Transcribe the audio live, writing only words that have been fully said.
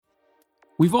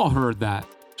We've all heard that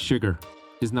sugar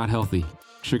is not healthy.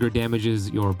 Sugar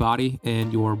damages your body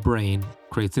and your brain,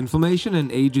 creates inflammation,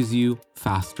 and ages you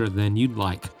faster than you'd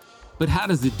like. But how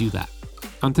does it do that?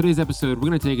 On today's episode, we're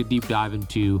going to take a deep dive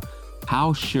into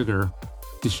how sugar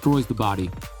destroys the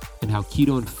body and how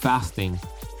keto and fasting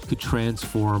could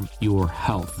transform your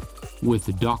health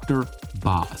with Dr.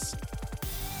 Boz.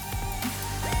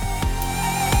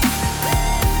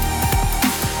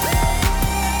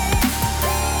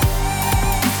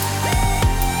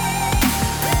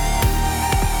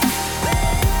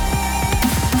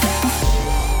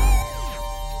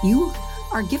 You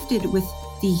are gifted with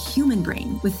the human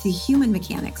brain, with the human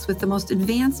mechanics, with the most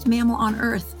advanced mammal on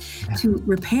earth to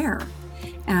repair.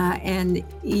 And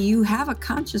you have a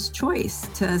conscious choice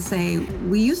to say,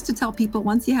 we used to tell people,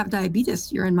 once you have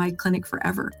diabetes, you're in my clinic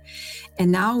forever.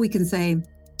 And now we can say,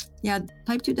 yeah,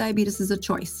 type 2 diabetes is a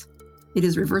choice. It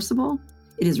is reversible.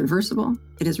 It is reversible.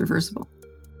 It is reversible.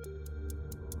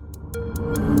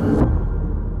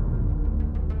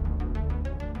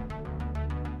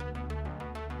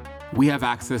 We have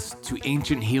access to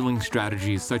ancient healing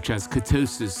strategies such as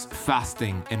ketosis,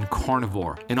 fasting, and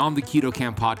carnivore. And on the Keto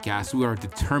Camp podcast, we are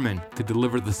determined to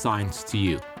deliver the science to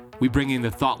you. We bring in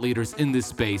the thought leaders in this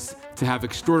space to have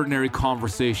extraordinary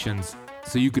conversations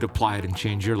so you could apply it and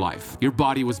change your life. Your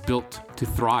body was built to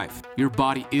thrive. Your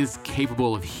body is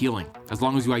capable of healing as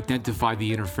long as you identify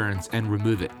the interference and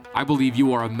remove it. I believe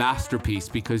you are a masterpiece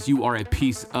because you are a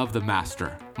piece of the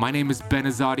master. My name is Ben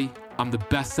Azadi. I'm the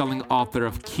best-selling author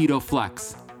of Keto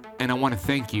Flex, and I want to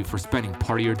thank you for spending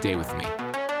part of your day with me.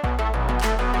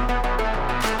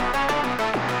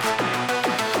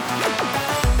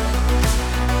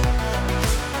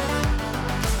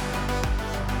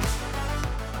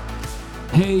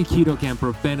 Hey, Keto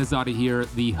Camper, Ben Azadi here,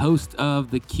 the host of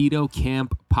the Keto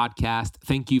Camp podcast.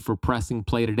 Thank you for pressing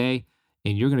play today,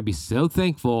 and you're going to be so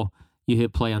thankful you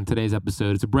hit play on today's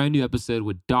episode. It's a brand new episode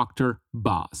with Dr.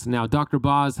 Boz. Now, Dr.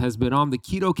 Boz has been on the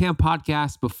Keto Camp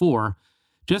podcast before,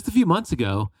 just a few months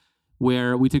ago,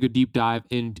 where we took a deep dive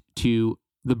into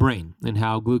the brain and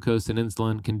how glucose and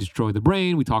insulin can destroy the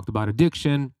brain. We talked about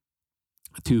addiction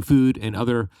to food and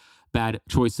other bad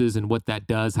choices and what that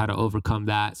does, how to overcome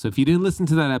that. So if you didn't listen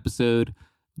to that episode,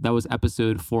 that was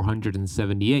episode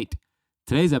 478.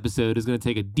 Today's episode is going to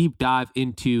take a deep dive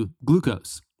into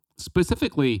glucose,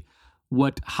 specifically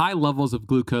what high levels of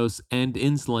glucose and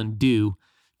insulin do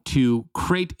to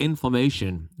create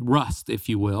inflammation, rust, if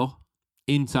you will,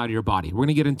 inside of your body. We're going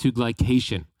to get into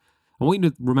glycation. I want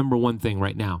you to remember one thing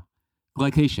right now.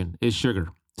 Glycation is sugar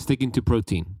sticking to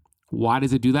protein. Why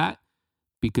does it do that?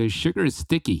 Because sugar is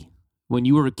sticky. When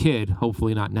you were a kid,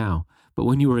 hopefully not now, but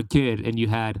when you were a kid and you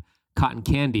had cotton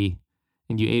candy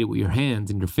and you ate it with your hands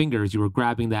and your fingers, you were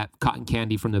grabbing that cotton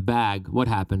candy from the bag. What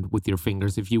happened with your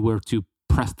fingers if you were to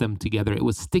press them together? It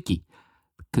was sticky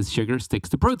because sugar sticks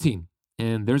to protein,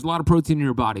 and there's a lot of protein in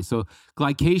your body. So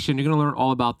glycation, you're going to learn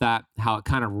all about that, how it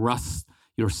kind of rusts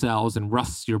your cells and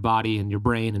rusts your body and your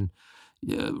brain and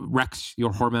wrecks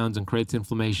your hormones and creates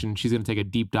inflammation. She's going to take a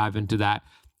deep dive into that.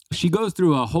 She goes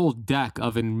through a whole deck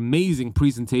of amazing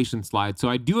presentation slides. So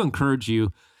I do encourage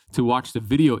you to watch the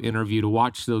video interview, to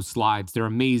watch those slides. They're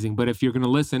amazing. But if you're going to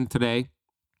listen today,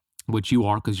 which you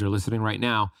are because you're listening right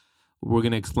now, we're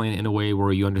going to explain it in a way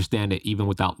where you understand it even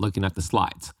without looking at the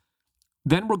slides.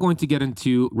 Then we're going to get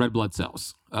into red blood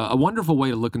cells, a wonderful way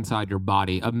to look inside your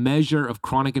body, a measure of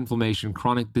chronic inflammation,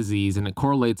 chronic disease, and it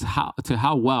correlates to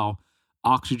how well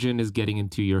oxygen is getting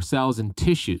into your cells and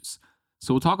tissues.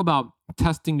 So we'll talk about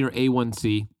testing your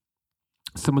A1C,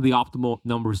 some of the optimal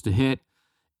numbers to hit,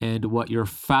 and what your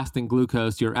fasting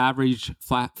glucose, your average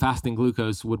fasting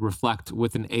glucose would reflect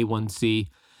with an A1C.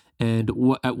 And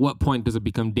at what point does it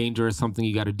become dangerous, something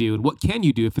you got to do? And what can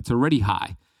you do if it's already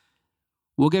high?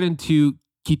 We'll get into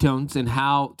ketones and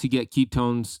how to get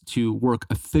ketones to work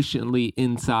efficiently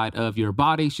inside of your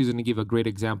body. She's going to give a great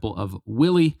example of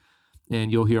Willie,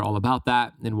 and you'll hear all about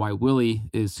that and why Willie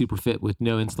is super fit with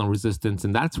no insulin resistance.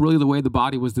 And that's really the way the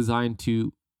body was designed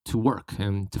to work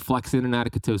and to flex in and out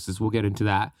of ketosis. We'll get into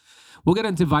that. We'll get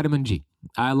into vitamin G.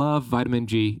 I love vitamin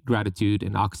G, gratitude,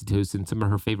 and oxytocin, some of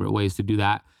her favorite ways to do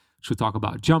that. She'll talk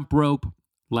about jump rope,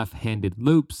 left-handed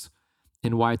loops,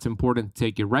 and why it's important to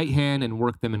take your right hand and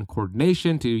work them in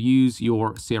coordination to use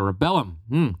your cerebellum.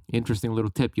 Interesting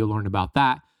little tip. You'll learn about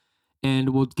that. And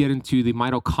we'll get into the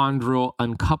mitochondrial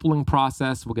uncoupling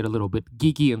process. We'll get a little bit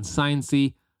geeky and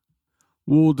sciencey.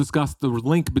 We'll discuss the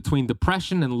link between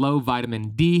depression and low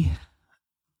vitamin D.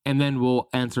 And then we'll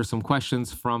answer some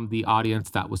questions from the audience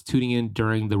that was tuning in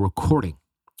during the recording.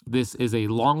 This is a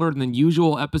longer than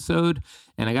usual episode,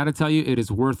 and I got to tell you, it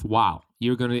is worthwhile.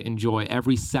 You're going to enjoy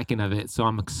every second of it. So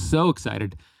I'm so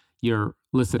excited you're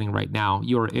listening right now.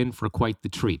 You're in for quite the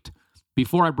treat.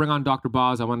 Before I bring on Dr.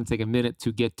 Boz, I want to take a minute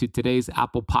to get to today's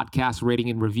Apple Podcast rating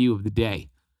and review of the day.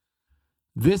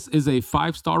 This is a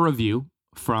 5-star review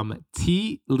from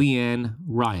T. Leanne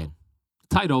Ryan,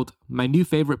 titled My New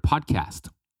Favorite Podcast.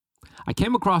 I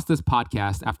came across this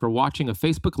podcast after watching a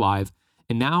Facebook Live,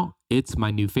 and now it's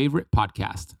my new favorite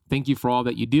podcast. Thank you for all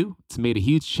that you do. It's made a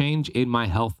huge change in my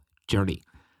health journey.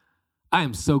 I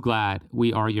am so glad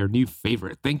we are your new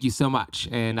favorite. Thank you so much.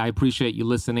 And I appreciate you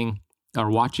listening or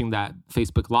watching that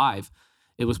Facebook Live.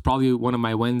 It was probably one of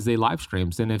my Wednesday live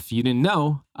streams. And if you didn't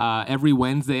know, every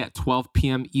Wednesday at 12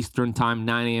 p.m. Eastern Time,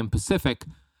 9 a.m. Pacific,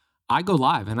 I go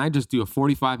live and I just do a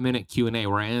 45-minute Q&A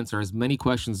where I answer as many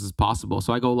questions as possible.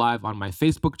 So I go live on my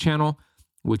Facebook channel,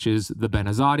 which is The Ben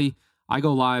Azadi. I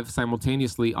go live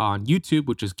simultaneously on YouTube,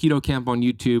 which is Keto Camp on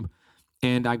YouTube.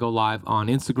 And I go live on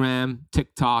Instagram,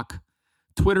 TikTok,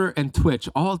 Twitter, and Twitch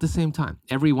all at the same time,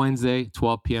 every Wednesday,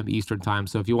 12 p.m. Eastern Time.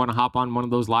 So if you want to hop on one of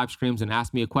those live streams and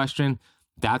ask me a question,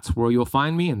 that's where you'll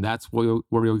find me, and that's where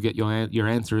you'll get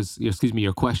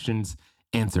your questions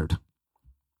answered.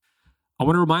 I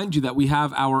want to remind you that we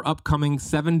have our upcoming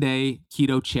 7-day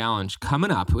keto challenge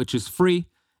coming up, which is free,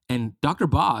 and Dr.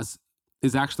 Boz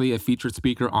is actually a featured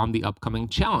speaker on the upcoming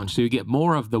challenge. So you get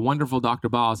more of the wonderful Dr.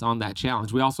 Boz on that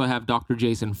challenge. We also have Dr.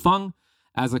 Jason Fung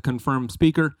as a confirmed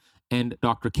speaker and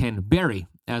Dr. Ken Berry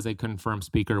as a confirmed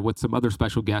speaker with some other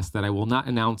special guests that I will not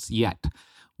announce yet.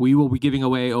 We will be giving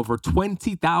away over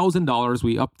 $20,000.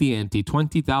 We upped the ante,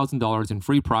 $20,000 in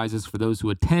free prizes for those who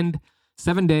attend.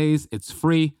 7 days, it's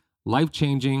free,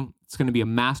 life-changing. It's going to be a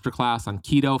masterclass on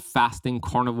keto, fasting,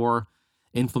 carnivore,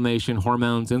 inflammation,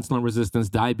 hormones, insulin resistance,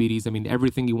 diabetes. I mean,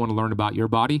 everything you want to learn about your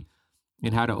body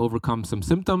and how to overcome some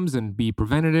symptoms and be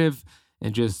preventative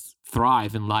and just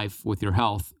thrive in life with your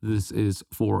health. This is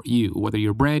for you. Whether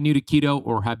you're brand new to keto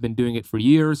or have been doing it for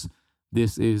years,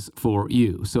 this is for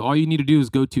you. So all you need to do is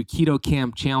go to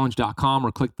ketocampchallenge.com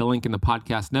or click the link in the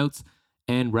podcast notes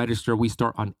and register. We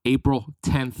start on April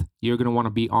 10th. You're going to want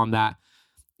to be on that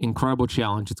incredible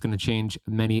challenge. It's going to change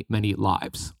many, many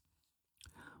lives.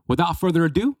 Without further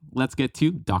ado, let's get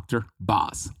to Dr.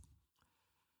 Boz.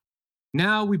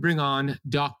 Now we bring on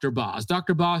Dr. Boz.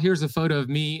 Dr. Boz, here's a photo of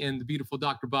me and the beautiful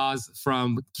Dr. Boz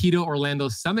from Keto Orlando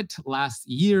Summit last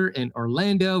year in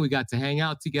Orlando. We got to hang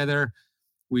out together.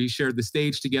 We shared the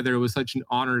stage together. It was such an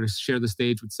honor to share the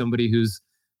stage with somebody who's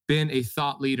been a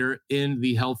thought leader in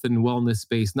the health and wellness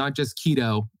space, not just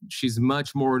keto. She's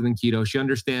much more than keto. She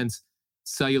understands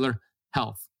cellular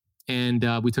health. And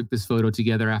we took this photo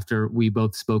together after we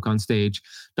both spoke on stage.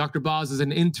 Dr. Boz is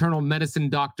an internal medicine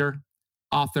doctor,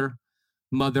 author,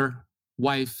 mother,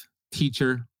 wife,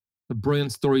 teacher, a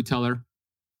brilliant storyteller.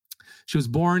 She was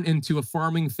born into a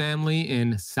farming family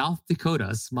in South Dakota,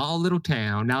 a small little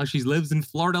town. Now she lives in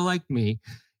Florida like me,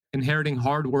 inheriting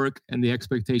hard work and the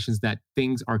expectations that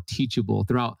things are teachable.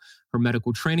 Throughout her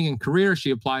medical training and career,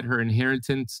 she applied her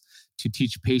inheritance to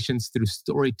teach patients through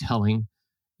storytelling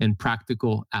and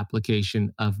practical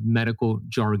application of medical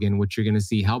jargon, which you're going to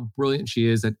see how brilliant she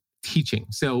is at teaching.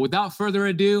 So without further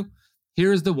ado,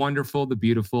 here's the wonderful, the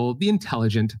beautiful, the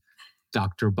intelligent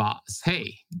Dr. Boz.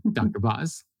 Hey, Dr.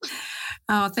 Boz.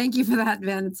 Oh, thank you for that,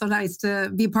 Ben. It's so nice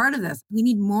to be part of this. We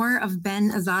need more of Ben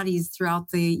Azadis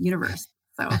throughout the universe.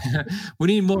 So we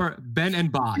need more Ben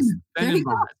and Boz. Ben and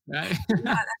Boz. Right? Yeah,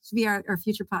 that should be our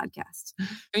future podcast.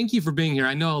 Thank you for being here.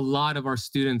 I know a lot of our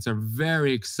students are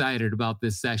very excited about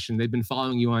this session. They've been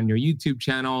following you on your YouTube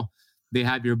channel. They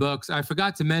have your books. I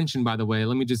forgot to mention, by the way,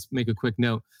 let me just make a quick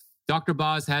note. Dr.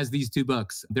 Boz has these 2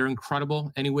 books. They're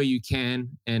incredible any way you can,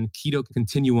 and Keto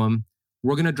Continuum.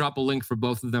 We're going to drop a link for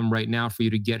both of them right now for you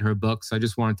to get her book. So I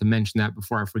just wanted to mention that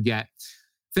before I forget.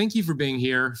 Thank you for being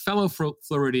here, fellow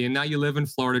Floridian. Now you live in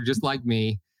Florida just like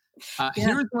me.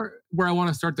 Here's where I want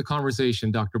to start the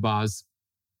conversation, Dr. Boz.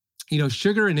 You know,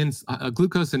 sugar and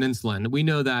glucose and insulin. We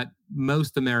know that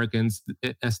most Americans,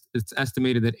 it's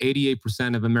estimated that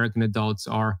 88% of American adults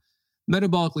are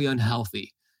metabolically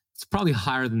unhealthy. It's probably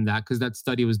higher than that because that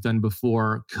study was done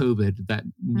before COVID, that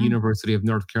University of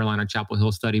North Carolina Chapel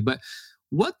Hill study. But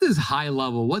what do high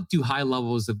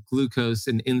levels of glucose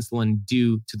and insulin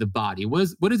do to the body?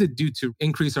 What does it do to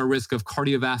increase our risk of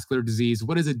cardiovascular disease?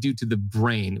 What does it do to the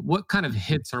brain? What kind of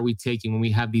hits are we taking when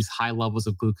we have these high levels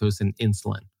of glucose and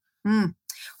insulin?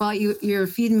 Well, you're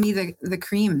feeding me the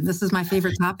cream. This is my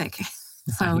favorite topic.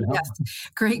 So yes,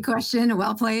 great question.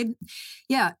 Well played.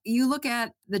 Yeah, you look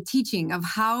at the teaching of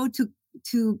how to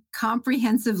to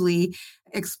comprehensively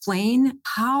explain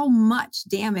how much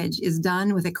damage is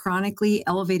done with a chronically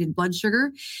elevated blood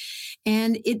sugar.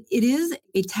 And it is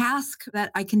a task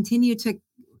that I continue to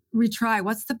retry.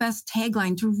 What's the best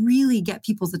tagline to really get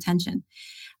people's attention?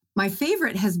 My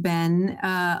favorite has been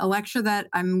a lecture that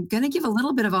I'm going to give a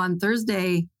little bit of on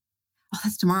Thursday. Oh,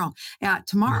 that's tomorrow. Yeah,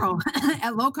 tomorrow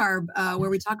at Low Carb, where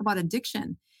we talk about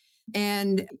addiction.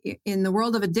 And in the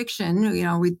world of addiction,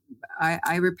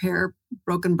 I repair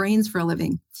broken brains for a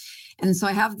living. And so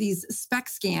I have these SPECT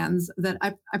scans that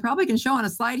I probably can show on a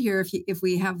slide here if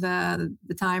we have the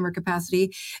time or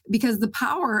capacity, because the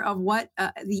power of what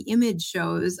the image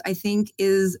shows, I think,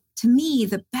 is, to me,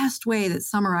 the best way that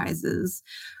summarizes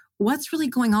what's really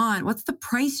going on. What's the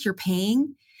price you're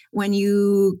paying when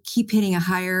you keep hitting a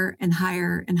higher and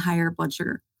higher and higher blood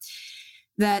sugar?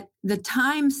 That the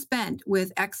time spent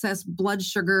with excess blood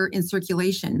sugar in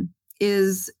circulation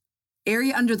is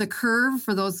area under the curve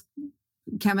for those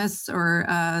chemists or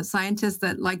scientists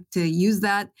that like to use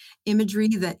that imagery,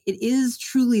 that it is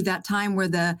truly that time where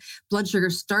the blood sugar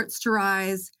starts to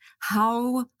rise,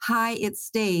 how high it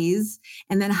stays,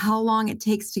 and then how long it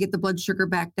takes to get the blood sugar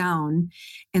back down,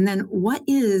 and then what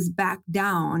is back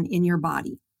down in your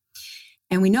body.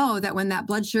 And we know that when that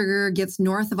blood sugar gets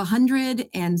north of 100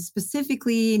 and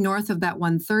specifically north of that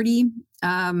 130,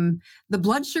 the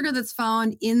blood sugar that's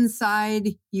found inside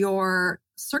your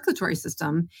circulatory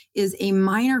system is a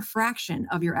minor fraction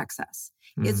of your excess.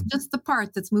 It's just the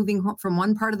part that's moving from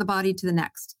one part of the body to the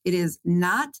next. It is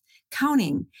not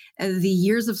counting the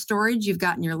years of storage you've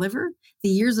got in your liver, the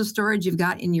years of storage you've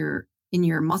got in your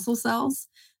muscle cells.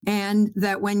 And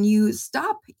that when you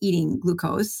stop eating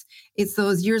glucose, it's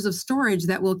those years of storage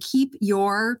that will keep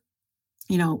your,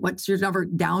 what's your number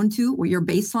down to, or your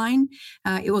baseline.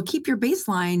 It will keep your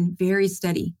baseline very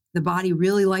steady. The body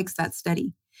really likes that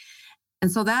steady.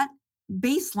 And so that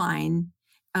baseline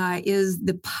is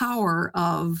the power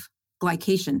of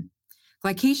glycation.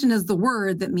 Glycation is the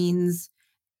word that means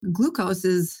glucose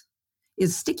is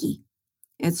sticky.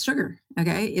 It's sugar,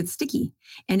 okay? It's sticky.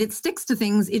 And it sticks to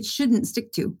things it shouldn't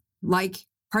stick to, like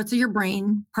parts of your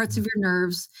brain, parts of your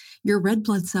nerves, your red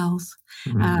blood cells,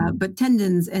 but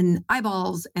tendons and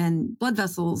eyeballs and blood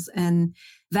vessels. And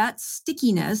that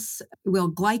stickiness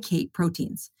will glycate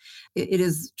proteins. It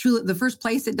is truly the first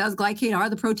place it does glycate are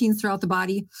the proteins throughout the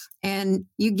body. And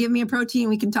you give me a protein,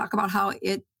 we can talk about how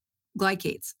it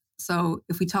glycates. So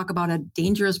if we talk about a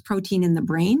dangerous protein in the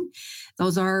brain,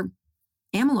 those are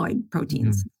amyloid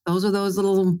proteins. Those are those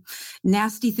little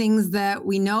nasty things that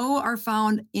we know are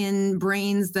found in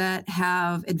brains that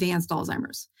have advanced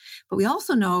Alzheimer's. But we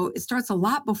also know it starts a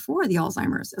lot before the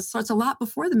Alzheimer's. It starts a lot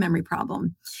before the memory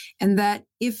problem. And that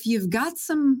if you've got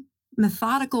some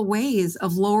methodical ways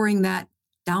of lowering that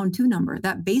down to number,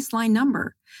 that baseline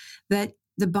number, that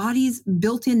the body's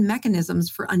built-in mechanisms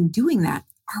for undoing that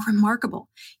are remarkable.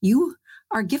 You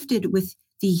are gifted with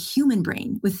the human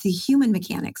brain, with the human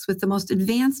mechanics, with the most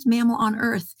advanced mammal on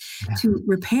earth to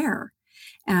repair.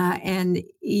 And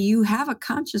you have a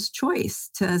conscious choice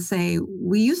to say,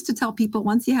 we used to tell people,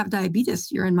 once you have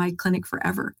diabetes, you're in my clinic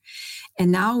forever.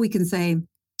 And now we can say,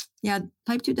 yeah,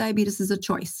 type 2 diabetes is a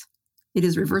choice. It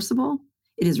is reversible.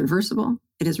 It is reversible.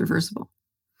 It is reversible.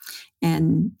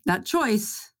 And that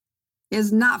choice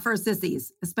is not for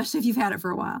sissies, especially if you've had it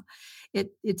for a while.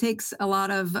 It takes a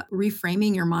lot of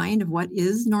reframing your mind of what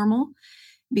is normal,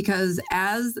 because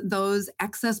as those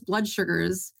excess blood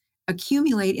sugars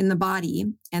accumulate in the body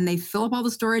and they fill up all the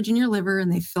storage in your liver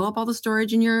and they fill up all the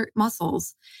storage in your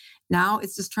muscles, now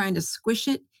it's just trying to squish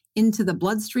it into the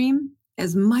bloodstream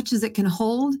as much as it can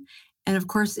hold. And of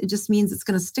course, it just means it's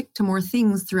going to stick to more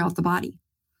things throughout the body.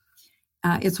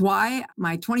 It's why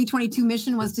my 2022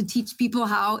 mission was to teach people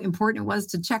how important it was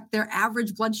to check their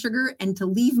average blood sugar and to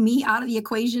leave me out of the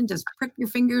equation. Just prick your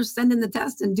fingers, send in the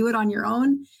test, and do it on your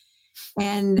own.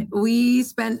 And we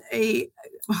spent a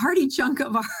hearty chunk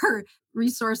of our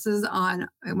resources on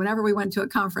whenever we went to a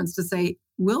conference to say,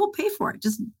 we'll pay for it.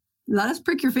 Just let us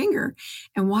prick your finger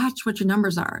and watch what your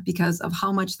numbers are, because of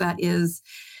how much that is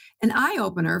an eye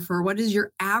opener for what is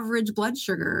your average blood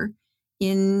sugar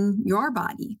in your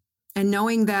body. And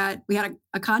knowing that we had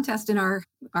a contest in our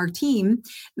team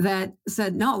that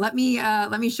said, no, let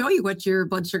me show you what your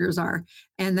blood sugars are.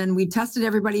 And then we tested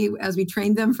everybody as we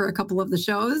trained them for a couple of the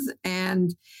shows,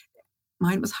 and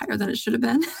mine was higher than it should have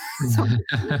been. So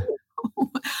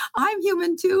I'm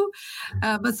human too,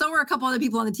 but so were a couple other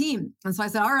people on the team. And so I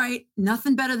said, all right,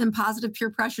 nothing better than positive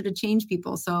peer pressure to change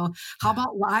people. So how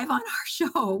about live on our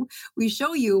show, we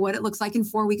show you what it looks like in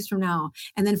 4 weeks from now,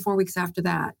 and then 4 weeks after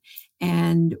that.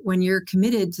 And when you're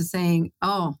committed to saying,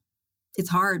 oh, It's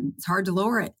hard. It's hard to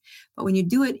lower it. But when you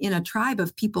do it in a tribe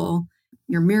of people,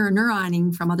 you're mirror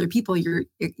neuroning from other people.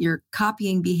 You're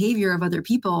copying behavior of other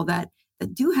people that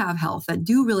do have health, that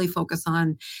do really focus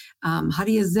on how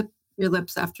do you zip your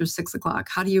lips after 6 o'clock?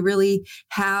 How do you really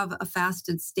have a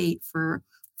fasted state for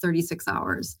 36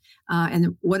 hours?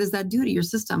 And what does that do to your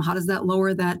system? How does that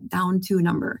lower that down to a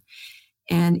number?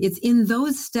 And it's in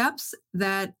those steps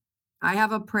that I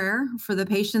have a prayer for the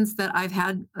patients that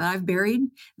I've buried,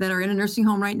 that are in a nursing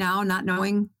home right now, not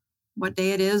knowing what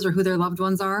day it is or who their loved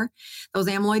ones are. Those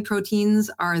amyloid proteins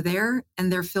are there,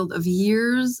 and they're filled of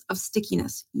years of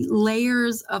stickiness,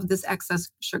 layers of this excess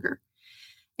sugar.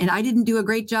 And I didn't do a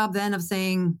great job then of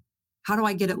saying, how do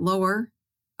I get it lower?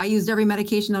 I used every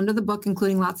medication under the book,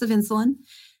 including lots of insulin.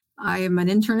 I am an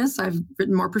internist. I've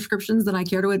written more prescriptions than I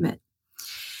care to admit.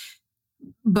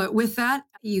 But with that,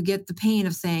 you get the pain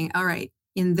of saying, all right,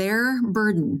 in their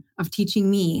burden of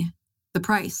teaching me the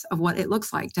price of what it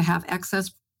looks like to have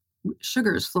excess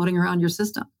sugars floating around your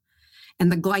system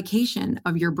and the glycation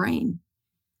of your brain,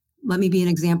 let me be an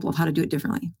example of how to do it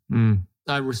differently.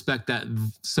 I respect that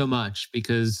so much,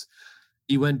 because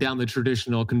you went down the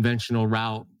traditional, conventional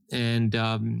route and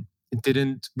it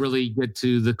didn't really get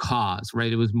to the cause,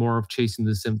 right? It was more of chasing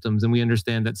the symptoms. And we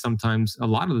understand that sometimes, a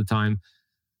lot of the time,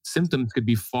 symptoms could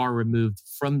be far removed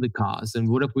from the cause. And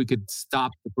what if we could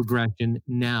stop the progression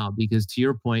now? Because to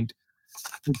your point,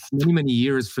 it took many, many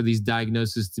years for these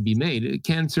diagnoses to be made.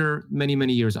 Cancer, many,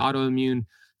 many years. Autoimmune,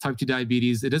 type 2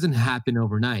 diabetes, it doesn't happen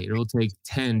overnight. It'll take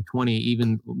 10, 20,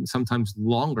 even sometimes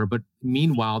longer. But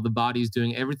meanwhile, the body's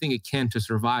doing everything it can to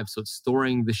survive. So it's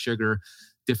storing the sugar,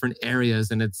 different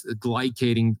areas, and it's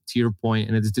glycating, to your point,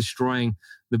 and it's destroying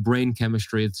the brain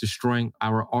chemistry. It's destroying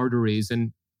our arteries.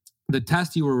 And the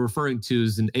test you were referring to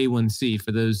is an A1C,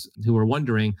 for those who are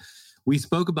wondering. We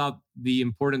spoke about the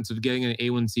importance of getting an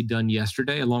A1C done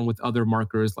yesterday, along with other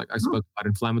markers, like I spoke about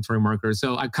inflammatory markers.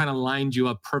 So I kind of lined you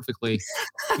up perfectly.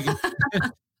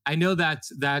 I know that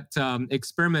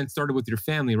experiment started with your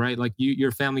family, right? Like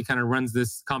your family kind of runs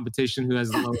this competition, who has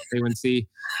the lowest A1C,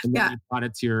 and then you brought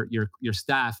it to your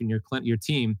staff and your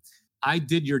team. I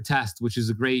did your test, which is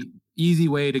a great, easy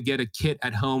way to get a kit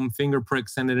at home, finger prick,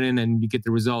 send it in, and you get the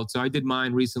results. So I did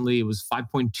mine recently. It was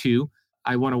 5.2.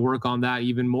 I want to work on that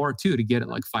even more too, to get it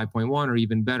like 5.1 or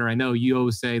even better. I know you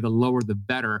always say the lower the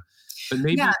better, but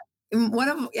maybe. Go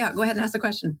ahead and ask the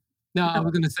question. No, I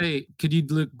was going to say, could you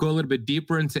go a little bit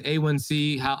deeper into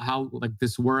A1C, how like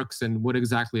this works and what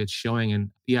exactly it's showing?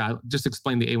 And just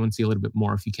explain the A1C a little bit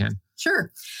more if you can.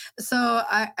 Sure. So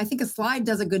I think a slide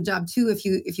does a good job too,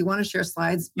 if you want to share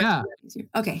slides. Yeah.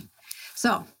 Okay.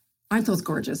 So aren't those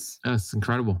gorgeous? That's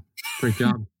incredible. Great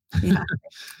job. Yeah.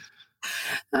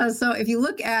 So if you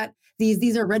look at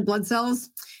these are red blood cells.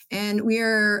 And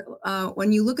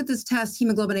when you look at this test,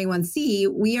 hemoglobin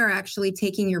A1C, we are actually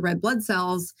taking your red blood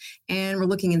cells and we're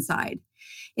looking inside.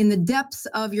 In the depths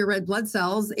of your red blood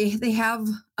cells, they have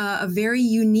a very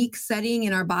unique setting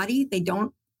in our body. They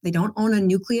don't own a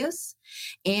nucleus,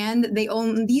 and they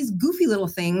own these goofy little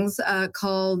things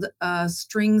called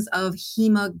strings of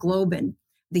hemoglobin.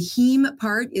 The heme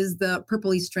part is the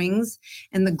purpley strings,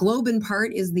 and the globin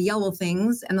part is the yellow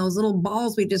things, and those little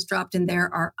balls we just dropped in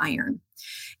there are iron.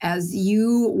 As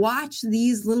you watch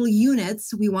these little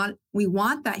units, we want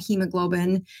that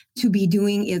hemoglobin to be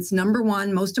doing its number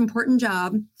one most important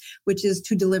job, which is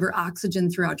to deliver oxygen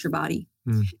throughout your body.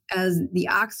 As the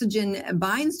oxygen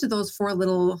binds to those four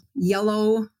little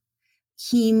yellow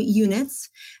heme units,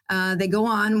 they go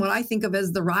on what I think of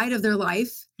as the ride of their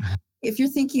life. If you're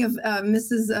thinking of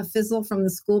Mrs. Fizzle from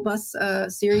the school bus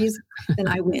series, then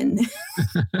I win.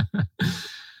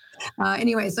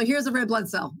 Anyway, so here's a red blood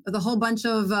cell with a whole bunch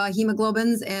of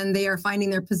hemoglobins, and they are finding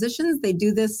their positions. They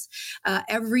do this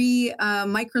every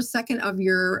microsecond of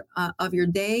your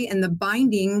day, and the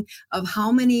binding of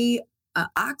how many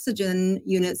oxygen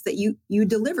units that you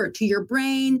deliver to your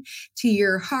brain, to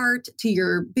your heart, to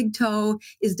your big toe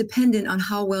is dependent on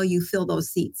how well you fill those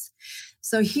seats.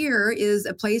 So here is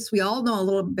a place we all know a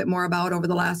little bit more about over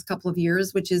the last couple of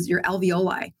years, which is your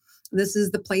alveoli. This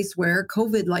is the place where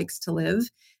COVID likes to live.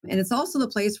 And it's also the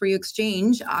place where you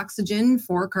exchange oxygen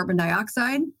for carbon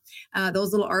dioxide.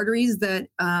 Those little arteries that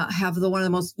have one of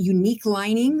the most unique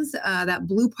linings. That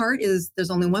blue part there's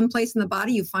only one place in the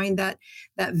body you find that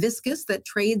viscous that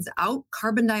trades out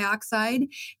carbon dioxide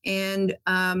and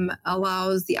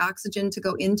allows the oxygen to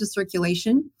go into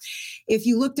circulation. If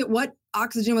you looked at what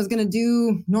oxygen was going to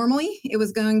do normally, it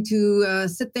was going to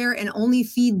sit there and only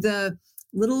feed the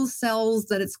little cells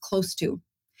that it's close to.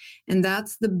 And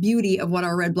that's the beauty of what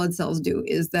our red blood cells do,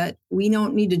 is that we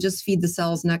don't need to just feed the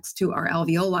cells next to our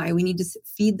alveoli. We need to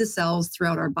feed the cells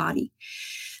throughout our body.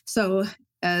 So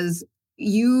as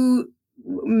you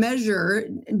measure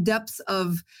depths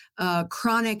of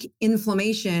chronic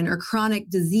inflammation or chronic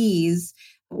disease,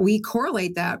 we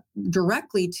correlate that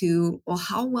directly to, well,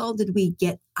 how well did we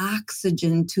get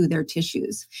oxygen to their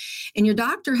tissues? And your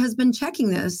doctor has been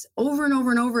checking this over and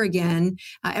over and over again,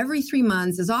 every 3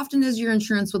 months, as often as your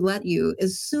insurance would let you,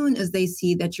 as soon as they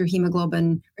see that your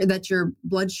hemoglobin or that your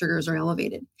blood sugars are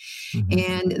elevated. Mm-hmm.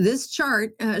 And this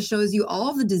chart shows you all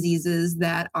of the diseases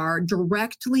that are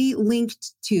directly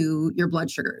linked to your blood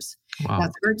sugars. Wow.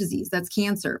 That's heart disease. That's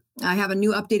cancer. I have a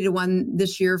new updated one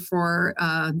this year for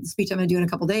the speech I'm going to do in a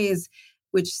couple of days,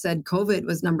 which said COVID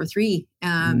was number 3.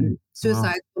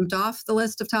 Suicide jumped off the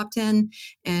list of top 10,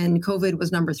 and COVID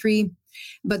was number 3.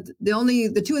 But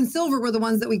the 2 in silver were the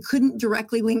ones that we couldn't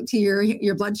directly link to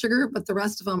your blood sugar, but the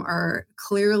rest of them are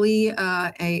clearly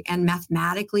and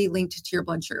mathematically linked to your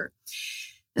blood sugar.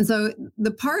 And so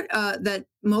the part that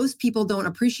most people don't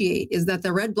appreciate is that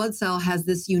the red blood cell has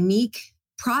this unique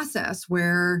process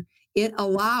where it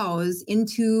allows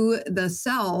into the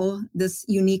cell this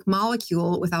unique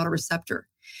molecule without a receptor.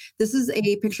 This is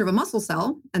a picture of a muscle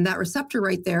cell, and that receptor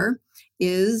right there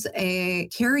is a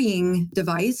carrying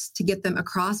device to get them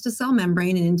across the cell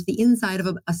membrane and into the inside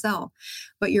of a cell.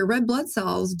 But your red blood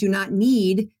cells do not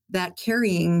need that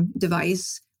carrying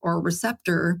device or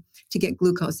receptor to get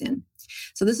glucose in.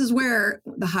 So this is where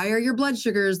the higher your blood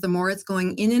sugars, the more it's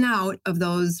going in and out of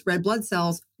those red blood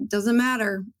cells. It doesn't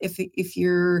matter if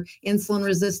you're insulin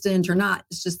resistant or not.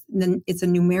 It's a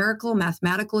numerical,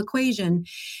 mathematical equation.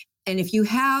 And if you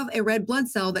have a red blood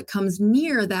cell that comes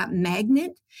near that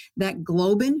magnet, that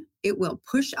globin, it will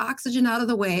push oxygen out of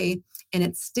the way, and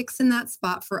it sticks in that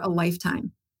spot for a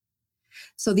lifetime.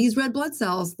 So these red blood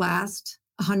cells last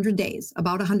 100 days,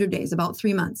 about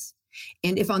 3 months.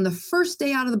 And if on the first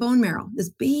day out of the bone marrow, this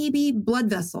baby blood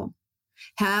vessel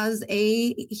has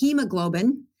a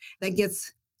hemoglobin that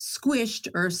gets squished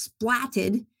or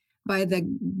splatted by the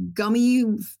gummy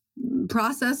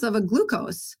process of a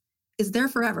glucose, is there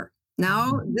forever.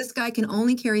 Now, this guy can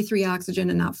only carry 3 oxygen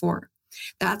and not 4.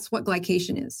 That's what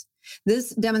glycation is.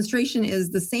 This demonstration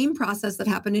is the same process that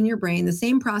happened in your brain, the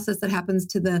same process that happens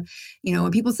to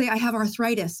when people say, I have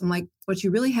arthritis, I'm like, what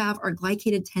you really have are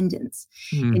glycated tendons.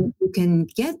 And you can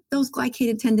get those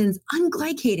glycated tendons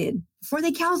unglycated before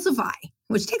they calcify,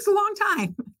 which takes a long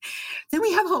time. Then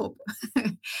we have hope.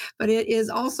 But it is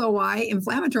also why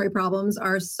inflammatory problems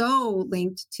are so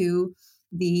linked to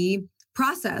the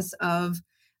process of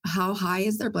how high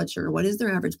is their blood sugar? What is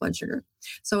their average blood sugar?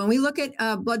 So when we look at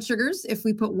blood sugars, if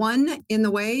we put 1 in the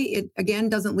way, it again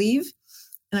doesn't leave.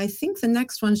 And I think the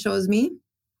next one shows me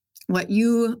what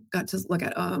you got to look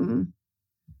at.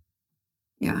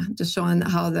 Just showing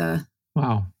how the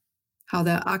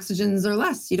oxygens are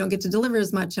less. You don't get to deliver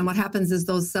as much. And what happens is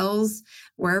those cells,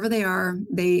 wherever they are,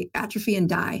 they atrophy and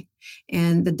die.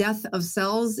 And the death of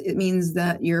cells, it means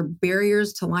that your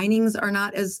barriers to linings are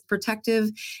not as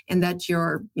protective, and that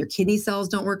your kidney cells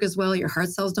don't work as well, your heart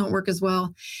cells don't work as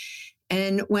well.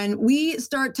 And when we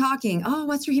start talking,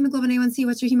 what's your hemoglobin A1C?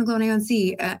 What's your hemoglobin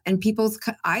A1C? And people's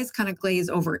eyes kind of glaze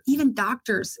over. Even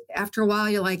doctors, after a while,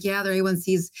 you're like, yeah, their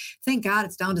A1C's, thank God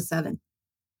it's down to 7.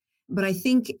 But I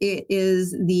think it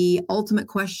is the ultimate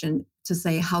question to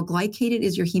say, how glycated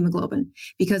is your hemoglobin?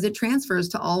 Because it transfers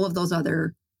to all of those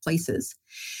other places.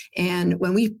 And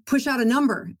when we push out a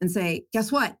number and say,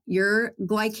 guess what? Your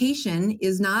glycation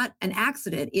is not an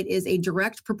accident. It is a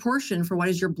direct proportion for what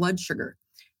is your blood sugar.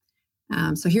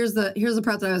 So here's the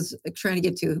part that I was trying to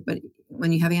get to, but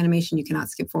when you have animation, you cannot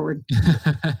skip forward.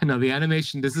 No, the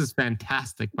animation, this is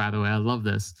fantastic, by the way. I love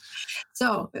this.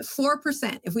 So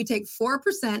 4%, if we take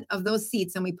 4% of those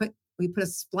seats and we put a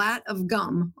splat of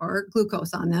gum or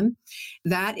glucose on them,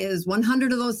 that is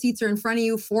 100 of those seats are in front of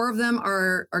you. 4 of them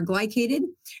are glycated.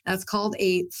 That's called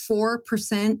a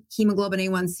 4% hemoglobin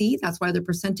A1C. That's why the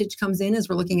percentage comes in, as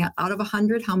we're looking at out of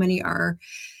 100, how many are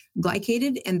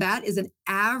glycated, and that is an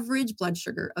average blood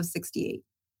sugar of 68.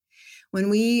 When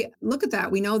we look at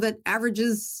that, we know that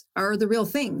averages are the real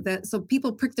thing. So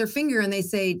people prick their finger and they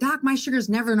say, Doc, my sugar's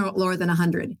never lower than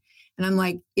 100. And I'm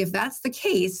like, if that's the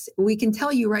case, we can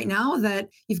tell you right now that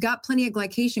you've got plenty of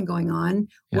glycation going on.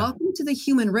 Yeah. Welcome to the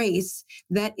human race,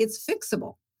 that it's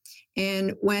fixable.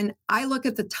 And when I look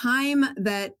at the time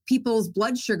that people's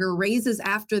blood sugar raises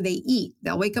after they eat,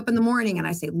 they'll wake up in the morning and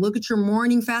I say, look at your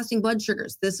morning fasting blood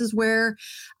sugars. This is where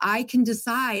I can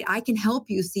decide, I can help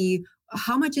you see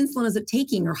how much insulin is it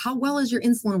taking, or how well is your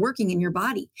insulin working in your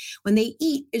body? When they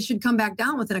eat, it should come back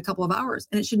down within a couple of hours,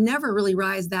 and it should never really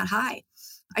rise that high.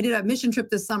 I did a mission trip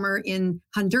this summer in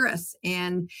Honduras,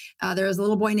 and there was a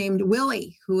little boy named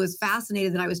Willie who was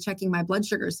fascinated that I was checking my blood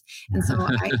sugars. And so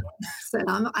I said,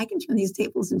 I can turn these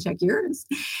tables and check yours.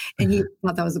 And he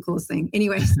thought that was the coolest thing.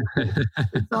 Anyways,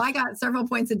 so I got several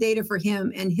points of data for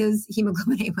him, and his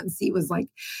hemoglobin A1C was like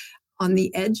on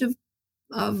the edge of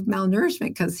malnourishment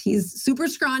because he's super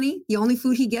scrawny. The only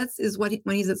food he gets is when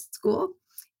he's at school.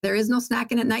 There is no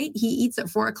snacking at night. He eats at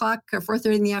 4 o'clock or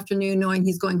 4:30 in the afternoon, knowing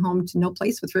he's going home to no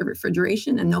place with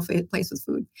refrigeration and no place with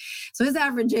food. So his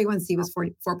average A1C was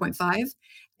 4.5.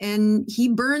 And he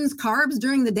burns carbs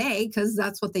during the day because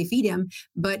that's what they feed him.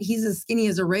 But he's as skinny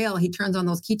as a rail. He turns on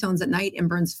those ketones at night and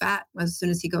burns fat as soon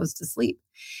as he goes to sleep.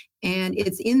 And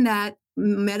it's in that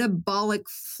metabolic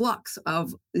flux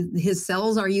of his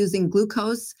cells are using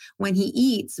glucose when he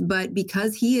eats, but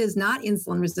because he is not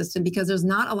insulin resistant, because there's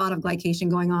not a lot of glycation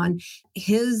going on,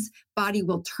 his body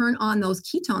will turn on those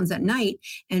ketones at night.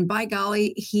 And by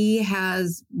golly, he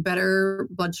has better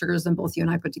blood sugars than both you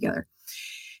and I put together.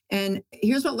 And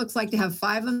here's what it looks like to have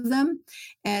 5 of them.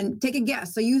 And take a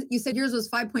guess. So you said yours was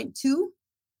 5.2?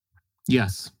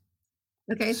 Yes.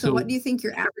 Okay. So what do you think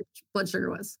your average blood sugar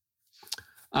was?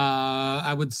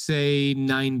 I would say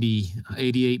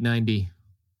 88, 90.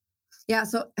 Yeah.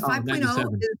 So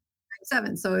 5.0 is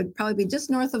 7. So it'd probably be just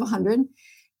north of 100.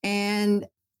 And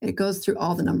it goes through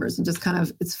all the numbers and just kind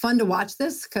of, it's fun to watch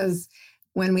this because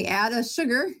when we add a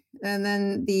sugar and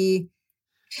then that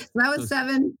was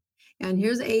 7 and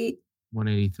here's 8.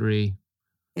 183.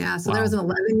 Yeah. So there was an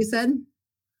 11, you said?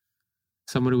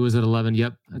 Somebody was at 11.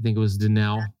 Yep. I think it was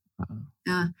Danelle.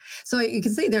 Yeah. So you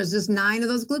can see there's just 9 of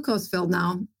those glucose filled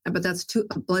now, but that's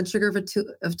a blood sugar of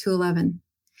 211.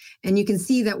 And you can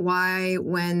see that why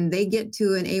when they get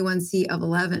to an A1C of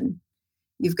 11,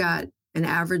 you've got an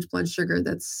average blood sugar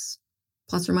that's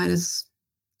plus or minus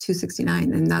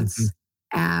 269. And that's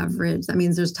average. That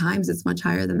means there's times it's much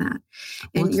higher than that.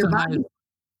 And what's your the body,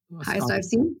 highest I've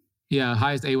seen? Yeah.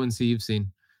 Highest A1C you've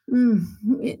seen?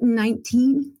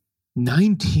 19.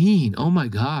 19. Oh my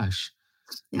gosh.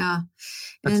 Yeah.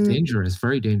 That's dangerous.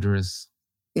 Very dangerous.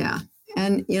 Yeah.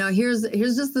 And, here's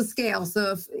just the scale.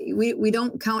 So if we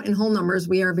don't count in whole numbers,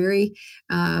 we are very,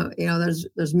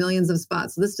 there's millions of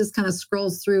spots. So this just kind of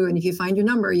scrolls through. And if you find your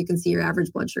number, you can see your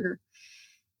average blood sugar.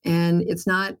 And it's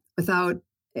not without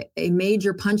a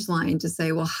major punchline to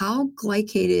say, well, how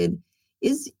glycated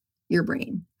is your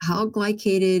brain? How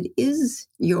glycated is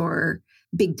your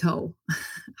big toe?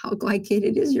 How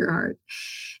glycated is your heart?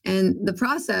 And the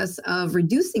process of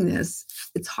reducing this,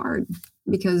 it's hard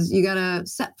because you got a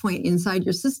set point inside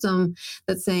your system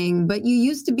that's saying, but you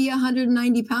used to be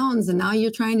 190 pounds and now you're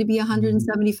trying to be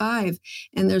 175.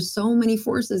 And there's so many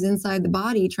forces inside the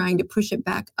body trying to push it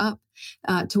back up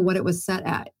to what it was set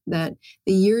at, that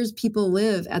the years people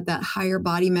live at that higher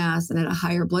body mass and at a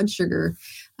higher blood sugar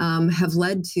have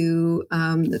led to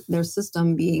their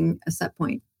system being a set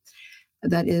point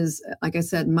that is, like I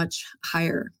said, much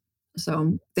higher.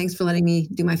 So thanks for letting me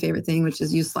do my favorite thing, which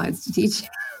is use slides to teach.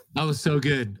 That was so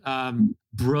good.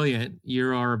 Brilliant.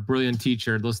 You're our brilliant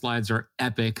teacher. Those slides are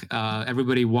epic.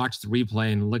 Everybody watch the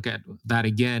replay and look at that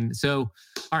again. So,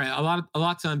 all right, a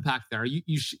lot to unpack there.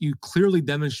 You clearly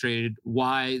demonstrated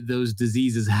why those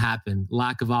diseases happen.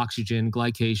 Lack of oxygen,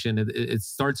 glycation. It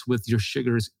starts with your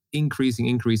sugars increasing,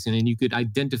 and you could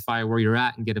identify where you're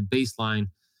at and get a baseline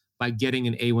by getting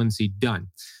an A1C done.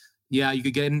 Yeah, you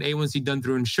could get an A1C done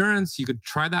through insurance. You could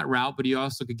try that route, but you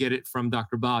also could get it from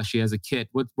Dr. Boz. She has a kit.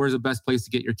 Where's the best place to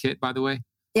get your kit, by the way?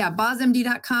 Yeah,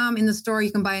 bozmd.com. In the store,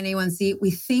 you can buy an A1C.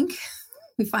 We think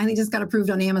we finally just got approved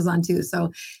on Amazon too.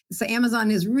 So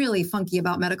Amazon is really funky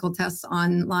about medical tests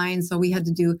online. So we had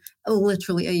to do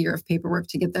literally a year of paperwork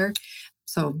to get there.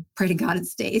 So pray to God it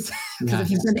stays. Because if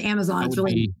you've been to Amazon, it's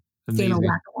really game of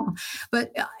whack-a-mole.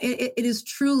 But it is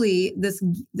truly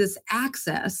this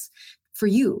access for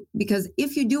you, because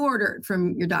if you do order it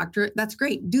from your doctor, that's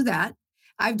great. Do that.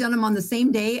 I've done them on the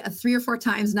same day 3 or 4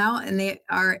 times now. And they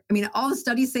are, all the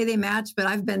studies say they match, but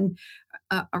I've been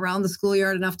around the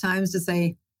schoolyard enough times to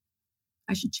say,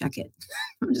 I should check it.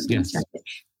 I'm just going to check it.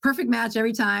 Perfect match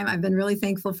every time. I've been really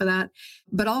thankful for that.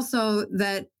 But also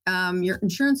that your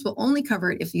insurance will only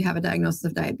cover it if you have a diagnosis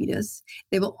of diabetes.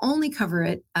 They will only cover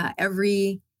it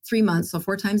every 3 months, so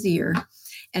 4 times a year.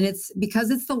 And it's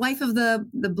because it's the life of the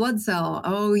blood cell.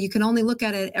 Oh, you can only look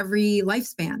at it every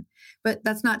lifespan. But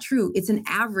that's not true. It's an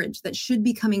average that should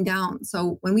be coming down.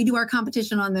 So when we do our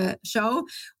competition on the show,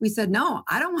 we said, no,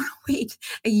 I don't want to wait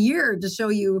a year to show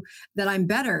you that I'm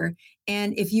better.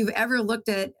 And if you've ever looked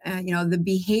at, the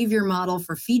behavior model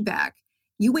for feedback,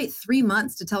 you wait 3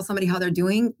 months to tell somebody how they're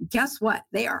doing. Guess what?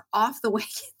 They are off the wagon.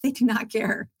 They do not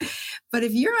care. But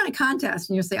if you're on a contest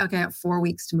and you say, okay, I have 4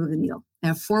 weeks to move the needle. I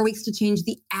have 4 weeks to change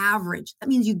the average. That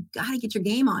means you got to get your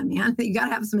game on, man. You got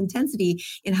to have some intensity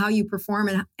in how you perform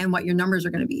and what your numbers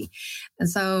are going to be. And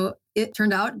so it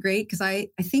turned out great because I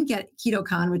think at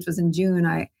KetoCon, which was in June,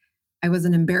 I was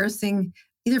an embarrassing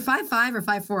either 5'5" or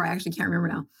 5'4". I actually can't remember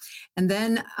now. And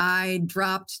then I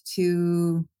dropped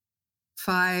to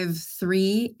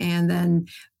 5'3", and then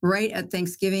right at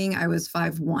Thanksgiving, I was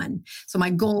 5'1". So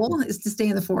my goal is to stay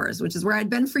in the 4s, which is where I'd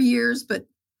been for years, but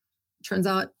turns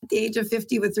out at the age of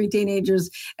 50 with 3 teenagers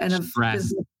and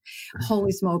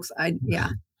holy smokes, I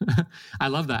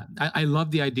love that. I love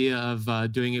the idea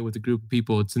of doing it with a group of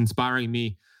people. It's inspiring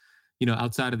me,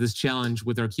 outside of this challenge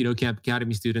with our Keto Camp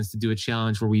Academy students to do a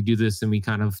challenge where we do this and we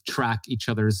kind of track each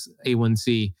other's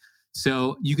A1C.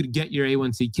 So you could get your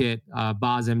A1C kit,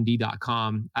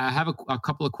 bozmd.com. I have a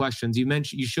couple of questions.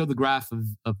 You showed the graph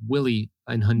of Willie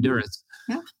in Honduras.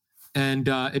 Yeah. And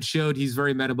it showed he's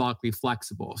very metabolically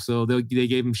flexible. So they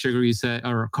gave him sugar,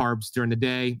 or carbs during the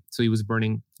day. So he was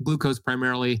burning glucose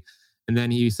primarily. And then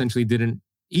he essentially didn't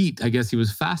eat. I guess he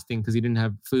was fasting because he didn't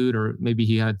have food, or maybe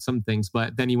he had some things.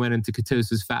 But then he went into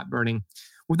ketosis, fat burning.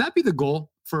 Would that be the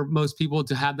goal for most people,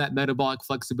 to have that metabolic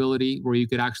flexibility where you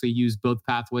could actually use both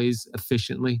pathways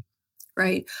efficiently?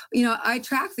 Right. I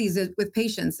track these with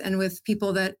patients and with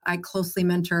people that I closely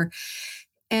mentor.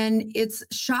 And it's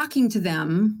shocking to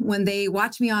them when they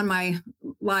watch me on my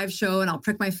live show and I'll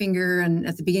prick my finger. And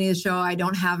at the beginning of the show, I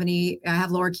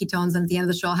have lower ketones. And at the end of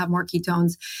the show, I'll have more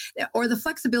ketones. Or the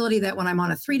flexibility that when I'm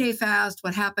on a 3-day fast,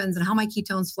 what happens and how my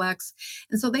ketones flex.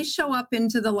 And so they show up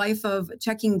into the life of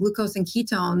checking glucose and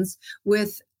ketones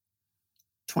with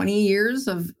 20 years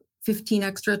of 15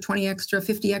 extra, 20 extra,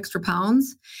 50 extra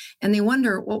pounds. And they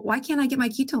wonder, well, why can't I get my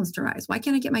ketones to rise? Why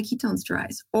can't I get my ketones to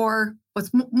rise? Or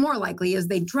what's more likely is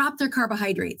they drop their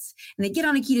carbohydrates and they get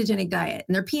on a ketogenic diet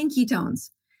and they're peeing ketones.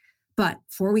 But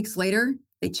 4 weeks later,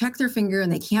 they check their finger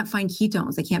and they can't find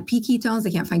ketones. They can't pee ketones.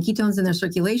 They can't find ketones in their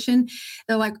circulation.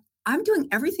 They're like, I'm doing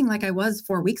everything like I was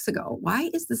 4 weeks ago. Why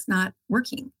is this not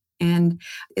working? And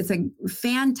it's a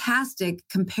fantastic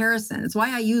comparison. It's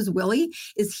why I use Willie,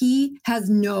 is he has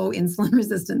no insulin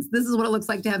resistance. This is what it looks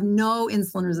like to have no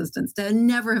insulin resistance, to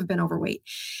never have been overweight.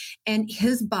 And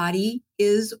his body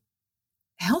is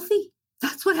healthy.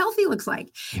 That's what healthy looks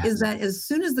like, yes. Is that as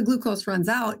soon as the glucose runs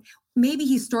out, maybe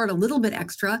he stored a little bit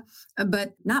extra,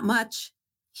 but not much.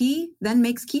 He then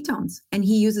makes ketones and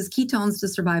he uses ketones to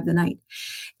survive the night.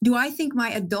 Do I think my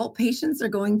adult patients are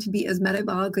going to be as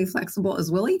metabolically flexible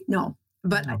as Willie? No.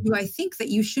 But do I think that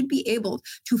you should be able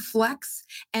to flex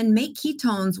and make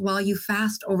ketones while you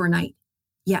fast overnight?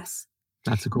 Yes.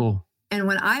 That's a goal. And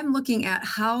when I'm looking at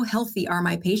how healthy are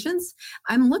my patients,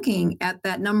 I'm looking at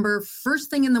that number first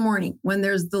thing in the morning when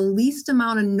there's the least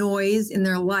amount of noise in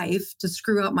their life to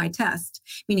screw up my test,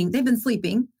 meaning they've been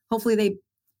sleeping. Hopefully they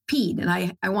peed, and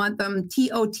I want them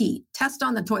TOT, test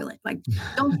on the toilet. Like,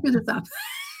 don't screw this up.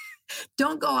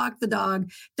 Don't go walk the dog.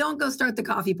 Don't go start the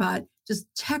coffee pot. Just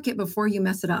check it before you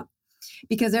mess it up.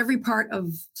 Because every part of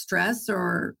stress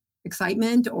or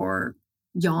excitement or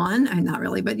yawn, and not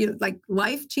really, but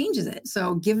life changes it.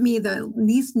 So give me the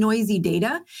least noisy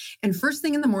data. And first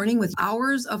thing in the morning with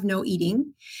hours of no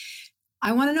eating,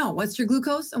 I want to know what's your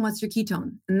glucose and what's your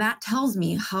ketone. And that tells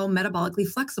me how metabolically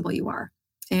flexible you are.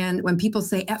 And when people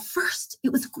say, at first,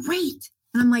 it was great.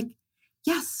 And I'm like,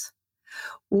 yes,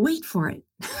 wait for it.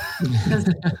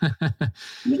 Because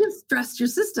you just stressed your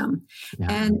system. Yeah.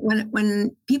 And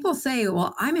when people say,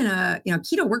 well, I'm in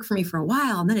keto worked for me for a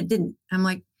while and then it didn't. I'm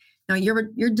like, no,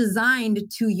 you're designed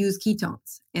to use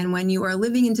ketones. And when you are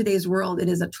living in today's world, it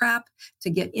is a trap to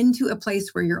get into a place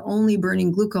where you're only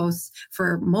burning glucose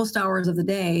for most hours of the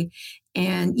day.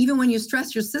 And even when you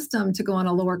stress your system to go on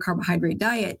a lower carbohydrate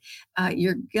diet,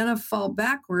 you're going to fall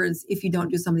backwards if you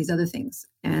don't do some of these other things.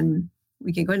 And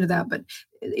we can go into that, but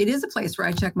it is a place where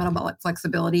I check metabolic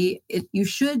flexibility. You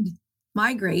should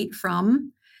migrate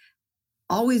from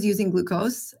always using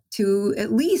glucose to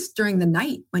at least during the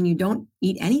night when you don't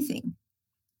eat anything,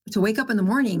 to wake up in the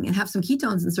morning and have some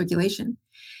ketones in circulation.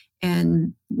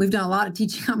 And we've done a lot of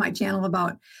teaching on my channel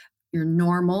about your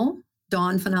normal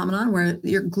dawn phenomenon where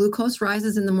your glucose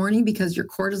rises in the morning because your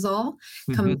cortisol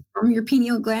comes from your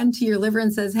pineal gland to your liver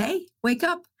and says, hey, wake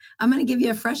up. I'm going to give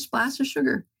you a fresh splash of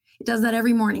sugar. It does that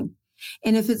every morning.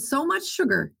 And if it's so much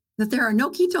sugar that there are no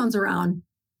ketones around,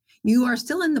 you are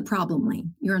still in the problem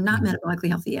lane. You are not metabolically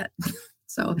healthy yet.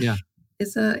 So yeah.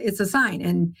 it's a sign.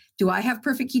 And do I have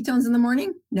perfect ketones in the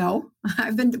morning? No.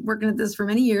 I've been working at this for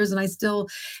many years, and I still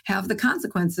have the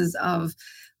consequences of,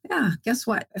 guess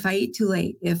what? If I eat too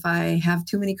late, if I have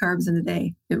too many carbs in a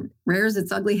day, it rears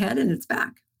its ugly head and it's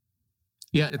back.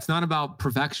 Yeah, it's not about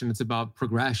perfection. It's about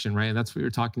progression, right? And that's what you're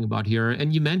talking about here.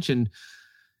 And you mentioned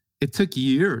it took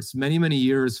years, many, many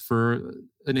years for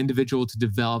an individual to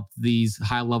develop these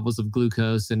high levels of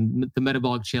glucose and the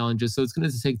metabolic challenges. So it's going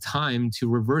to take time to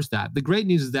reverse that. The great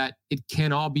news is that it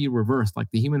can all be reversed. Like,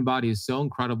 the human body is so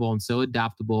incredible and so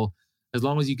adaptable as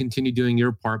long as you continue doing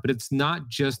your part. But it's not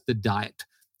just the diet.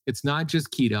 It's not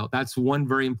just keto. That's one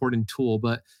very important tool.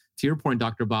 But to your point,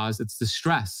 Dr. Boz, it's the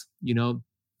stress.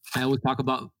 I always talk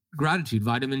about gratitude,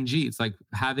 vitamin G. It's like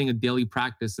having a daily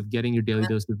practice of getting your daily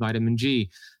dose of vitamin G,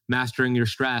 mastering your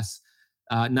stress,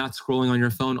 not scrolling on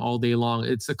your phone all day long.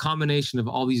 It's a combination of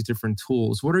all these different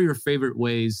tools. What are your favorite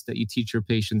ways that you teach your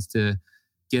patients to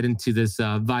get into this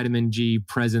vitamin G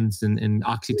presence and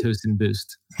oxytocin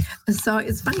boost? So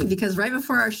it's funny because right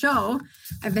before our show,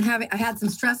 I had some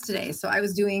stress today. So I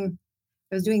was doing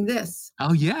this.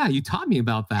 Oh yeah, you taught me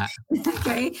about that.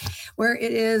 Okay, where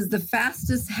it is the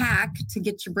fastest hack to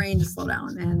get your brain to slow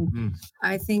down. And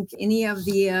I think any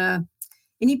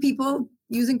people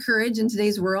using courage in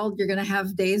today's world, you're going to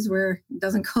have days where it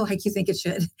doesn't go like you think it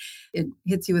should. It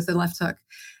hits you with a left hook.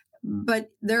 But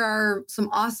there are some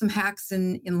awesome hacks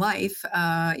in life.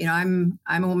 I'm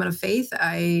a woman of faith.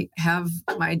 I have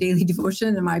my daily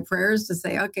devotion and my prayers to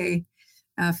say, okay,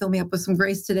 fill me up with some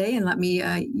grace today and let me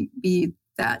be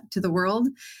that to the world.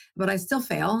 But I still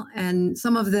fail. And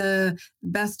some of the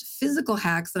best physical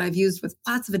hacks that I've used with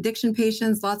lots of addiction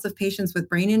patients, lots of patients with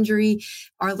brain injury,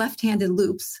 are left-handed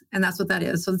loops. And that's what that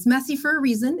is. So it's messy for a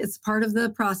reason. It's part of the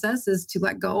process, is to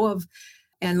let go of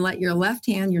and let your left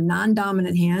hand, your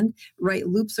non-dominant hand, write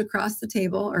loops across the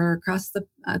table or across the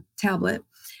tablet,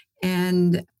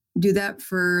 and do that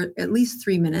for at least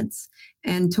 3 minutes.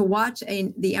 And to watch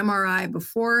the MRI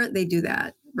before they do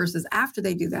that versus after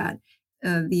they do that,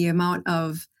 the amount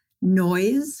of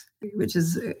noise, which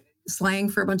is slang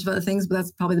for a bunch of other things, but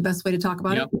that's probably the best way to talk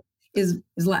about it, is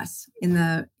less in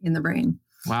the brain.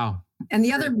 Wow. And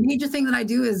the other major thing that I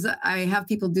do is I have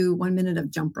people do 1 minute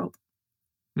of jump rope.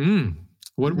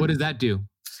 What does that do?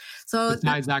 So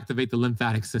besides activate the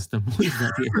lymphatic system.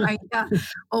 Right. Yeah.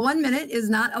 Well, 1 minute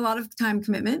is not a lot of time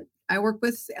commitment. I work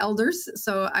with elders,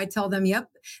 so I tell them,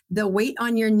 the weight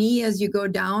on your knee as you go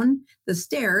down the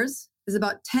stairs is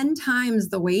about 10 times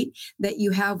the weight that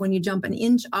you have when you jump an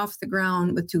inch off the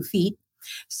ground with 2 feet.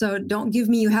 So don't give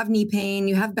me, you have knee pain,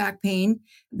 you have back pain.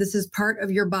 This is part of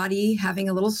your body having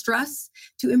a little stress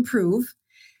to improve,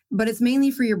 but it's mainly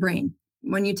for your brain.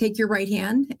 When you take your right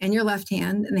hand and your left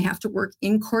hand, and they have to work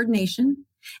in coordination,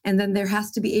 and then there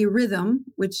has to be a rhythm,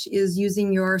 which is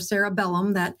using your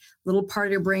cerebellum, that little part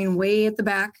of your brain way at the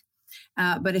back.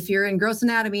 But if you're in gross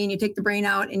anatomy and you take the brain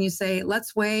out and you say,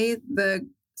 let's weigh the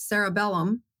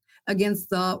cerebellum against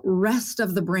the rest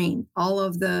of the brain, all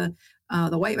of the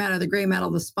white matter, the gray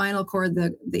matter, the spinal cord,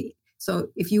 so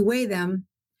if you weigh them,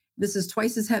 this is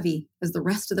twice as heavy as the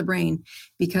rest of the brain,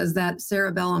 because that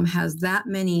cerebellum has that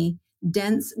many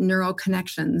dense neural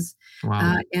connections.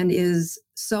 Wow. And is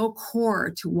so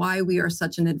core to why we are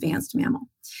such an advanced mammal.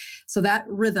 So that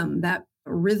rhythm, that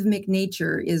rhythmic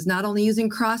nature, is not only using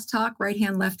crosstalk, right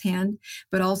hand, left hand,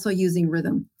 but also using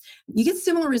rhythm. You get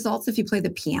similar results if you play the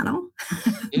piano,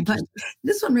 but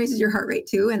this one raises your heart rate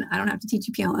too, and I don't have to teach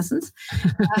you piano lessons.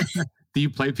 Do you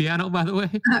play piano, by the way?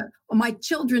 Well, my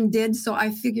children did, so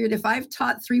I figured if I've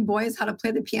taught 3 boys how to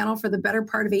play the piano for the better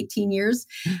part of 18 years,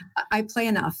 I play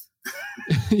enough.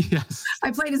 Yes.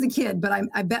 I played as a kid, but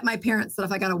I bet my parents that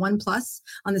if I got a 1+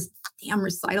 on this damn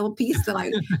recital piece, that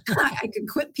I could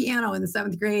quit piano in the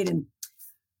 7th grade, and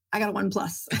I got a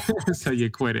 1+. So you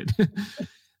quit it.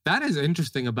 That is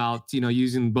interesting about,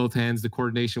 using both hands, the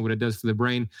coordination, what it does for the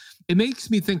brain. It makes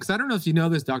me think, because I don't know if you know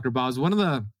this, Dr. Boz,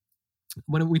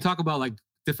 when we talk about like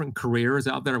different careers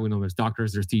out there, we know there's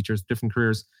doctors, there's teachers, different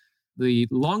careers. The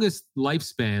longest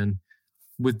lifespan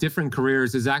with different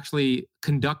careers is actually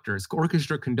conductors,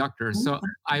 orchestra conductors. So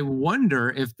I wonder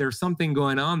if there's something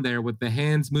going on there with the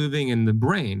hands moving and the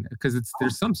brain, because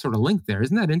there's some sort of link there.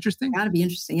 Isn't that interesting? Got to be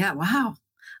interesting. Yeah. Wow.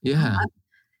 Yeah.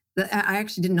 I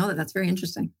actually didn't know that. That's very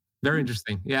interesting. Very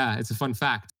interesting. Yeah. It's a fun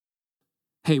fact.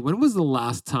 Hey, when was the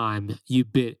last time you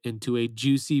bit into a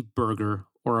juicy burger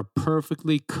or a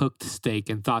perfectly cooked steak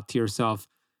and thought to yourself,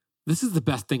 This is the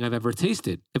best thing I've ever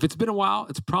tasted. If it's been a while,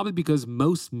 it's probably because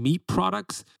most meat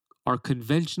products are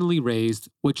conventionally raised,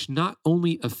 which not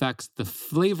only affects the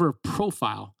flavor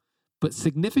profile, but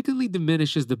significantly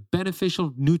diminishes the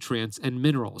beneficial nutrients and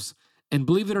minerals. And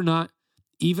believe it or not,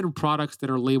 even products that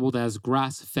are labeled as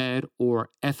grass-fed or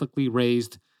ethically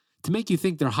raised to make you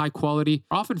think they're high quality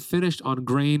are often finished on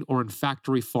grain or in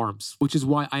factory farms, which is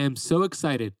why I am so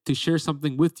excited to share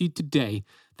something with you today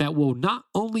that will not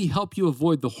only help you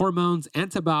avoid the hormones,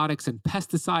 antibiotics, and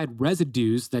pesticide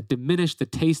residues that diminish the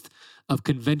taste of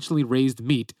conventionally raised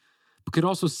meat, but could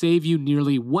also save you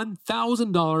nearly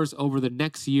 $1,000 over the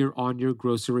next year on your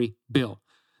grocery bill.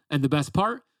 And the best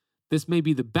part, this may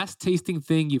be the best tasting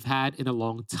thing you've had in a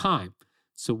long time.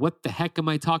 So what the heck am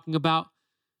I talking about?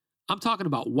 I'm talking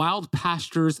about Wild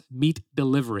Pastures Meat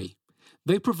Delivery.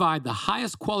 They provide the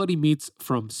highest quality meats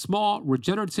from small,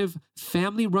 regenerative,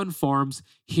 family-run farms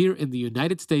here in the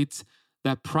United States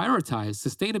that prioritize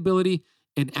sustainability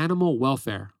and animal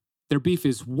welfare. Their beef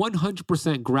is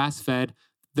 100% grass-fed.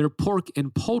 Their pork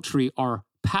and poultry are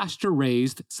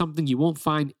pasture-raised, something you won't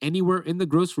find anywhere in the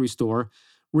grocery store,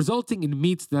 resulting in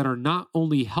meats that are not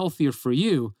only healthier for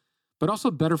you, but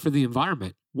also better for the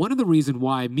environment. One of the reasons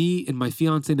why me and my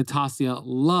fiance Natasha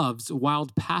loves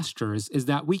Wild Pastures is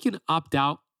that we can opt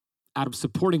out of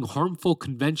supporting harmful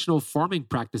conventional farming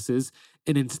practices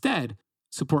and instead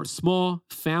support small,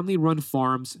 family-run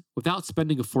farms without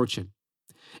spending a fortune.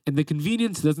 And the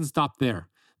convenience doesn't stop there.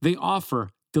 They offer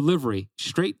delivery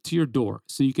straight to your door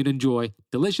so you can enjoy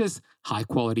delicious,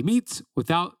 high-quality meats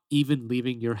without even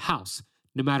leaving your house.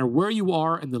 No matter where you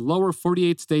are in the lower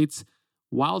 48 states,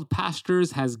 Wild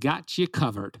Pastures has got you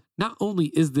covered. Not only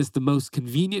is this the most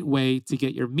convenient way to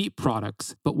get your meat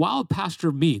products, but Wild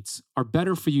Pasture meats are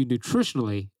better for you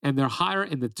nutritionally, and they're higher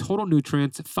in the total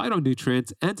nutrients,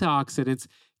 phytonutrients, antioxidants,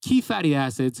 key fatty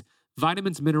acids,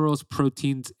 vitamins, minerals,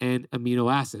 proteins, and amino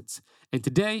acids. And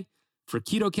today, for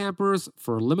keto campers,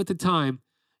 for a limited time,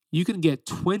 you can get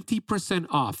 20%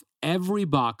 off every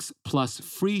box plus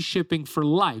free shipping for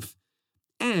life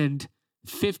and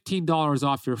 $15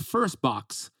 off your first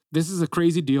box. This is a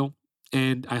crazy deal,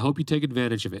 and I hope you take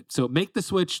advantage of it. So make the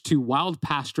switch to Wild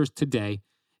Pastures today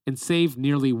and save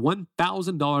nearly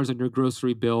 $1,000 on your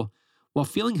grocery bill while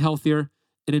feeling healthier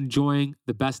and enjoying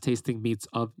the best tasting meats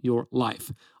of your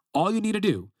life. All you need to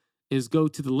do is go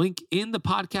to the link in the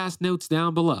podcast notes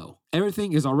down below.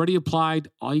 Everything is already applied.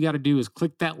 All you got to do is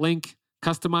click that link,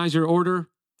 customize your order,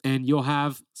 and you'll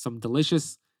have some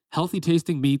delicious, healthy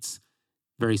tasting meats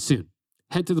very soon.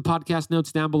 Head to the podcast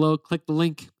notes down below, click the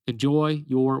link, enjoy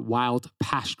your Wild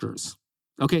Pastures.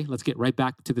 Okay, let's get right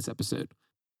back to this episode.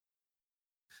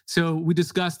 So we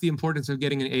discussed the importance of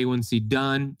getting an A1C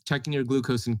done, checking your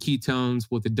glucose and ketones,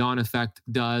 what the dawn effect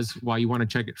does, why you want to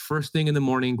check it first thing in the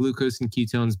morning, glucose and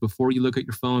ketones, before you look at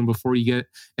your phone, before you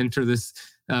enter this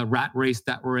rat race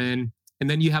that we're in. And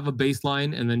then you have a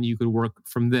baseline, and then you could work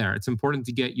from there. It's important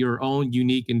to get your own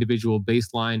unique individual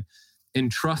baseline and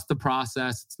trust the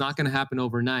process. It's not going to happen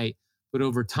overnight, but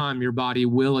over time, your body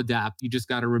will adapt. You just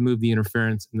got to remove the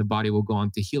interference and the body will go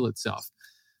on to heal itself.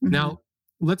 Mm-hmm. Now,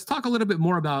 let's talk a little bit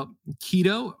more about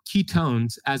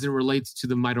ketones as it relates to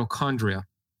the mitochondria.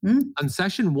 Mm-hmm. On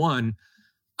session 1,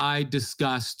 I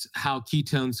discussed how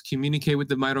ketones communicate with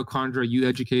the mitochondria. You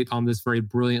educate on this very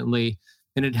brilliantly,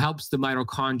 and it helps the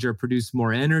mitochondria produce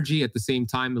more energy at the same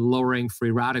time lowering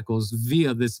free radicals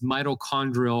via this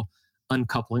mitochondrial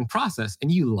uncoupling process.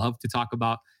 And you love to talk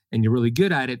about, and you're really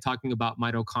good at it, talking about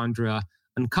mitochondria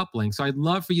uncoupling. So I'd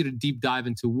love for you to deep dive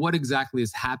into what exactly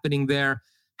is happening there,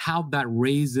 how that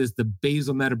raises the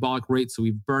basal metabolic rate so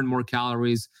we burn more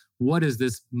calories. What is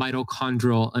this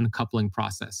mitochondrial uncoupling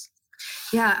process?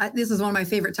 Yeah, this is one of my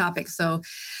favorite topics. So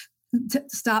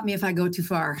stop me if I go too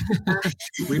far.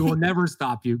 We will never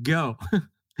stop you. Go.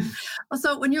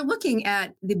 So when you're looking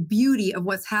at the beauty of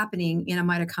what's happening in a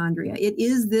mitochondria, it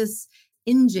is this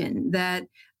engine that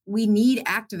we need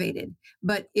activated.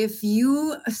 But if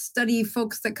you study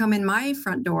folks that come in my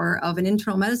front door of an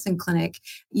internal medicine clinic,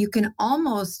 you can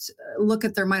almost look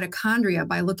at their mitochondria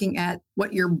by looking at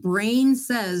what your brain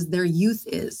says their youth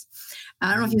is.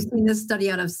 I don't know if you've seen this study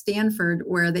out of Stanford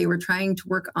where they were trying to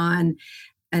work on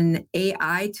an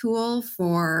AI tool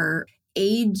for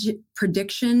age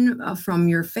prediction from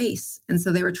your face. And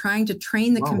so they were trying to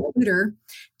train the computer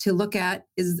to look at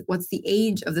what's the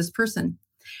age of this person.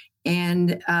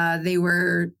 And they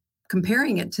were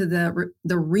comparing it to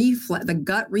the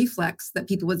gut reflex that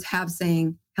people would have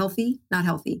saying healthy, not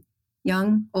healthy,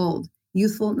 young, old,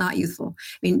 youthful, not youthful.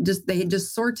 I mean, they had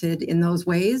just sorted in those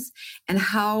ways. And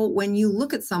how when you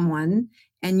look at someone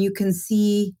and you can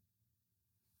see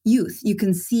youth, you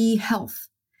can see health.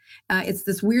 It's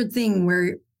this weird thing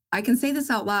where I can say this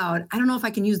out loud. I don't know if I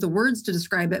can use the words to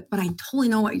describe it, but I totally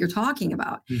know what you're talking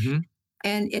about. Mm-hmm.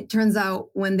 And it turns out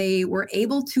when they were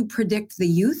able to predict the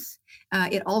youth,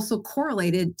 it also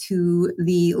correlated to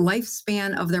the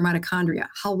lifespan of their mitochondria.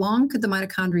 How long could the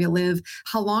mitochondria live?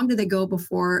 How long did they go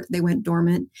before they went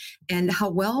dormant? And how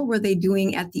well were they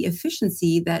doing at the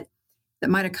efficiency that the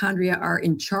mitochondria are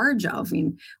in charge of? I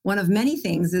mean, one of many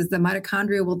things is the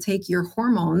mitochondria will take your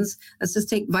hormones. Let's just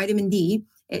take vitamin D.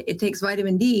 It takes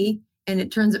vitamin D and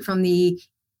it turns it from the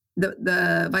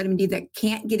vitamin D that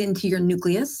can't get into your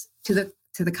nucleus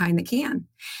to the kind that can.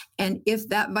 And if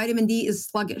that vitamin D is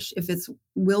sluggish, if it's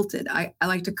wilted, I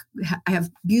like to, I have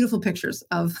beautiful pictures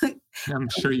of I'm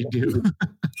sure you do.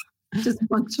 just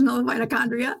functional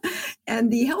mitochondria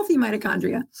and the healthy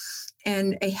mitochondria.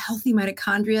 And a healthy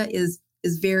mitochondria is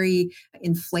very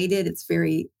inflated. It's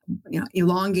very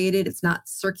elongated. It's not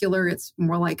circular. It's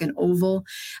more like an oval.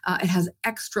 It has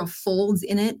extra folds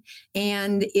in it.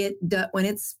 And when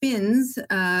it spins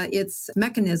its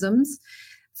mechanisms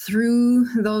through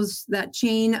that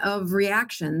chain of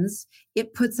reactions,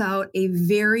 it puts out a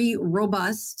very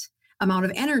robust amount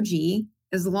of energy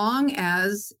as long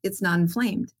as it's not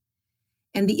inflamed.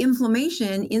 And the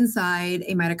inflammation inside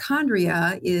a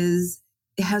mitochondria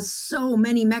it has so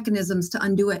many mechanisms to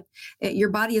undo it. Your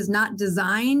body is not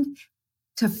designed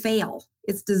to fail.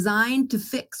 It's designed to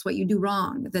fix what you do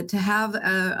wrong, to have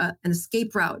an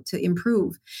escape route to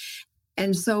improve.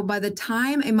 And so by the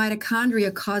time a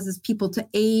mitochondria causes people to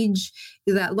age,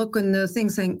 that look in the thing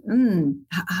saying,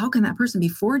 how can that person be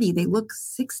 40? They look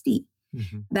 60.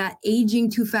 Mm-hmm. That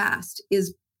aging too fast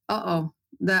is,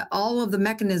 that all of the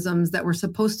mechanisms that were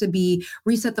supposed to be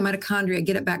reset the mitochondria,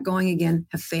 get it back going again,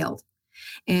 have failed.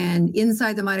 And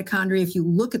inside the mitochondria, if you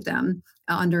look at them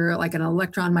under like an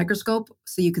electron microscope,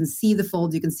 so you can see the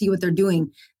folds, you can see what they're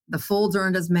doing. The folds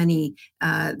aren't as many.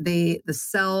 The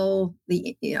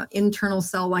internal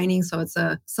cell lining, so it's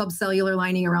a subcellular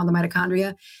lining around the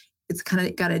mitochondria. It's kind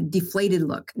of got a deflated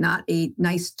look, not a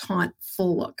nice taut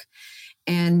full look.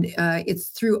 And it's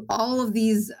through all of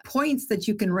these points that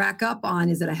you can rack up on,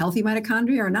 is it a healthy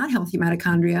mitochondria or not healthy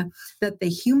mitochondria, that the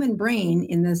human brain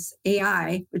in this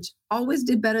AI, which always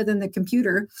did better than the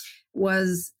computer,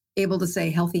 was able to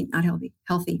say healthy, not healthy,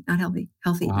 healthy, not healthy,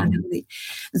 healthy, wow. Not healthy.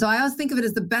 And so I always think of it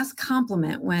as the best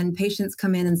compliment when patients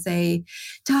come in and say,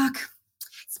 Doc,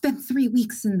 it's been 3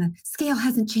 weeks and the scale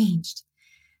hasn't changed.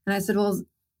 And I said, well, does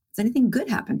anything good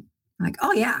happen? I'm like,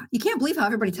 oh yeah, you can't believe how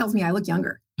everybody tells me I look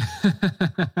younger.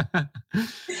 And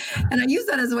I use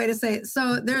that as a way to say,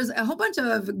 so there's a whole bunch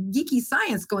of geeky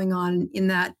science going on in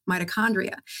that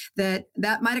mitochondria, that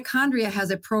mitochondria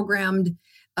has a programmed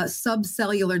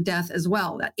subcellular death as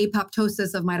well, that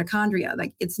apoptosis of mitochondria.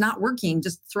 Like, it's not working,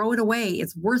 just throw it away.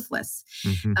 It's worthless.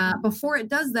 Mm-hmm. Before it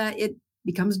does that, it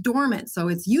becomes dormant. So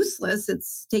it's useless.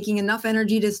 It's taking enough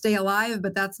energy to stay alive,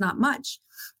 but that's not much.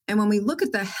 And when we look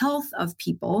at the health of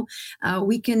people,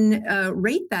 we can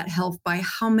rate that health by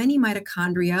how many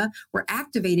mitochondria were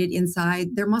activated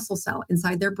inside their muscle cell,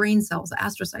 inside their brain cells, the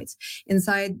astrocytes,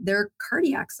 inside their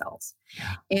cardiac cells.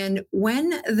 Yeah. And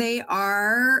when they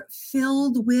are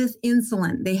filled with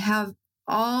insulin, they have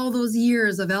all those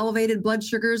years of elevated blood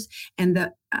sugars. And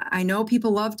I know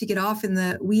people love to get off in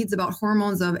the weeds about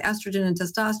hormones of estrogen and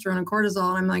testosterone and cortisol.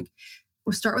 And I'm like,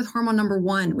 we'll start with hormone number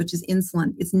 1, which is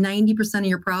insulin. It's 90% of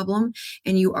your problem,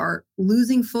 and you are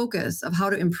losing focus of how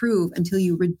to improve until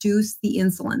you reduce the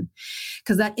insulin.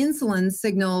 Because that insulin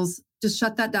signals, just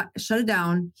shut it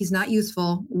down. He's not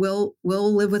useful. We'll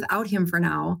live without him for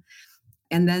now.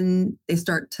 And then they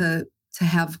start to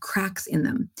have cracks in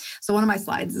them. So one of my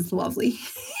slides is lovely.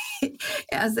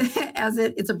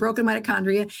 It's a broken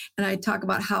mitochondria. And I talk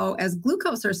about how as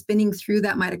glucose are spinning through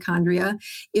that mitochondria,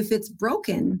 if it's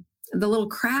broken, the little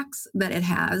cracks that it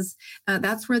has,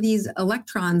 that's where these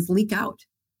electrons leak out.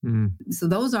 Mm. So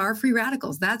those are free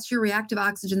radicals. That's your reactive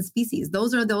oxygen species.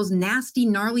 Those are those nasty,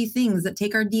 gnarly things that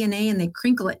take our DNA and they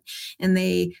crinkle it and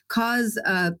they cause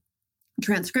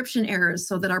transcription errors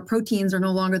so that our proteins are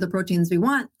no longer the proteins we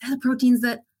want. They're the proteins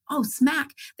that,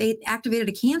 smack, they activated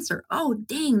a cancer. Oh,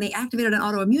 dang, they activated an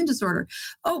autoimmune disorder.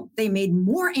 Oh, they made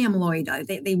more amyloid.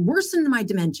 They worsened my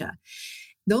dementia.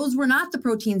 Those were not the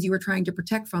proteins you were trying to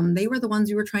protect from. They were the ones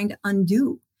you were trying to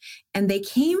undo. And they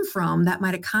came from that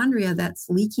mitochondria that's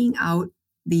leaking out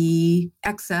the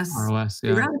excess. ROS,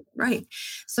 yeah. Right.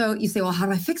 So you say, well, how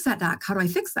do I fix that, Doc? How do I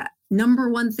fix that? Number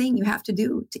one thing you have to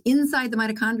do inside the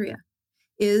mitochondria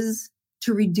is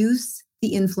to reduce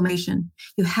the inflammation.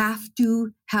 You have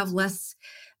to have less,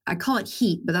 I call it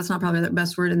heat, but that's not probably the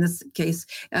best word in this case.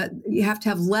 You have to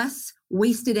have less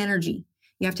wasted energy.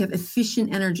 You have to have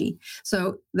efficient energy.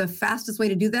 So the fastest way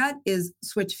to do that is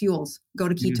switch fuels, go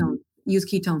to ketones, use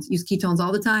ketones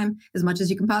all the time, as much as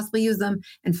you can possibly use them,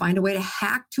 and find a way to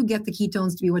hack to get the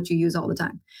ketones to be what you use all the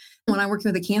time. When I'm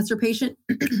working with a cancer patient,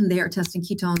 they are testing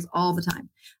ketones all the time.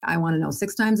 I want to know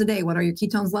 6 times a day, what are your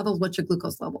ketones levels? What's your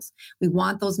glucose levels? We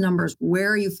want those numbers. Where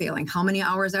are you failing? How many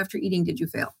hours after eating did you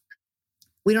fail?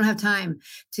 We don't have time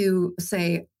to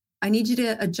say, I need you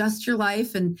to adjust your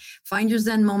life and find your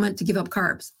Zen moment to give up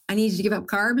carbs. I need you to give up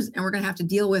carbs, and we're going to have to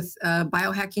deal with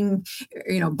biohacking,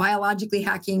 biologically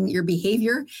hacking your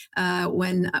behavior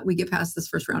when we get past this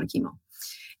first round of chemo.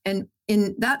 And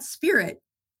in that spirit,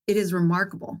 it is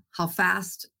remarkable how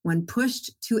fast, when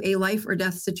pushed to a life or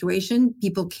death situation,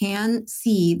 people can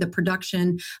see the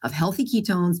production of healthy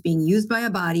ketones being used by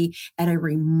a body at a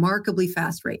remarkably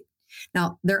fast rate.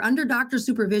 Now, they're under doctor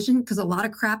supervision because a lot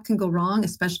of crap can go wrong,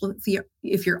 especially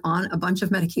if you're on a bunch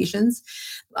of medications.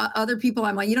 Other people,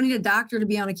 I'm like, you don't need a doctor to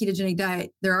be on a ketogenic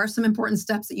diet. There are some important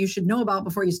steps that you should know about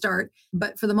before you start.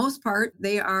 But for the most part,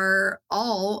 they are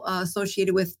all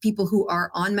associated with people who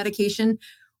are on medication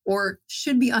or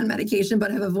should be on medication, but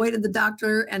have avoided the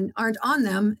doctor and aren't on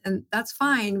them. And that's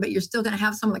fine, but you're still going to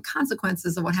have some of the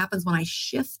consequences of what happens when I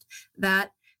shift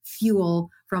that fuel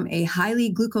from a highly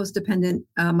glucose-dependent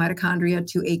mitochondria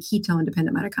to a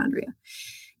ketone-dependent mitochondria.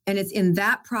 And it's in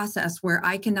that process where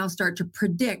I can now start to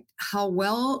predict how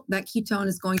well that ketone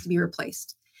is going to be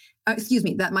replaced. That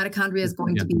mitochondria is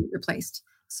going to be replaced.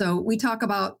 So we talk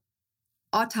about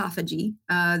autophagy,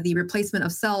 the replacement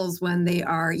of cells when they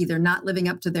are either not living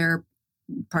up to their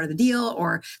part of the deal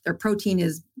or their protein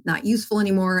is not useful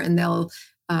anymore, and they'll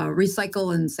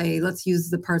recycle and say, let's use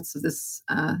the parts of this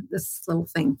little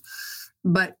thing.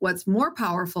 But what's more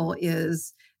powerful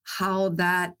is how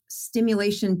that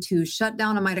stimulation to shut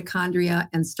down a mitochondria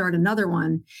and start another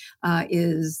one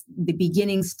is the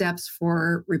beginning steps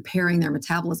for repairing their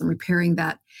metabolism, repairing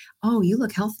that, oh, you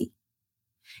look healthy.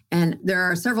 And there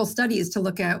are several studies to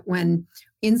look at when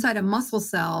inside a muscle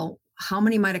cell, how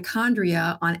many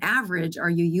mitochondria on average are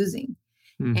you using?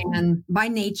 And by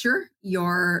nature,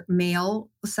 your male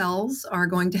cells are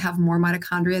going to have more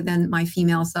mitochondria than my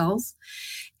female cells.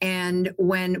 And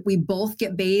when we both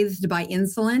get bathed by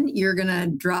insulin, you're going to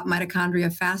drop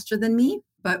mitochondria faster than me,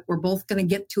 but we're both going to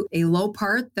get to a low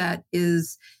part that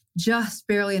is just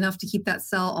barely enough to keep that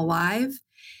cell alive.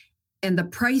 And the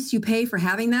price you pay for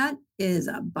having that is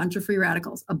a bunch of free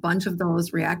radicals, a bunch of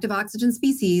those reactive oxygen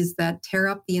species that tear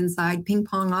up the inside, ping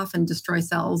pong off, and destroy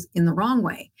cells in the wrong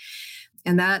way.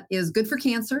 And that is good for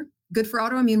cancer, good for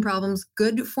autoimmune problems,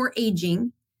 good for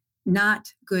aging,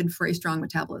 not good for a strong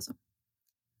metabolism.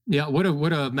 Yeah, what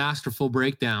a masterful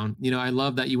breakdown. I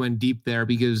love that you went deep there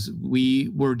because we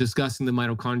were discussing the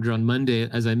mitochondria on Monday,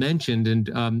 as I mentioned.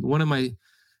 And one of my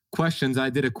questions,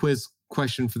 I did a quiz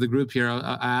question for the group here.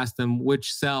 I asked them,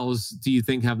 which cells do you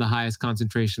think have the highest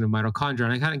concentration of mitochondria?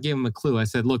 And I kind of gave them a clue. I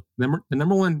said, look, the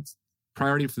number one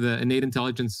priority for the innate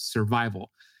intelligence is survival.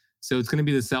 So it's going to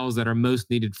be the cells that are most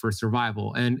needed for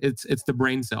survival. And it's the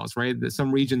brain cells, right?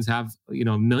 Some regions have,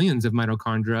 millions of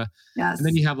mitochondria. Yes. And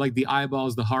then you have like the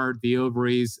eyeballs, the heart, the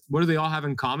ovaries. What do they all have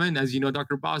in common? As you know,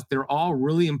 Dr. Boss, they're all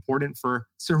really important for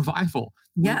survival,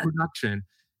 reproduction.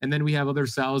 And then we have other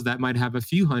cells that might have a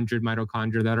few hundred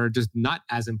mitochondria that are just not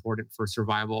as important for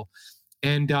survival.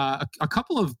 And a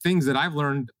couple of things that I've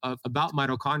learned about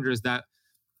mitochondria is that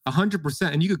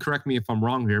 100%, and you could correct me if I'm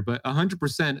wrong here, but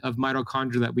 100% of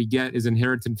mitochondria that we get is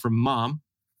inherited from mom.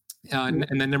 And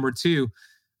then number two,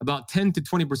 about 10 to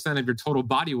 20% of your total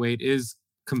body weight is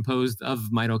composed of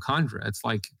mitochondria. It's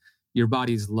like your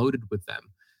body's loaded with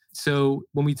them. So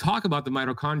when we talk about the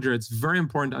mitochondria, it's very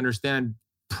important to understand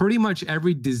pretty much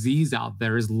every disease out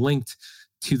there is linked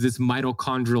to this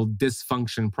mitochondrial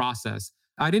dysfunction process.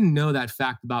 I didn't know that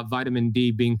fact about vitamin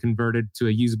D being converted to a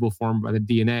usable form by the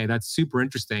DNA. That's super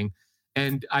interesting.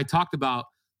 And I talked about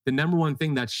the number one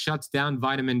thing that shuts down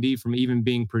vitamin D from even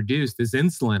being produced is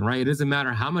insulin, right? It doesn't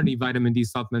matter how many vitamin D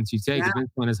supplements you take. If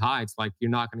insulin is high, it's like you're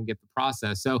not going to get the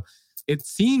process. So it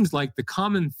seems like the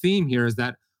common theme here is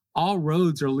that all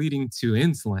roads are leading to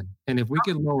insulin. And if we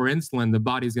can lower insulin, the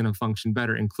body's going to function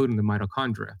better, including the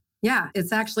mitochondria. Yeah,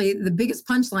 it's actually the biggest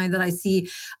punchline that I see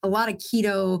a lot of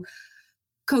keto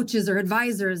coaches or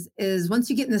advisors is once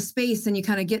you get in the space and you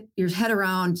kind of get your head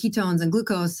around ketones and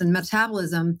glucose and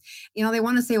metabolism, they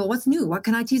want to say, well, what's new? What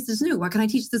can I teach this new? What can I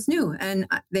teach this new? And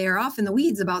they are off in the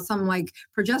weeds about some like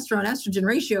progesterone estrogen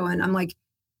ratio. And I'm like,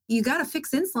 you got to fix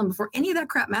insulin before any of that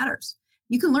crap matters.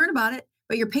 You can learn about it,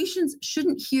 but your patients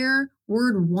shouldn't hear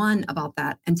word one about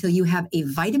that until you have a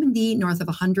vitamin D north of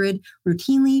 100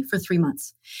 routinely for 3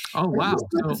 months. Oh, wow.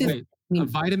 a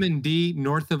vitamin D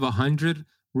north of 100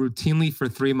 routinely for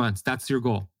 3 months. That's your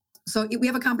goal. So we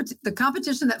have the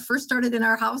competition that first started in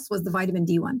our house was the vitamin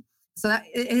D one. So that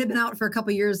it had been out for a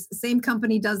couple of years. Same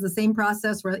company does the same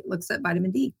process where it looks at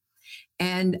vitamin D.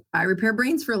 And I repair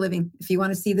brains for a living. If you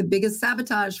want to see the biggest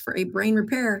sabotage for a brain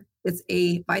repair, it's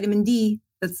a vitamin D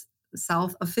that's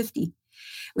south of 50.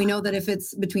 We know that if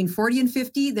it's between 40 and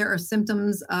 50, there are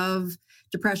symptoms of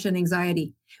depression,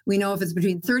 anxiety. We know if it's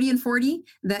between 30 and 40,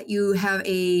 that you have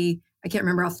I can't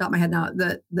remember off the top of my head now,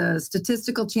 the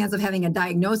statistical chance of having a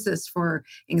diagnosis for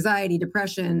anxiety,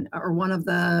 depression, or one of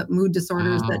the mood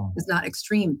disorders that is not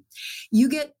extreme. You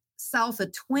get south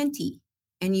of 20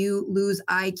 and you lose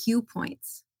IQ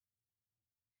points.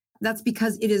 That's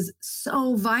because it is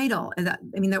so vital. And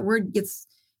that word gets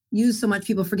used so much,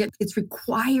 people forget it's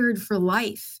required for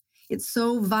life. It's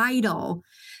so vital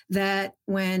that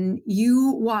when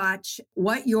you watch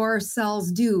what your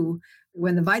cells do,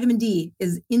 when the vitamin D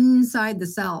is inside the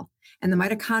cell and the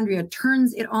mitochondria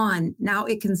turns it on, now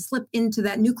it can slip into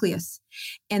that nucleus.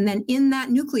 And then in that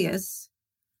nucleus,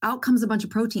 out comes a bunch of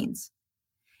proteins.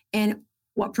 And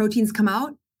what proteins come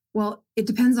out? Well, it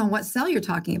depends on what cell you're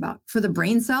talking about. For the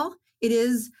brain cell, it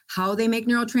is how they make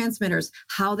neurotransmitters,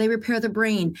 how they repair the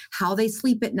brain, how they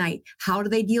sleep at night, how do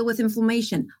they deal with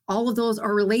inflammation. All of those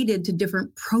are related to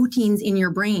different proteins in your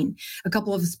brain. A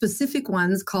couple of specific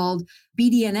ones called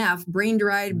BDNF,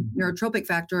 brain-derived neurotropic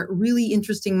factor, really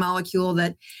interesting molecule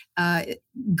that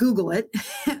Google it.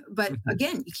 But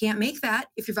again, you can't make that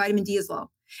if your vitamin D is low.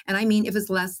 And I mean if it's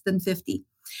less than 50.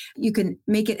 You can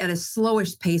make it at a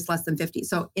slowish pace, less than 50.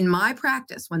 So in my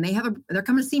practice, when they're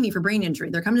coming to see me for brain injury,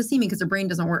 they're coming to see me because their brain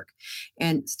doesn't work.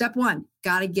 And step one,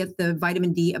 got to get the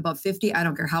vitamin D above 50. I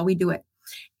don't care how we do it.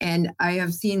 And I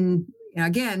have seen,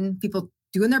 again, people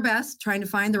doing their best, trying to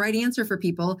find the right answer for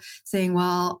people, saying,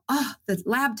 well, the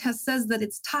lab test says that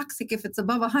it's toxic if it's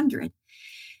above 100.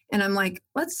 And I'm like,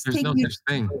 there's no such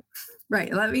thing.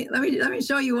 Right. Let me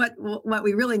show you what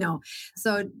we really know.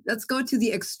 So let's go to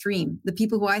the extreme. The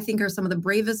people who I think are some of the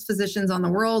bravest physicians on the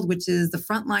world, which is the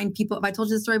frontline people. Have I told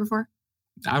you this story before?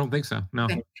 I don't think so. No.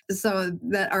 Okay. So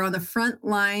that are on the front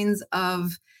lines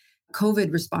of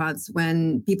COVID response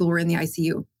when people were in the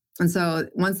ICU. And so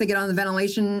once they get on the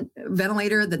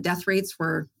ventilator, the death rates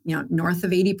were, north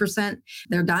of 80%.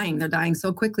 They're dying. They're dying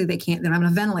so quickly they don't have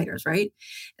enough ventilators, right?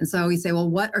 And so we say, well,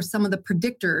 what are some of the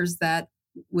predictors that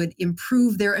would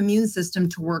improve their immune system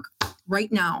to work right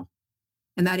now?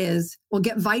 And that is, well,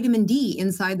 get vitamin D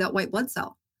inside that white blood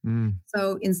cell.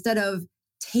 So instead of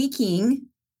taking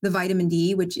the vitamin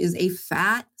D, which is a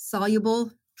fat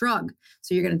soluble drug.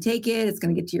 So you're going to take it, it's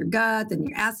going to get to your gut, then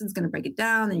your acid's going to break it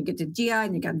down, then you get to GI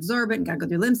and you got to absorb it and got to go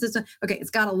through your lymph system. Okay,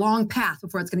 it's got a long path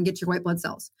before it's going to get to your white blood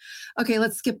cells. Okay,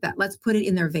 let's skip that. Let's put it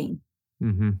in their vein.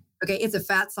 Okay, it's a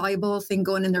fat soluble thing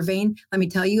going in their vein. Let me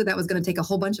tell you, that was going to take a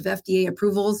whole bunch of FDA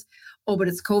approvals. Oh, but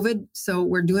it's COVID. So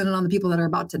we're doing it on the people that are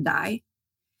about to die.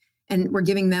 And we're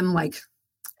giving them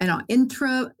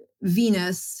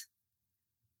intravenous,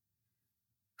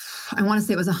 I want to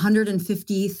say it was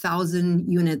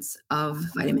 150,000 units of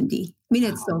vitamin D. I mean,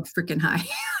 it's so freaking high.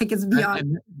 It's beyond.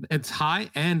 And it's high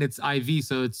and it's IV.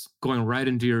 So it's going right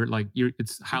into your,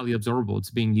 it's highly absorbable.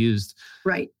 It's being used.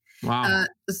 Right. Wow.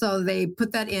 So they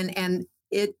put that in and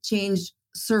it changed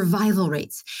survival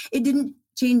rates. It didn't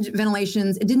change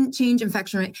ventilations. It didn't change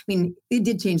infection rate. I mean, it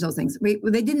did change those things.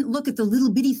 They didn't look at the little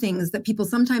bitty things that people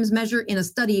sometimes measure in a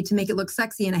study to make it look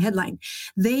sexy in a headline.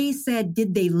 They said,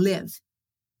 did they live?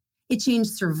 It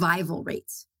changed survival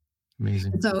rates.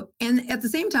 Amazing. And at the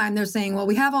same time, they're saying, well,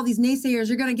 we have all these naysayers.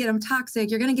 You're going to get them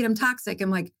toxic. You're going to get them toxic. I'm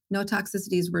like, no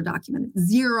toxicities were documented.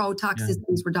 Zero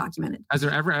toxicities were documented. Has there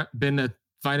ever been a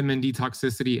vitamin D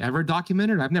toxicity ever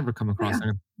documented? I've never come across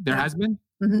it. There has been?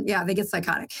 Mm-hmm. Yeah, they get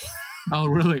psychotic. Oh,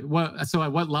 really? So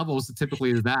at what levels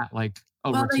typically is that? Like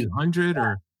over 200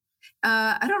 or?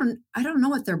 I don't know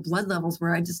what their blood levels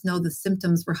were. I just know the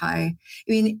symptoms were high.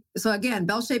 I mean, so again,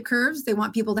 bell-shaped curves, they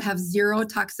want people to have zero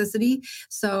toxicity.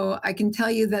 So I can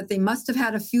tell you that they must have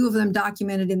had a few of them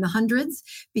documented in the hundreds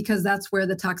because that's where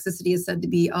the toxicity is said to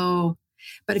be. Oh,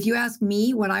 but if you ask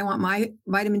me what I want my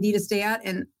vitamin D to stay at,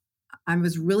 and I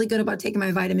was really good about taking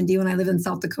my vitamin D when I lived in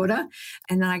South Dakota.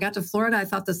 And then I got to Florida. I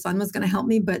thought the sun was going to help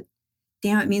me, but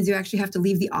damn, it means you actually have to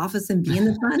leave the office and be in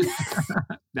the sun.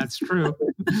 That's true.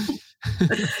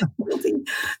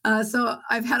 So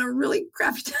I've had a really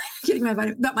crappy time getting my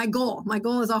vitamin. But my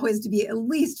goal is always to be at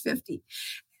least 50,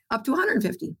 up to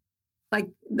 150. Like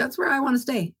that's where I want to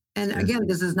stay. And again,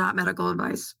 this is not medical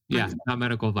advice. Yeah, not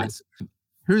medical advice.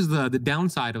 Here's the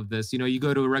downside of this. You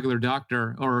go to a regular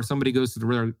doctor or somebody goes to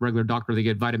the regular doctor, they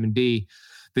get vitamin D.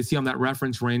 they see on that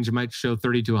reference range, it might show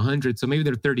 30 to 100. So maybe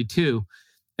they're 32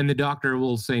 and the doctor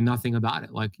will say nothing about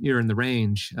it. Like, you're in the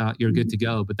range, you're good to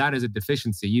go. But that is a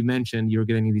deficiency. You mentioned you're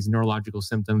getting these neurological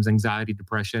symptoms, anxiety,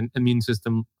 depression, immune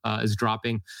system is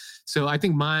dropping. So I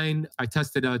think mine, I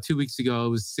tested 2 weeks ago, it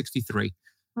was 63.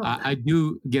 I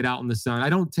do get out in the sun. I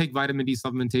don't take vitamin D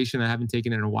supplementation. I haven't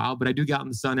taken it in a while, but I do get out in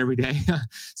the sun every day.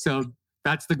 So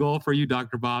that's the goal for you,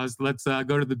 Dr. Boz. Let's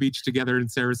go to the beach together in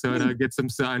Sarasota, get some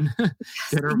sun,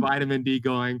 get our vitamin D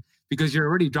going, because you're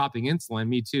already dropping insulin,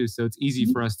 me too. So it's easy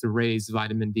for us to raise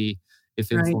vitamin D if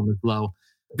insulin is low.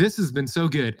 This has been so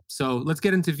good. So let's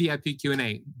get into VIP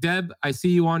Q&A. Deb, I see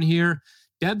you on here.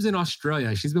 Deb's in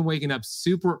Australia. She's been waking up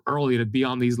super early to be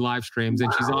on these live streams,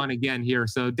 and she's on again here.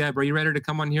 So Deb, are you ready to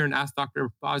come on here and ask Dr.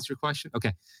 Boz your question?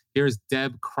 Okay, here's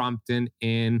Deb Crompton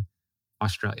in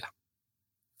Australia.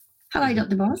 Hello,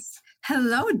 Dr. Boz.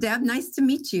 Hello, Deb. Nice to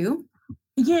meet you.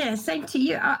 Yeah, same to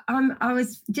you. I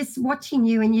was just watching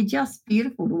you, and you're just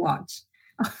beautiful to watch.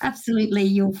 Absolutely,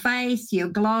 your face, your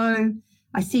glow.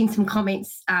 I've seen some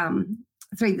comments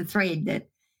through the thread that,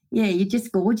 yeah, you're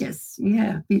just gorgeous.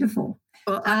 Yeah, beautiful.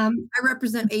 Well, I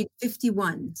represent age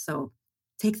 51, so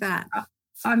take that.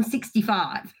 I'm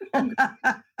 65.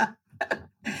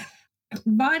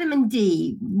 Vitamin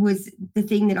D was the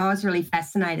thing that I was really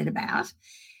fascinated about.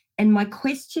 And my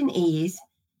question is,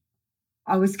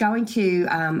 I was going to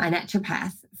a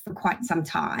naturopath for quite some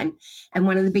time, and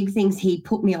one of the big things he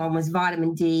put me on was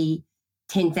vitamin D,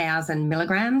 10,000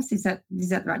 milligrams. Is that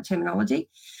the right terminology?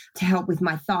 To help with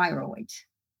my thyroid.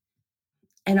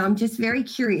 And I'm just very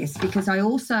curious, because I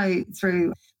also,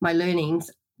 through my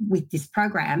learnings with this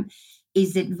program,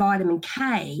 is that vitamin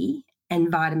K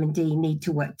and vitamin D need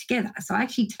to work together. So I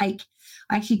actually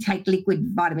take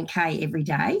liquid vitamin K every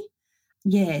day.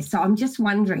 Yeah, so I'm just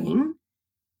wondering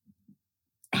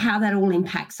how that all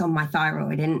impacts on my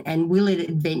thyroid, and will it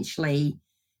eventually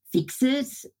fix it?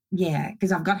 Yeah,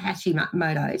 because I've got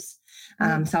Hashimoto's.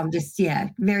 So I'm just,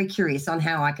 very curious on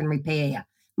how I can repair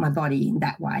my body in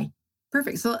that way.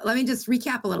 Perfect. So let me just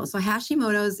recap a little. So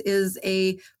Hashimoto's is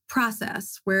a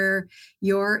process where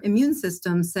your immune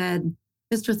system said,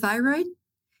 Mr. Thyroid,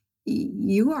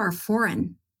 you are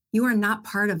foreign. You are not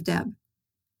part of Deb,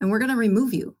 and we're going to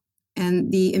remove you.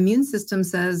 And the immune system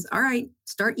says, all right,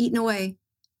 start eating away.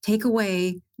 Take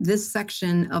away this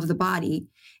section of the body.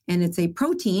 And it's a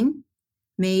protein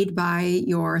made by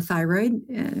your thyroid.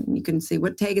 And you can see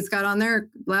what tag it's got on there.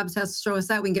 Lab tests show us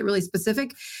that. We can get really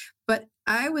specific. But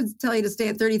I would tell you to stay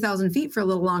at 30,000 feet for a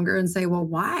little longer and say, well,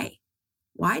 why?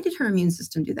 Why did her immune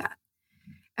system do that?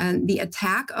 And the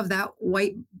attack of that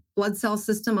white blood cell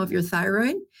system of your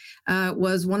thyroid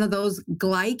was one of those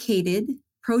glycated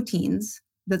proteins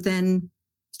that then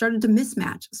started to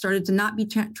mismatch, started to not be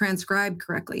transcribed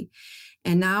correctly.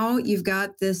 And now you've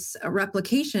got this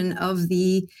replication of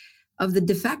the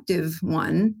defective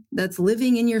one that's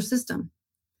living in your system.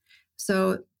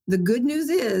 So the good news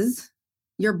is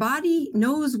your body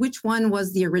knows which one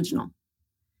was the original,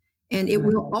 and it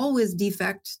will always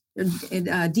default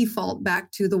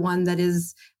back to the one that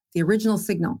is the original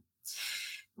signal.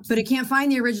 But it can't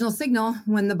find the original signal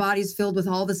when the body's filled with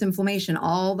all this inflammation,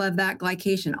 all of that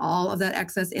glycation, all of that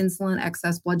excess insulin,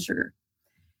 excess blood sugar.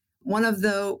 One of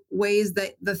the ways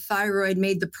that the thyroid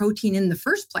made the protein in the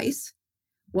first place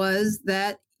was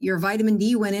that your vitamin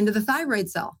D went into the thyroid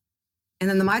cell. And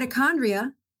then the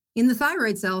mitochondria in the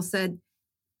thyroid cell said,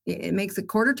 it makes a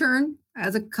quarter turn,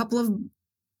 has a couple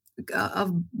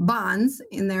of bonds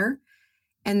in there,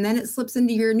 and then it slips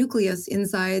into your nucleus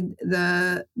inside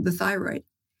the thyroid.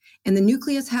 And the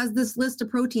nucleus has this list of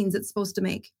proteins it's supposed to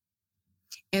make.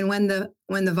 And when the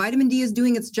vitamin D is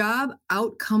doing its job,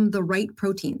 out come the right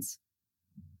proteins.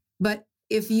 But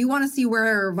if you want to see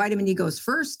where vitamin D goes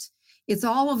first, it's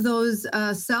all of those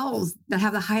cells that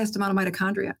have the highest amount of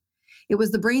mitochondria. It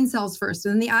was the brain cells first,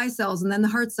 and then the eye cells, and then the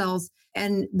heart cells.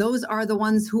 And those are the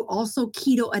ones who also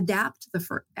keto adapt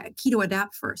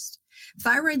first.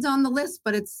 Thyroid's on the list,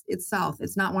 but it's south.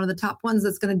 It's not one of the top ones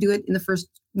that's going to do it in the first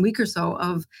week or so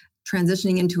of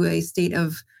transitioning into a state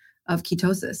of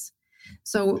ketosis.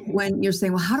 So when you're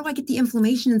saying, well, how do I get the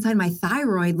inflammation inside my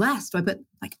thyroid less? Do I put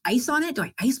like ice on it? Do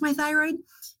I ice my thyroid?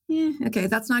 Yeah, okay,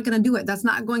 that's not going to do it. That's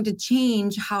not going to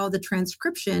change how the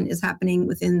transcription is happening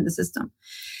within the system.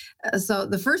 So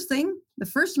the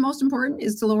first most important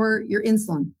is to lower your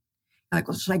insulin. Like,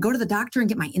 well, should I go to the doctor and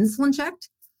get my insulin checked?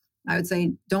 I would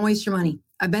say, don't waste your money.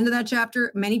 I've been to that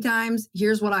chapter many times.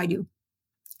 Here's what I do.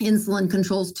 Insulin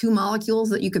controls 2 molecules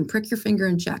that you can prick your finger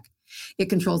and check. It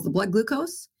controls the blood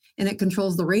glucose, and it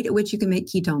controls the rate at which you can make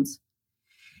ketones.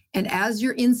 And as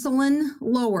your insulin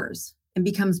lowers and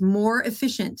becomes more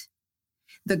efficient,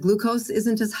 the glucose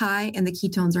isn't as high and the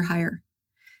ketones are higher.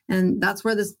 And that's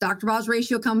where this Dr. Boz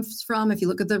ratio comes from. If you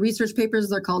look at the research papers,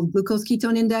 they're called glucose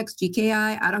ketone index,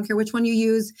 GKI. I don't care which one you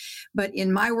use. But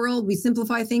in my world, we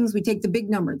simplify things. We take the big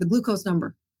number, the glucose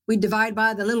number. We divide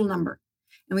by the little number,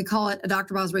 and we call it a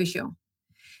Dr. Boz ratio.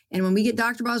 And when we get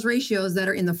Dr. Boz ratios that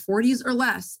are in the 40s or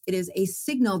less, it is a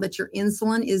signal that your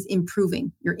insulin is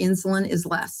improving. Your insulin is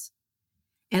less.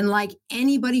 And like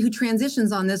anybody who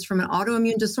transitions on this from an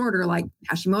autoimmune disorder like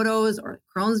Hashimoto's or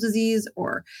Crohn's disease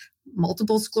or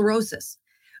multiple sclerosis,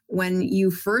 when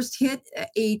you first hit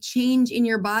a change in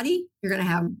your body, you're going to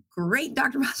have great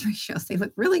Dr. Boz ratios. They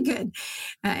look really good.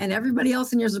 And everybody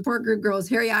else in your support group grows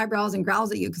hairy eyebrows and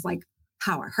growls at you because like,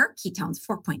 how are her ketones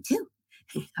 4.2?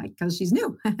 Because she's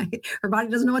new. Her body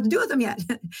doesn't know what to do with them yet.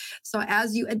 So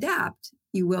as you adapt,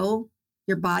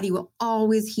 your body will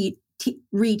always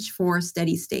reach for a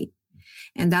steady state.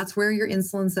 And that's where your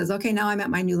insulin says, okay, now I'm at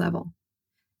my new level.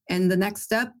 And the next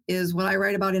step is what I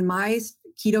write about in my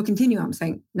keto continuum,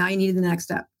 saying, now you need the next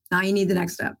step. Now you need the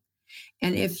next step.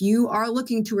 And if you are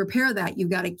looking to repair that, you've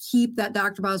got to keep that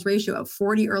Dr. Boz ratio of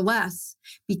 40 or less,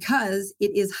 because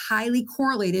it is highly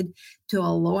correlated to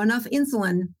a low enough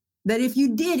insulin that if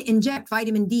you did inject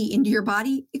vitamin D into your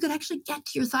body, it could actually get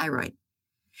to your thyroid.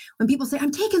 When people say,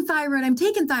 I'm taking thyroid,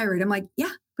 I'm like,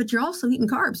 yeah, but you're also eating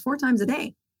carbs 4 times a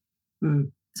day.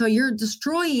 Mm. So you're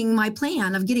destroying my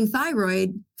plan of getting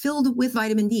thyroid filled with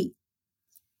vitamin D.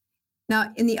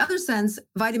 Now, in the other sense,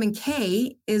 vitamin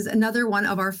K is another one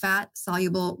of our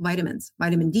fat-soluble vitamins.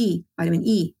 Vitamin D, vitamin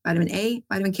E, vitamin A,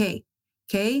 vitamin K.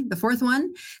 K, the fourth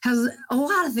one, has a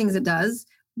lot of things it does,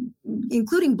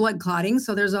 including blood clotting.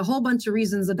 So there's a whole bunch of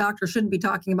reasons a doctor shouldn't be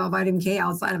talking about vitamin K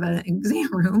outside of an exam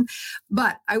room.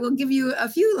 But I will give you a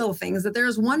few little things that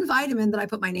there's one vitamin that I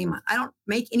put my name on. I don't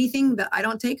make anything that I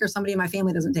don't take or somebody in my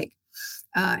family doesn't take.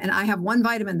 And I have one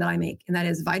vitamin that I make, and that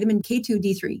is vitamin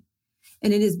K2D3.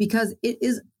 And it is because it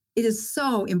is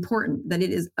so important that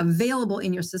it is available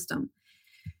in your system.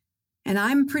 And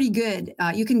I'm pretty good.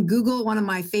 You can Google one of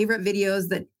my favorite videos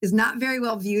that is not very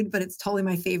well viewed, but it's totally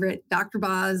my favorite, Dr.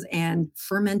 Boz and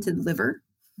fermented liver.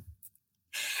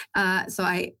 So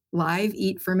I live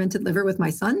eat fermented liver with my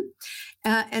son.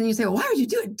 And you say, well, why would you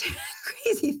do a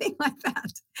crazy thing like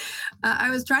that?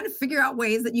 I was trying to figure out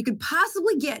ways that you could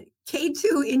possibly get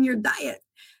K2 in your diet.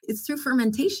 It's through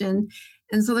fermentation.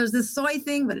 And so there's this soy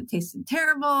thing, but it tasted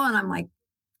terrible. And I'm like,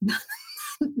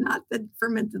 not that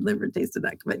fermented liver tasted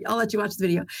that, but I'll let you watch the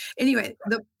video. Anyway,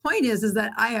 the point is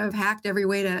that I have hacked every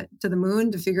way to the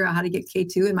moon to figure out how to get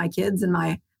K2 in my kids and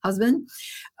my husband.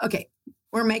 Okay,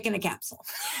 we're making a capsule.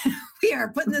 We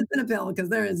are putting this in a pill because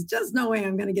there is just no way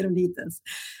I'm going to get him to eat this.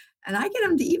 And I get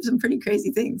him to eat some pretty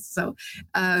crazy things. So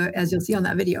as you'll see on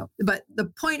that video. But the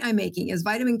point I'm making is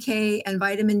vitamin K and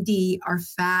vitamin D are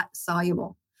fat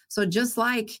soluble. So just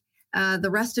like the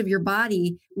rest of your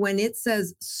body, when it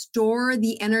says store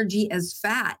the energy as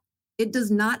fat, it does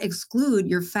not exclude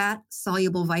your fat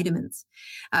soluble vitamins.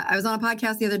 I was on a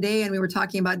podcast the other day and we were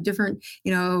talking about different,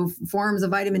 forms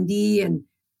of vitamin D, and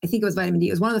I think it was vitamin D.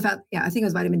 It was one of the fat. Yeah, I think it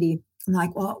was vitamin D. I'm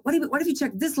like, well, what if you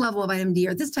check this level of vitamin D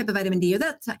or this type of vitamin D or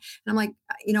that type? And I'm like,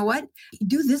 you know what?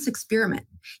 Do this experiment.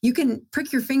 You can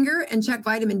prick your finger and check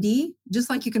vitamin D, just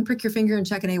like you can prick your finger and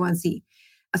check an A1C.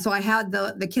 So I had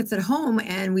the kits at home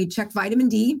and we checked vitamin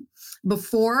D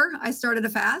before I started a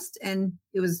fast, and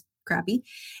it was crappy.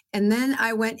 And then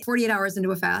I went 48 hours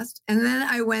into a fast, and then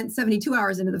I went 72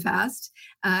 hours into the fast.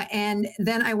 And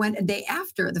then I went a day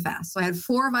after the fast. So I had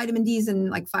 4 vitamin Ds in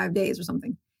like 5 days or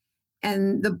something.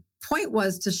 And the point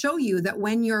was to show you that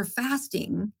when you're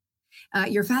fasting,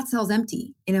 your fat cells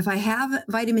empty. And if I have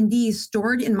vitamin D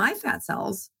stored in my fat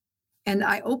cells, and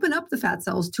I open up the fat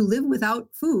cells to live without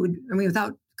food,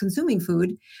 without consuming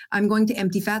food, I'm going to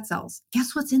empty fat cells.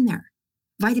 Guess what's in there?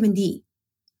 Vitamin D.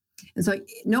 And so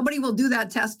nobody will do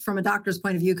that test from a doctor's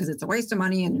point of view because it's a waste of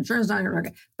money and insurance not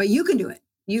okay. But you can do it.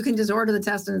 You can just order the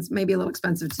test, and it's maybe a little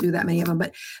expensive to do that many of them.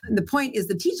 But the point is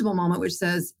the teachable moment, which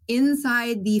says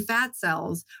inside the fat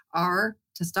cells are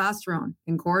testosterone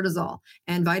and cortisol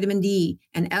and vitamin D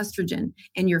and estrogen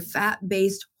and your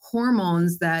fat-based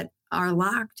hormones that are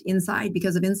locked inside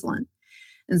because of insulin.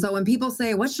 And so when people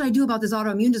say, what should I do about this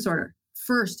autoimmune disorder?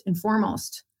 First and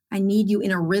foremost, I need you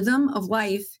in a rhythm of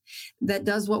life that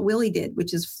does what Willie did,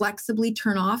 which is flexibly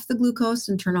turn off the glucose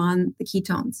and turn on the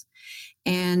ketones.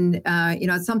 And,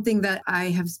 it's something that I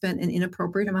have spent an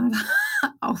inappropriate amount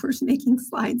of hours making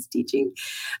slides teaching.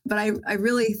 But I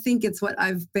really think it's what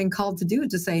I've been called to do,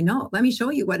 to say, no, let me show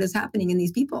you what is happening in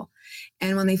these people.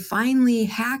 And when they finally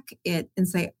hack it and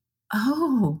say,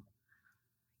 oh,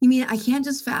 you mean I can't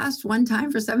just fast one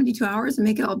time for 72 hours and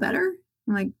make it all better?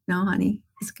 I'm like, no, honey,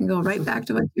 this can go right back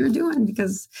to what you were doing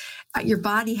because your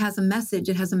body has a message.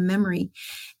 It has a memory.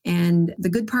 And the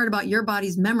good part about your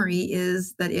body's memory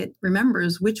is that it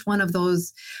remembers which one of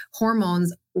those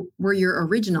hormones were your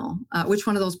original, which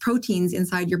one of those proteins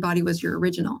inside your body was your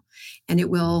original. And it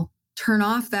will turn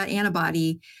off that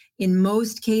antibody in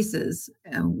most cases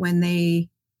when they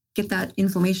get that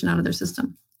inflammation out of their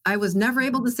system. I was never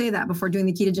able to say that before doing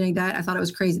the ketogenic diet. I thought it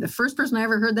was crazy. The first person I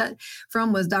ever heard that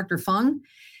from was Dr. Fung.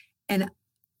 And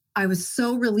I was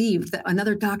so relieved that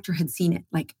another doctor had seen it.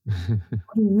 Like,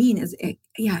 what do you mean?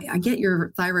 Yeah, I get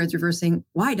your thyroid's reversing.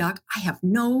 Why, doc? I have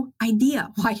no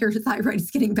idea why your thyroid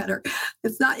is getting better.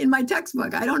 It's not in my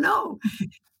textbook. I don't know.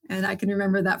 And I can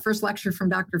remember that first lecture from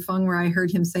Dr. Fung where I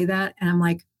heard him say that. And I'm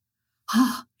like,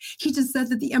 oh, he just said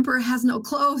that the emperor has no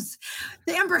clothes.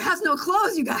 The emperor has no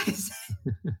clothes, you guys.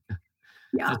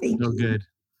 Yeah. That's so good.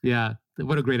 Yeah.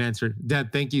 What a great answer.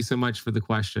 Deb, thank you so much for the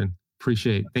question.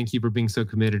 Appreciate it. Thank you for being so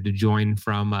committed to join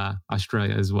from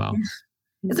Australia as well.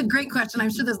 It's a great question.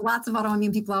 I'm sure there's lots of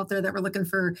autoimmune people out there that were looking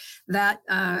for that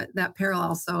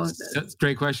parallel. So that's a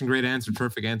great question. Great answer.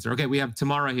 Perfect answer. Okay. We have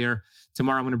Tamara here.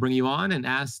 Tamara, I'm going to bring you on and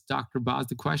ask Dr. Boz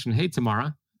the question. Hey,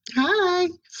 Tamara. Hi,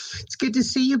 it's good to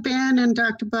see you, Ben and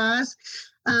Dr. Boz.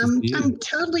 I'm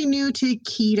totally new to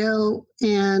keto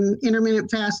and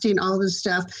intermittent fasting, all this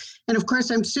stuff. And of course,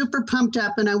 I'm super pumped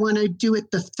up and I want to do it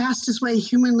the fastest way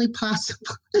humanly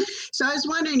possible. So I was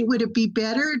wondering, would it be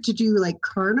better to do like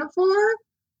carnivore?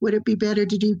 Would it be better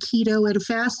to do keto and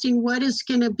fasting? What is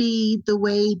going to be the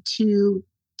way to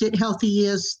get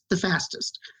healthiest the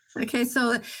fastest? Okay,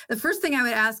 so the first thing I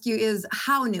would ask you is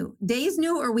how new? Days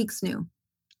new or weeks new?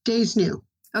 Days new.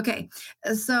 Okay,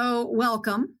 so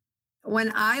welcome.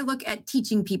 When I look at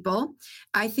teaching people,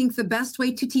 I think the best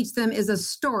way to teach them is a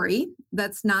story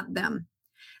that's not them.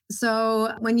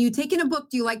 So when you take in a book,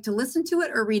 do you like to listen to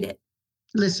it or read it?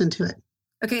 Listen to it.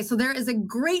 Okay, so there is a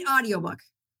great audiobook.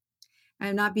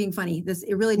 I'm not being funny.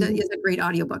 It really is a great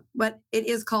audiobook, but it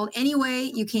is called Any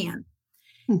Way You Can.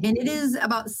 And it is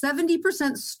about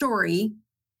 70% story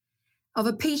of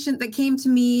a patient that came to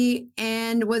me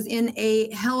and was in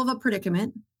a hell of a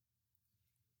predicament.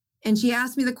 And she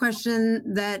asked me the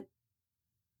question that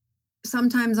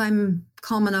sometimes I'm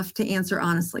calm enough to answer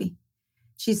honestly.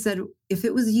 She said, if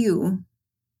it was you,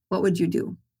 what would you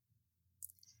do?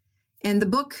 And the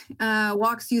book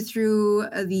walks you through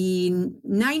the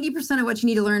 90% of what you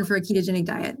need to learn for a ketogenic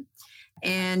diet.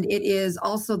 And it is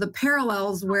also the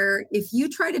parallels where if you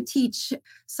try to teach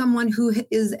someone who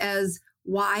is as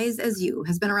wise as you,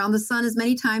 has been around the sun as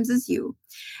many times as you,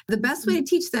 the best way to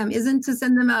teach them isn't to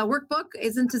send them a workbook,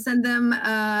 isn't to send them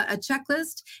a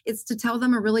checklist. It's to tell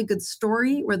them a really good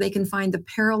story where they can find the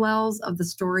parallels of the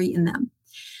story in them.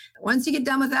 Once you get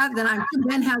done with that, then I'm sure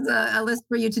Ben has a list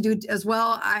for you to do as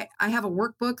well. I have a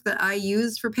workbook that I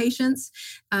use for patients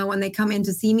when they come in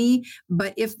to see me.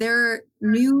 But if they're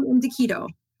new into keto,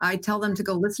 I tell them to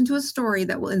go listen to a story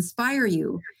that will inspire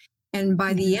you. And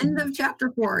by the end of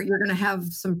chapter 4, you're going to have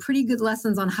some pretty good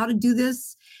lessons on how to do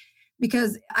this.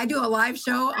 Because I do a live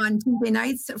show on Tuesday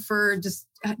nights for just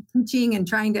teaching and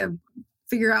trying to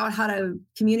figure out how to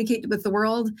communicate with the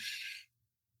world.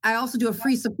 I also do a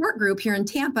free support group here in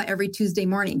Tampa every Tuesday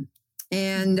morning.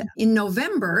 And in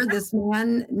November, this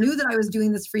man knew that I was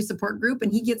doing this free support group,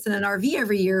 and he gets in an RV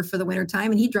every year for the wintertime,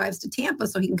 and he drives to Tampa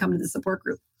so he can come to the support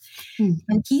group.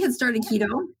 And he had started keto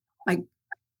like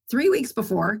 3 weeks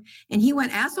before, and he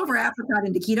went ass over apricot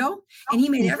into keto, and he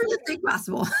made every mistake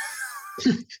possible.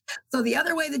 So the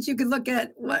other way that you could look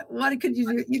at what could you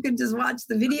do, you could just watch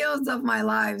the videos of my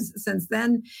lives since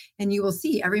then, and you will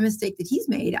see every mistake that he's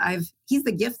made. He's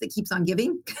the gift that keeps on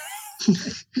giving,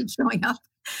 keeps showing up,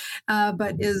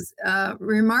 but is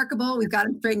remarkable. We've got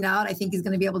him straightened out. I think he's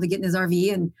going to be able to get in his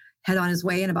RV and head on his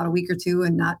way in about a week or two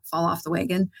and not fall off the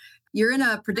wagon. You're in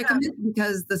a predicament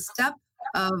because the step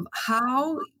of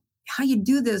how you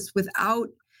do this without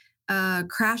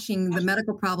crashing the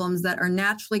medical problems that are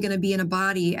naturally going to be in a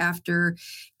body after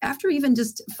even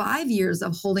just 5 years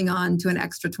of holding on to an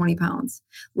extra 20 pounds,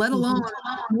 let alone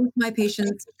most of my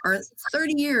patients are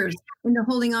 30 years into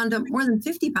holding on to more than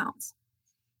 50 pounds.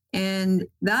 And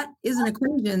that is an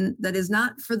equation that is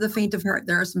not for the faint of heart.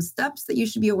 There are some steps that you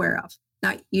should be aware of.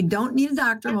 Now, you don't need a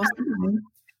doctor most of the time,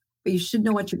 but you should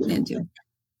know what you're getting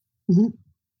into.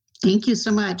 Thank you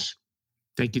so much.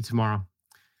 Thank you, Tamara.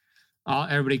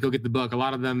 Everybody go get the book. A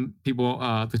lot of them, people,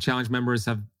 the challenge members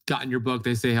have gotten your book.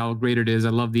 They say how great it is. I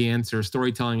love the answer.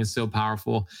 Storytelling is so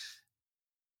powerful.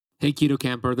 Hey, Keto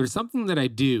Camper, there's something that I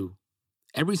do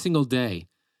every single day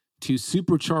to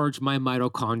supercharge my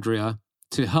mitochondria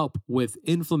to help with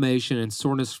inflammation and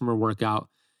soreness from a workout.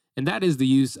 and that is the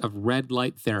use of red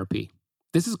light therapy.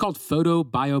 This is called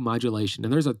photobiomodulation,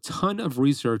 and there's a ton of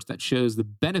research that shows the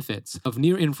benefits of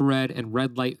near-infrared and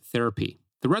red light therapy.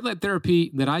 The red light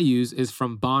therapy that I use is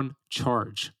from Bon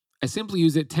Charge. I simply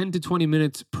use it 10 to 20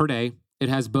 minutes per day. It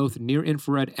has both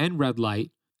near-infrared and red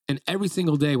light, and every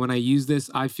single day when I use this,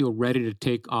 I feel ready to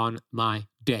take on my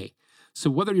day. So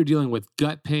whether you're dealing with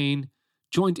gut pain,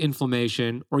 joint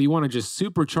inflammation, or you want to just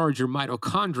supercharge your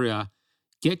mitochondria,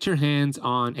 get your hands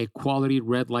on a quality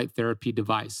red light therapy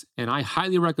device. And I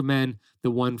highly recommend the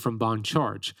one from Bon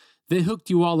Charge. They hooked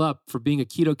you all up for being a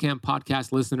Keto Camp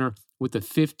podcast listener with a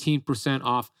 15%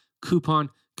 off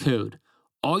coupon code.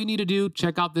 All you need to do,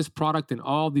 check out this product and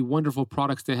all the wonderful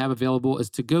products they have available, is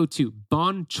to go to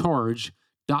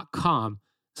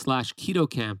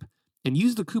boncharge.com/ketocamp and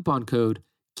use the coupon code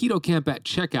KetoCamp at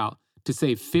checkout to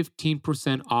save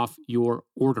 15% off your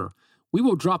order. We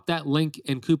will drop that link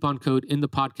and coupon code in the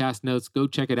podcast notes. Go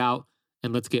check it out,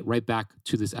 and let's get right back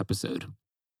to this episode.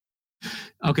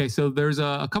 Okay, so there's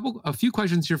a few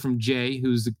questions here from Jay,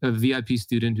 who's a VIP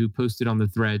student who posted on the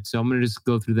thread. So I'm going to just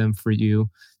go through them for you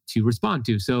to respond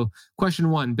to. So question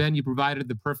 1, Ben, you provided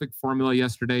the perfect formula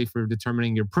yesterday for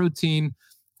determining your protein,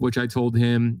 which I told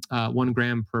him 1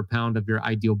 gram per pound of your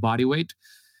ideal body weight.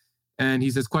 And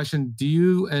he says, question, do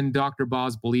you and Dr.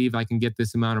 Boz believe I can get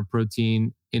this amount of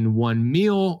protein in one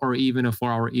meal or even a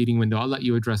 4-hour eating window? I'll let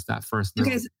you address that first.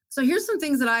 Okay, so here's some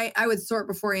things that I would sort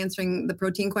before answering the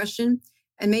protein question.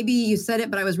 And maybe you said it,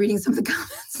 but I was reading some of the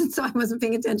comments, and so I wasn't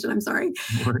paying attention. I'm sorry.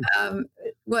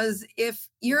 Was if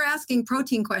you're asking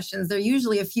protein questions, they're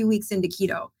usually a few weeks into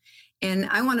keto. And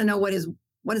I want to know what his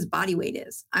body weight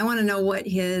is. I want to know what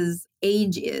his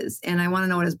age is, and I want to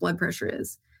know what his blood pressure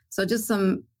is. So just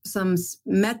some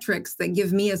metrics that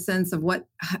give me a sense of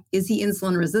is he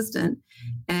insulin resistant?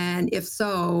 And if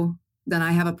so, then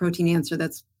I have a protein answer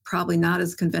that's probably not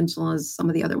as conventional as some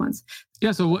of the other ones.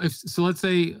 Yeah. So let's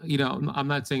say, I'm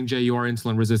not saying Jay, you are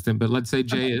insulin resistant, but let's say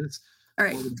Jay is. All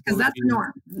right. Because that's the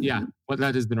norm. Yeah.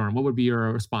 That is the norm. What would be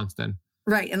your response then?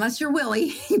 Right. Unless you're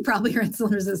Willie, you probably are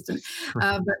insulin resistant.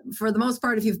 But for the most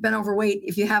part, if you've been overweight,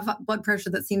 if you have blood pressure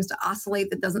that seems to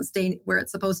oscillate, that doesn't stay where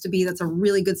it's supposed to be, that's a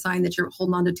really good sign that you're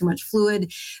holding on to too much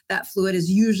fluid. That fluid is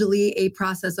usually a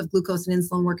process of glucose and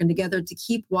insulin working together to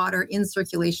keep water in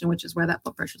circulation, which is where that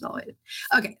blood pressure is elevated.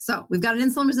 Okay. So we've got an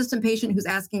insulin resistant patient who's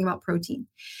asking about protein.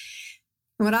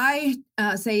 What I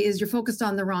say is you're focused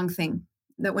on the wrong thing.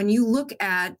 That when you look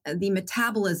at the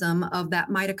metabolism of that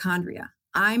mitochondria,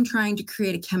 I'm trying to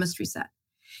create a chemistry set.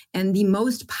 And the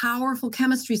most powerful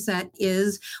chemistry set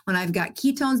is when I've got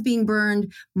ketones being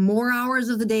burned more hours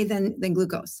of the day than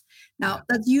glucose. Now,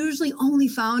 that's usually only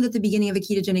found at the beginning of a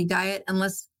ketogenic diet,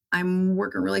 unless I'm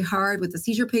working really hard with a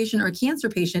seizure patient or a cancer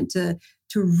patient to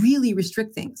really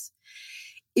restrict things.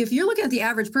 If you're looking at the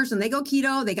average person, they go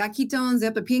keto, they got ketones, they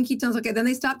have to pee in ketones. Okay, then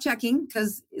they stop checking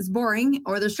because it's boring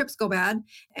or their strips go bad,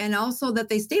 and also that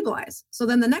they stabilize. So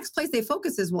then the next place they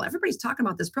focus is, well, everybody's talking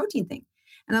about this protein thing.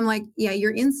 And I'm like, yeah,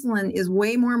 your insulin is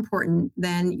way more important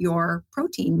than your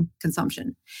protein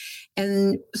consumption.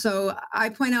 And so I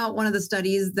point out one of the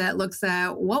studies that looks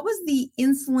at what was the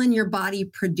insulin your body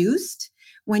produced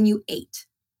when you ate.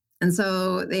 And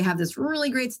so they have this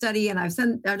really great study, and I've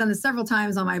done this several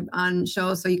times on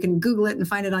show, so you can Google it and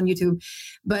find it on YouTube.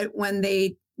 But when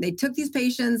they took these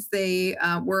patients, they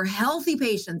were healthy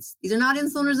patients. These are not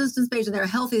insulin resistance patients. They're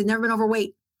healthy. They've never been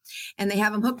overweight. And they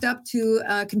have them hooked up to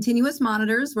continuous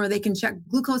monitors where they can check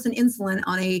glucose and insulin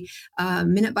on a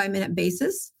minute-by-minute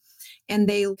basis. And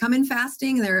they come in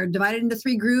fasting, and they're divided into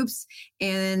 3 groups,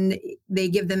 and they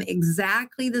give them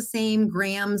exactly the same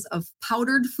grams of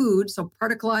powdered food, so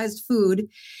particleized food.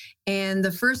 And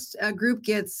the first group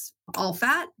gets all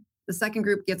fat. The second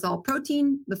group gets all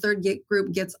protein. The third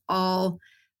group gets all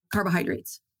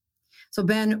carbohydrates. So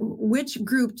Ben, which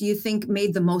group do you think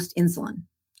made the most insulin?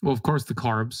 Well, of course, the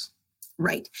carbs.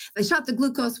 Right. They shot the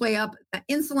glucose way up. The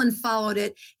insulin followed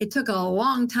it. It took a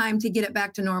long time to get it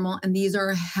back to normal. And these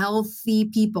are healthy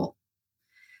people.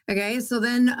 Okay. So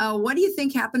then what do you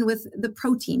think happened with the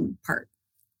protein part?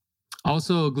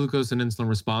 Also glucose and insulin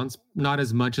response, not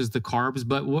as much as the carbs,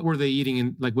 but what were they eating?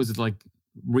 In, was it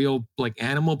real,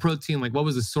 animal protein? What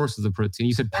was the source of the protein?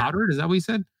 You said powdered? Is that what you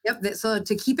said? Yep. So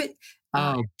to keep it.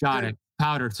 Oh, got it.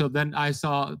 Powdered. So then I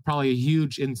saw probably a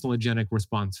huge insulinogenic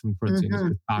response from protein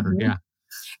with powdered. Yeah.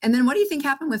 And then what do you think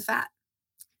happened with fat?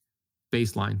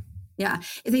 Baseline. Yeah.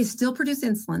 They still produce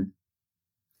insulin.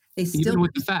 Even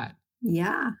with the fat.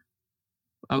 Yeah.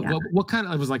 What kind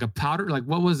of, it was like a powder?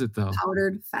 What was it though?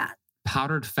 Powdered fat.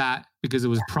 Powdered fat because it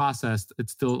was processed.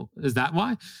 It's still, is that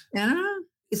why? Yeah.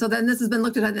 So then this has been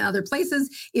looked at in other places.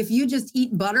 If you just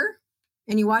eat butter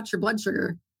and you watch your blood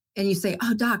sugar and you say,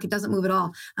 oh, doc, it doesn't move at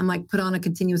all. I'm like, put on a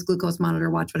continuous glucose monitor,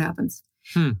 watch what happens.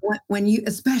 When you,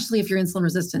 especially if you're insulin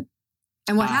resistant.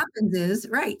 And what happens is,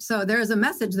 right, so there's a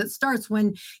message that starts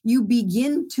when you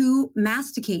begin to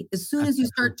masticate, as soon as you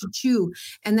start to chew,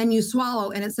 and then you swallow,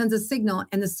 and it sends a signal,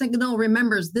 and the signal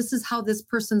remembers this is how this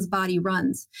person's body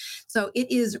runs. So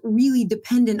it is really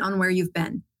dependent on where you've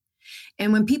been.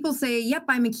 And when people say, yep,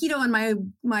 I'm a keto and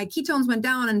my ketones went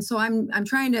down, and so I'm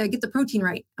trying to get the protein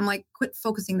right, I'm like, quit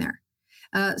focusing there.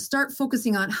 Start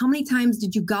focusing on how many times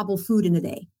did you gobble food in a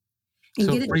day? And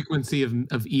so frequency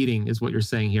of eating is what you're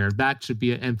saying here. That should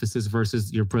be an emphasis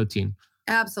versus your protein.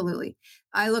 Absolutely.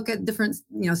 I look at different,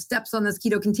 steps on this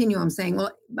keto continuum saying,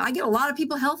 well, I get a lot of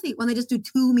people healthy when they just do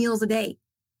 2 meals a day.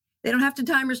 They don't have to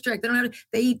time restrict.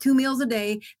 They eat 2 meals a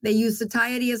day. They use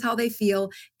satiety as how they feel.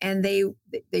 And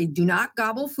they do not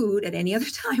gobble food at any other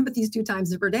time but these 2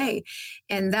 times per day.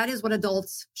 And that is what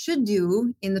adults should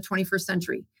do in the 21st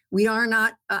century. We are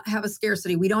not have a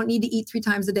scarcity. We don't need to eat 3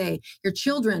 times a day. Your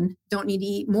children don't need to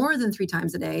eat more than 3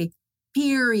 times a day,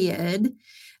 period.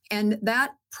 And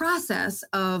that process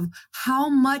of how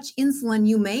much insulin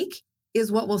you make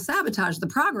is what will sabotage the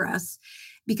progress.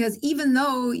 Because even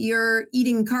though you're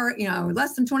eating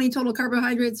less than 20 total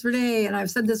carbohydrates per day, and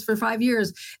I've said this for 5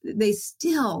 years, they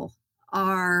still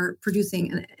are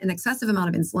producing an excessive amount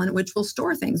of insulin, which will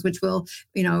store things, which will,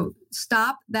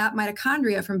 stop that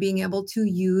mitochondria from being able to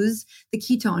use the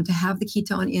ketone, to have the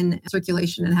ketone in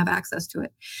circulation and have access to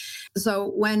it.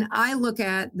 So when I look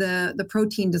at the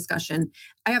protein discussion,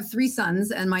 I have 3 sons,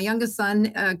 and my youngest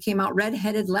son came out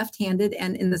redheaded, left-handed,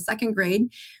 and in the 2nd grade,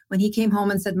 when he came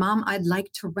home and said, Mom, I'd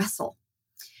like to wrestle.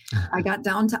 I got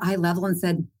down to eye level and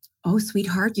said, oh,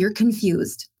 sweetheart, you're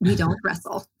confused. We don't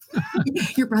wrestle.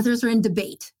 Your brothers are in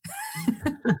debate.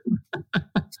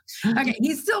 Okay,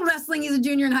 he's still wrestling. He's a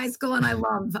junior in high school, and I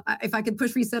love, if I could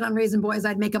push reset on Raising Boys,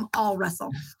 I'd make them all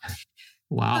wrestle.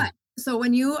 Wow. So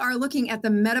when you are looking at the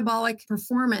metabolic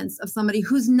performance of somebody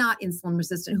who's not insulin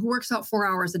resistant, who works out 4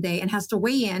 hours a day and has to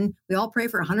weigh in, we all pray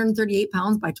for 138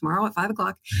 pounds by tomorrow at 5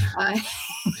 o'clock.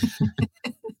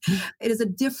 It is a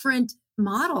different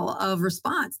model of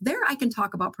response. There I can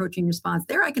talk about protein response.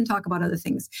 There I can talk about other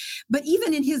things. But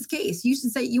even in his case, you should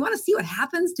say, you want to see what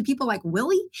happens to people like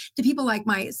Willie, to people like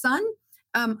my son?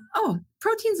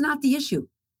 Protein's not the issue.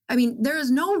 I mean, there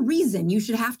is no reason you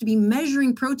should have to be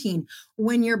measuring protein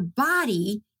when your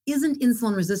body isn't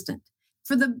insulin resistant.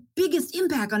 For the biggest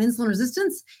impact on insulin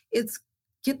resistance, it's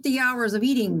get the hours of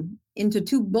eating into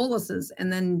 2 boluses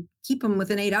and then keep them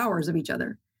within 8 hours of each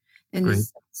other and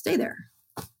just stay there.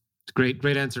 Great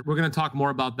answer. We're going to talk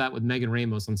more about that with Megan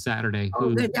Ramos on Saturday.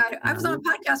 Good. Yeah, I was on a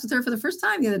podcast with her for the first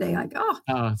time the other day. Like,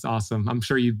 oh, it's awesome. I'm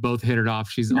sure you both hit it off.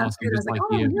 She's awesome, just like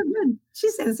you. You're good.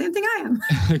 She's saying the same thing I am.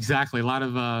 Exactly. A lot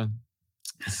of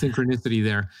synchronicity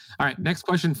there. All right. Next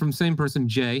question from same person,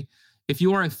 Jay. If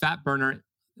you are a fat burner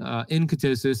in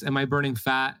ketosis, am I burning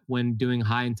fat when doing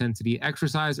high intensity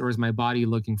exercise, or is my body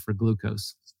looking for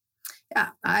glucose?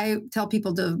 Yeah, I tell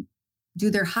people to do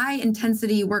their high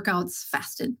intensity workouts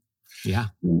fasted. Yeah.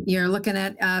 You're looking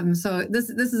at, so this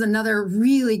is another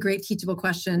really great teachable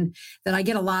question that I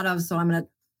get a lot of. So I'm going to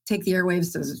take the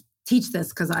airwaves to teach this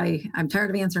because I'm tired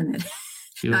of answering it.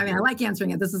 I mean, I like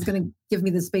answering it. This is going to give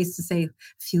me the space to say a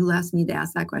few less need to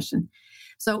ask that question.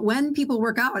 So when people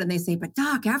work out and they say, but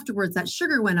doc, afterwards that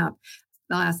sugar went up,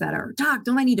 they'll ask that, or doc,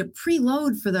 don't I need to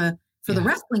preload for the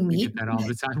wrestling meet? I get that all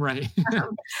the time, right?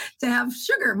 To have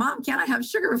sugar. Mom, can't I have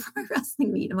sugar before my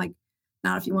wrestling meet? I'm like,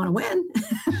 not if you want to win.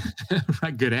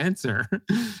 Right, good answer.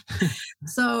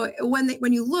 So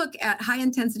when you look at high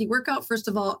intensity workout, first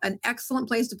of all, an excellent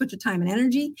place to put your time and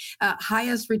energy.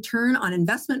 Highest return on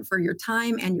investment for your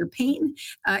time and your pain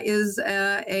is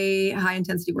a high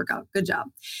intensity workout. Good job.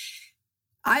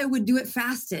 I would do it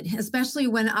fasted, especially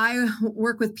when I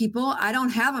work with people. I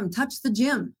don't have them touch the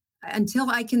gym until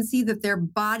I can see that their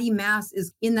body mass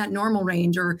is in that normal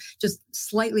range or just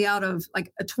slightly out of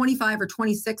like a 25 or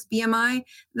 26 BMI,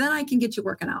 then I can get you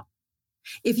working out.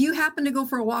 If you happen to go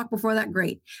for a walk before that,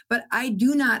 great. But I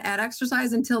do not add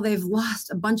exercise until they've lost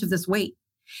a bunch of this weight.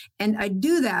 And I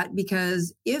do that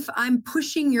because if I'm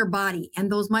pushing your body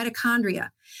and those mitochondria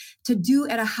to do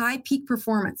at a high peak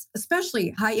performance,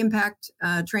 especially high impact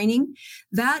training,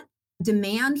 that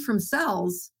demand from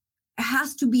cells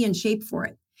has to be in shape for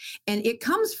it. And it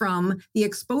comes from the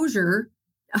exposure,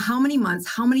 how many months,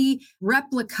 how many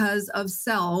replicas of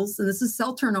cells, and this is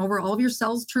cell turnover, all of your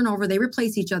cells turn over, they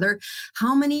replace each other.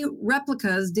 How many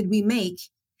replicas did we make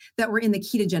that were in the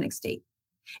ketogenic state?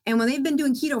 And when they've been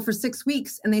doing keto for 6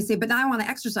 weeks and they say, but now I want to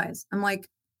exercise, I'm like,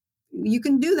 you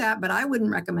can do that, but I wouldn't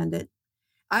recommend it.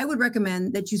 I would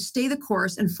recommend that you stay the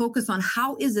course and focus on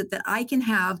how is it that I can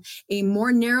have a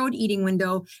more narrowed eating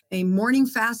window, a morning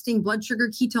fasting blood sugar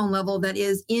ketone level that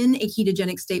is in a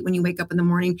ketogenic state when you wake up in the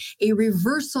morning, a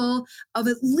reversal of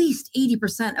at least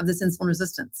 80% of this insulin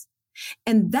resistance.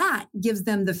 And that gives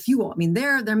them the fuel. I mean,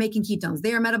 they're making ketones.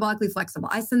 They are metabolically flexible.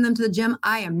 I send them to the gym.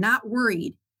 I am not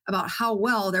worried about how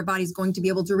well their body's going to be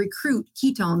able to recruit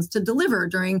ketones to deliver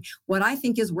during what I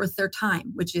think is worth their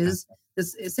time, which is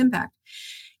this impact.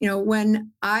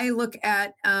 When I look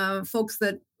at folks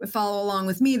that follow along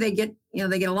with me, they get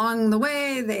along the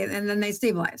way, and then they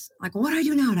stabilize. Like, what do I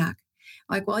do now, doc?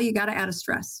 Like, well, you got to add a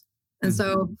stress. And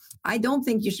so I don't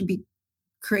think you should be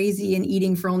crazy and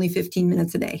eating for only 15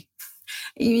 minutes a day.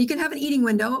 You can have an eating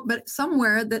window, but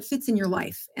somewhere that fits in your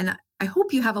life. And I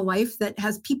hope you have a life that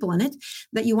has people in it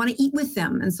that you want to eat with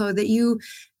them. And so that you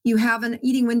have an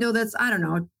eating window that's, 4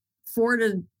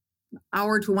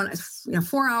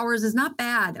 hours is not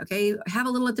bad. Okay. Have a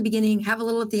little at the beginning, have a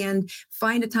little at the end,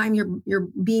 find a time you're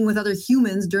being with other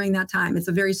humans during that time. It's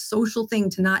a very social thing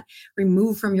to not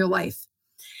remove from your life.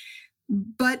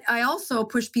 But I also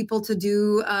push people to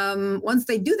do, once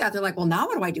they do that, they're like, well, now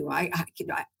what do I do?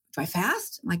 Do I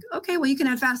fast? I'm like, okay, well, you can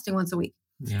add fasting once a week.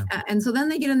 Yeah. And so then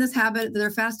they get in this habit that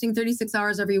they're fasting 36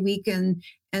 hours every week, and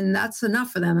that's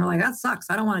enough for them. They're like, that sucks.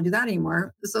 I don't want to do that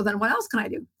anymore. So then what else can I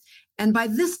do? And by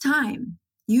this time,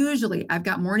 usually I've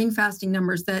got morning fasting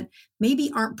numbers that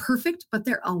maybe aren't perfect, but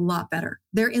they're a lot better.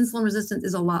 Their insulin resistance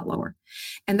is a lot lower.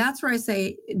 And that's where I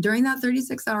say during that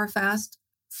 36-hour fast,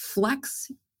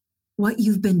 flex what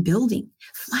you've been building,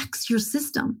 flex your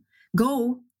system,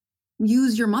 go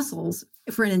use your muscles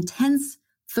for an intense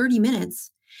 30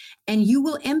 minutes, and you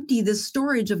will empty this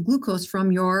storage of glucose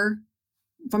from your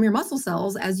muscle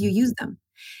cells as you use them.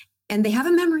 And they have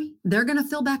a memory. They're going to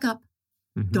fill back up.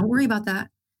 Don't worry about that.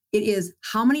 It is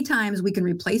how many times we can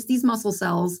replace these muscle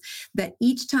cells that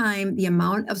each time the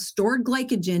amount of stored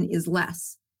glycogen is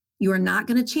less. You are not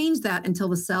going to change that until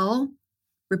the cell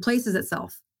replaces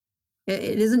itself.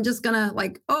 It isn't just going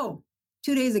to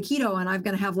 2 days of keto and I'm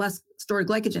going to have less stored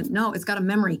glycogen. No, it's got a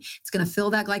memory. It's going to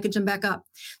fill that glycogen back up.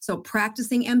 So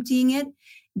practicing emptying it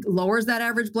lowers that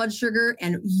average blood sugar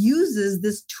and uses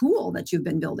this tool that you've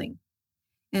been building.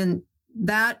 And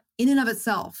that in and of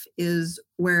itself is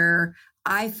where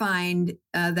I find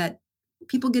that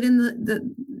people get in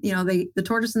the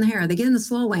tortoise and the hare. They get in the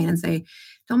slow lane and say,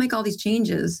 don't make all these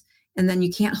changes. And then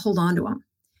you can't hold on to them.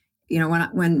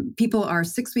 When people are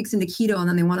 6 weeks into keto and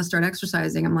then they want to start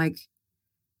exercising, I'm like,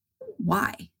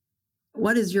 why?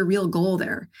 What is your real goal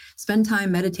there? Spend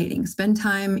time meditating, spend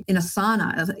time in a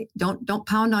sauna. Don't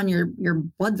pound on your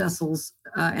blood vessels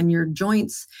and your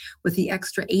joints with the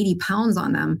extra 80 pounds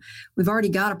on them. We've already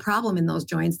got a problem in those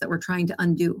joints that we're trying to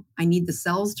undo. I need the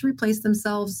cells to replace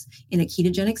themselves in a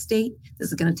ketogenic state. This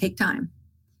is going to take time.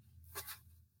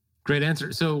 Great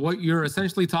answer. So what you're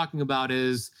essentially talking about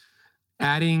is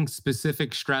adding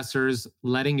specific stressors,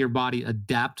 letting your body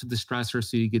adapt to the stressor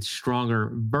so you get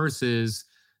stronger versus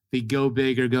the go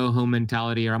big or go home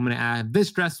mentality, or I'm going to add this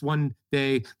stress one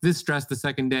day, this stress the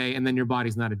second day, and then your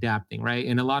body's not adapting, right?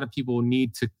 And a lot of people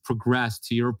need to progress,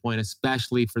 to your point,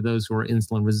 especially for those who are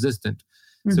insulin resistant.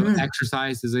 So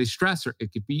exercise is a stressor.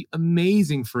 It could be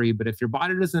amazing for you, but if your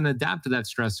body doesn't adapt to that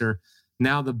stressor,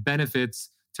 now the benefits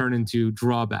turn into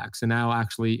drawbacks. And now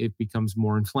actually it becomes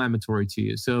more inflammatory to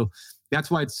you. So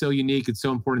that's why it's so unique. It's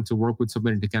so important to work with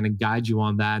somebody to kind of guide you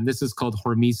on that. And this is called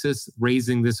hormesis,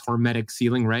 raising this hormetic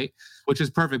ceiling, right? Which is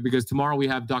perfect because tomorrow we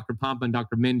have Dr. Pampa and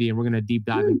Dr. Mindy, and we're going to deep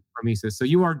dive into hormesis. So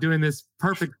you are doing this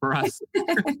perfect for us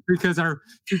because our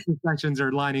future sessions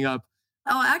are lining up.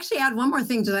 I'll actually add one more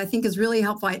thing that I think is really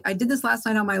helpful. I did this last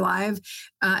night on my live,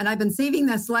 and I've been saving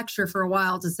this lecture for a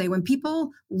while to say when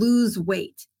people lose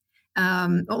weight,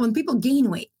 when people gain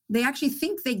weight, they actually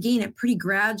think they gain it pretty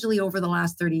gradually over the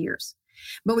last 30 years.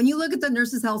 But when you look at the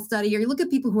Nurses' Health Study, or you look at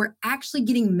people who are actually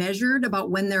getting measured about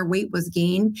when their weight was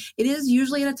gained, it is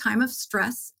usually at a time of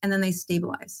stress, and then they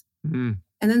stabilize. And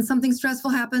then something stressful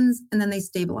happens, and then they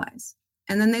stabilize.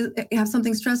 And then they have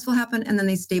something stressful happen, and then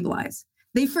they stabilize.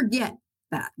 They forget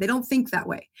that. They don't think that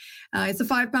way. It's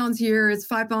 5 pounds here, it's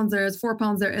 5 pounds there, it's 4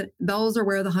 pounds there. Those are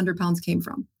where the 100 pounds came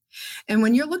from. And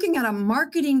when you're looking at a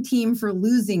marketing team for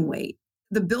losing weight,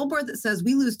 the billboard that says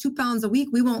we lose 2 pounds a week,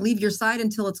 we won't leave your side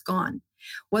until it's gone.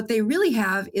 What they really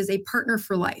have is a partner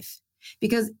for life.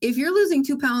 Because if you're losing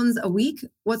 2 pounds a week,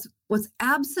 what's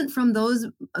absent from those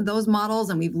models,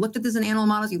 and we've looked at this in animal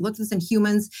models, we've looked at this in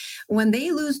humans, when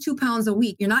they lose 2 pounds a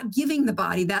week, you're not giving the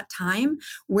body that time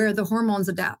where the hormones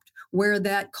adapt, where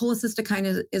that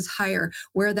cholecystokine is higher,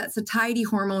 where that satiety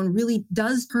hormone really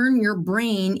does turn your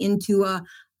brain into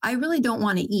I really don't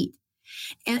want to eat.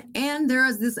 And there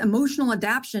is this emotional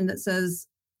adaptation that says,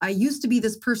 I used to be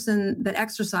this person that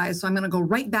exercised, so I'm going to go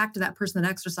right back to that person that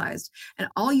exercised. And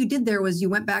all you did there was you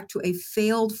went back to a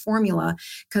failed formula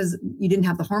because you didn't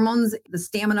have the hormones, the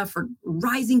stamina for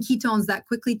rising ketones that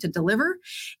quickly to deliver.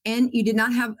 And you did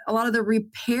not have a lot of the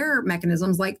repair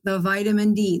mechanisms like the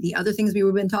vitamin D, the other things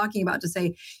we've been talking about to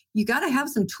say, you got to have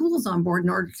some tools on board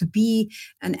in order to be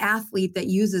an athlete that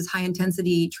uses high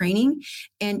intensity training.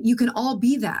 And you can all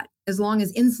be that as long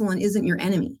as insulin isn't your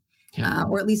enemy.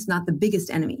 Or at least not the biggest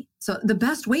enemy. So the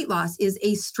best weight loss is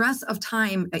a stress of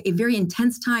time, a very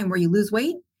intense time where you lose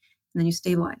weight and then you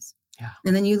stabilize. Yeah.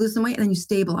 And then you lose some weight and then you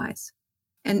stabilize.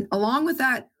 And along with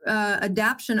that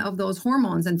adaptation of those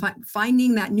hormones and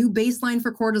finding that new baseline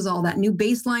for cortisol, that new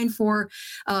baseline for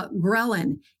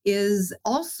ghrelin is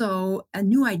also a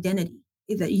new identity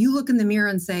that you look in the mirror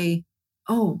and say,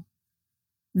 oh,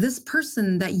 this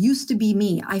person that used to be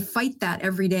me, I fight that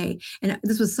every day. And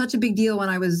this was such a big deal when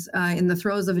I was in the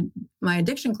throes of my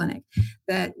addiction clinic,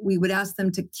 that we would ask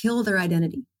them to kill their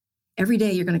identity. Every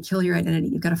day you're going to kill your identity.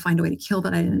 You've got to find a way to kill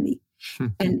that identity.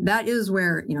 And that is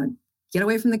where, get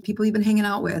away from the people you've been hanging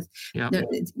out with. Yep.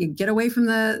 You get away from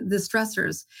the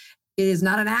stressors. It is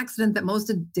not an accident that most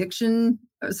addiction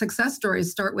success stories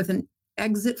start with an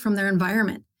exit from their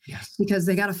environment. Yes. Because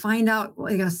they got to find out,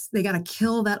 they got to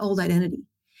kill that old identity.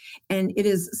 And it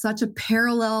is such a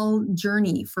parallel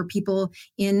journey for people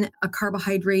in a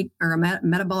carbohydrate or a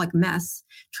metabolic mess,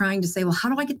 trying to say, well, how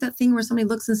do I get that thing where somebody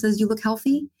looks and says, you look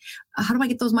healthy? How do I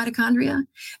get those mitochondria?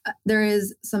 There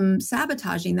is some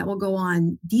sabotaging that will go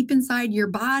on deep inside your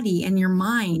body and your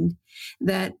mind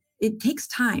that it takes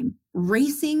time.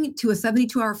 Racing to a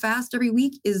 72-hour fast every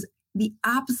week is the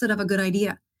opposite of a good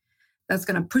idea. That's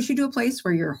going to push you to a place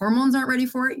where your hormones aren't ready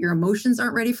for it. Your emotions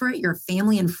aren't ready for it. Your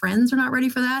family and friends are not ready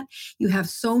for that. You have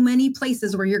so many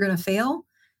places where you're going to fail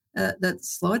that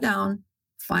slow it down,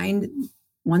 find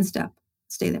one step,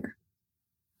 stay there.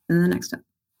 And then the next step,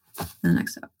 and the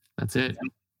next step. That's it.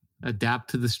 Adapt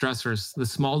to the stressors. The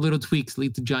small little tweaks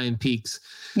lead to giant peaks.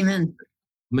 Amen.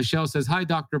 Michelle says, hi,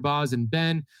 Dr. Boz and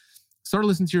Ben. Started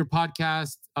listening to your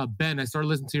podcast. Ben, I started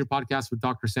listening to your podcast with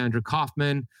Dr. Sandra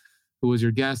Kaufman, who was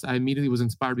your guest. I immediately was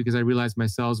inspired because I realized my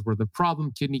cells were the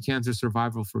problem, kidney cancer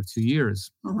survival for 2 years.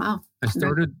 Oh, wow. I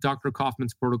started Dr.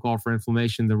 Kaufman's protocol for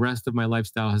inflammation. The rest of my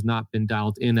lifestyle has not been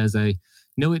dialed in as I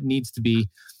know it needs to be,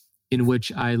 in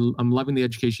which I'm loving the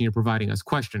education you're providing us.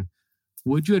 Question,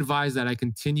 would you advise that I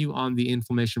continue on the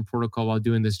inflammation protocol while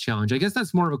doing this challenge? I guess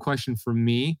that's more of a question for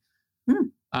me.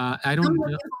 I don't know what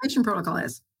the inflammation protocol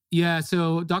is. Yeah,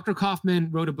 so Dr. Kaufman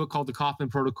wrote a book called The Kaufman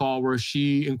Protocol, where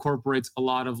she incorporates a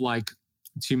lot of like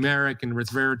turmeric and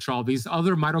resveratrol, these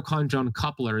other mitochondrial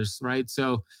couplers, right?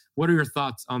 So what are your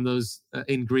thoughts on those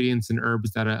ingredients and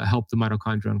herbs that help the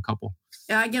mitochondrial couple?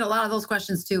 Yeah, I get a lot of those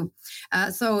questions too.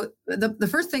 So the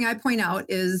first thing I point out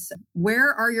is,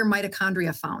 where are your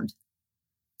mitochondria found?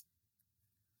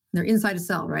 They're inside a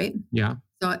cell, right? Yeah.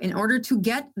 So in order to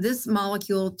get this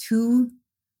molecule to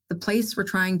the place we're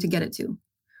trying to get it to,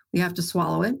 we have to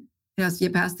swallow it. It has to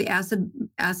get past the acid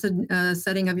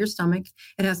setting of your stomach.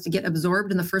 It has to get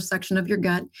absorbed in the first section of your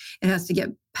gut. It has to get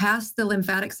past the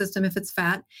lymphatic system if it's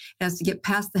fat. It has to get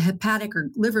past the hepatic or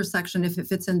liver section if it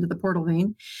fits into the portal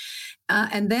vein.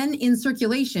 And then in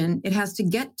circulation, it has to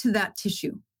get to that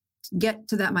tissue, get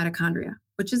to that mitochondria,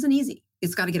 which isn't easy.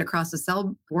 It's got to get across the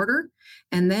cell border.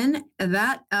 And then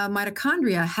that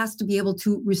mitochondria has to be able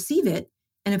to receive it.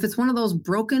 And if it's one of those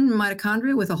broken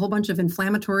mitochondria with a whole bunch of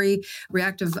inflammatory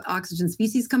reactive oxygen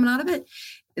species coming out of it,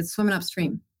 it's swimming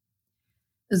upstream.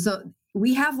 So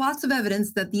we have lots of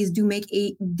evidence that these do make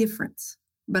a difference.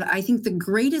 But I think the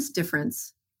greatest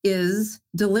difference is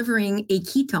delivering a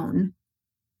ketone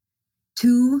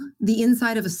to the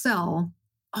inside of a cell,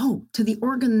 to the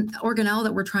organelle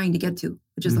that we're trying to get to,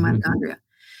 which is the mitochondria.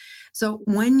 So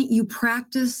when you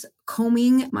practice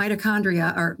combing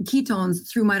mitochondria or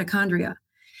ketones through mitochondria,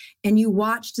 and you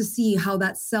watch to see how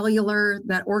that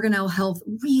organelle health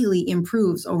really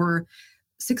improves over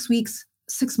 6 weeks,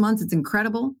 6 months, it's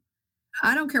incredible.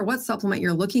 I don't care what supplement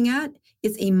you're looking at.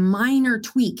 It's a minor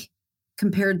tweak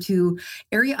compared to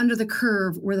area under the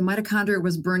curve where the mitochondria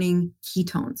was burning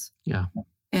ketones. Yeah.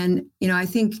 And, I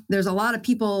think there's a lot of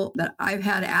people that I've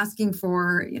had asking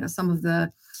for, some of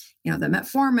the, the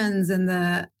metformins and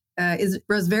the, is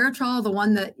resveratrol the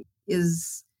one that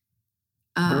is...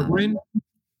 Berberine?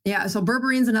 Yeah, so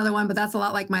berberine's another one, but that's a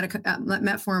lot like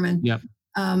metformin. Yep.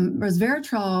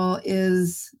 Resveratrol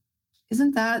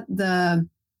isn't that the...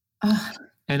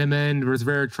 NMN,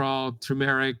 resveratrol,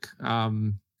 turmeric.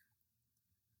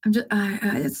 I'm just,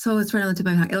 it's right on the tip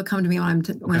of my tongue. It'll come to me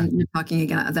when you're talking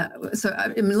again.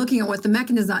 I'm looking at what the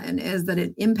mechanism is that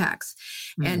it impacts,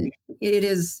 and it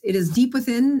is deep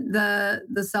within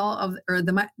the cell or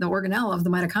the organelle of the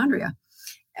mitochondria.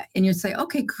 And you say,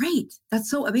 okay, great, that's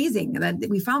so amazing that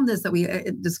we found this, that we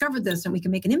discovered this, and we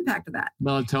can make an impact of that.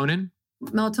 Melatonin,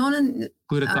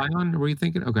 glutathione. Were you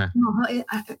thinking? Okay. No,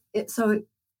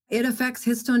 it affects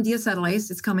histone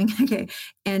deacetylase. It's coming. Okay,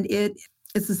 and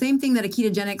it's the same thing that a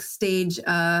ketogenic stage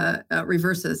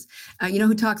reverses. You know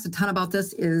who talks a ton about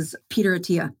this is Peter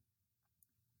Attia.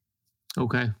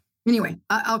 Okay. Anyway,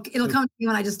 it'll come to me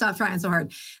when I just stop trying so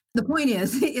hard. The point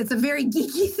is, it's a very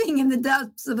geeky thing in the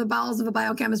depths of the bowels of a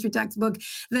biochemistry textbook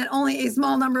that only a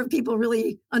small number of people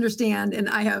really understand. And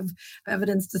I have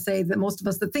evidence to say that most of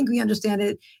us that think we understand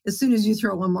it, as soon as you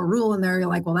throw one more rule in there, you're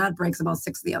like, well, that breaks about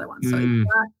 6 of the other ones. So it's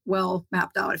not well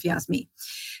mapped out, if you ask me.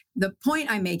 The point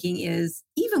I'm making is,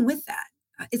 even with that,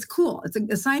 it's cool.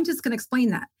 A scientist can explain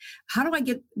that. How do I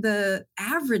get the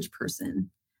average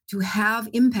person to have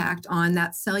impact on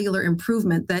that cellular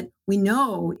improvement that we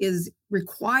know is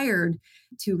required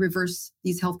to reverse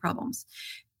these health problems?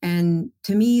 And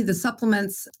to me, the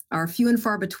supplements are few and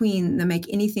far between that make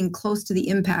anything close to the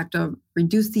impact of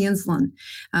reduce the insulin.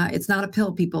 It's not a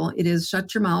pill, people. It is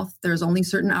shut your mouth. There's only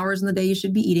certain hours in the day you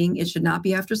should be eating. It should not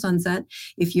be after sunset.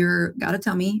 If you've got a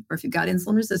tummy or if you've got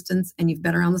insulin resistance and you've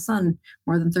been around the sun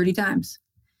more than 30 times,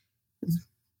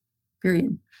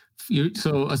 period.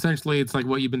 So essentially, it's like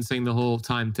what you've been saying the whole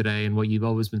time today and what you've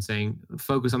always been saying,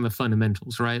 focus on the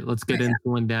fundamentals, right? Let's get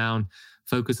insulin down,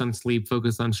 focus on sleep,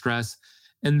 focus on stress.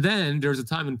 And then there's a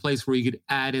time and place where you could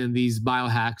add in these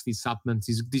biohacks, these supplements,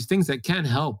 these things that can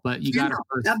help, but you got to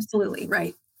first absolutely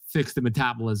right fix the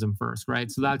metabolism first, right?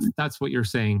 So that's what you're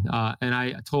saying. And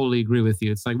I totally agree with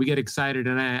you. It's like we get excited,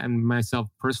 and myself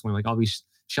personally, like all these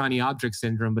shiny object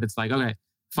syndrome, but it's like, okay,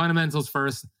 fundamentals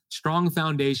first. Strong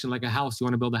foundation, like a house. You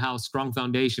want to build a house, strong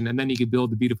foundation, and then you could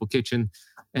build the beautiful kitchen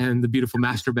and the beautiful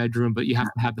master bedroom, but you have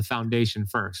to have the foundation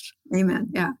first. Amen.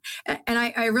 Yeah. And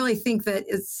I really think that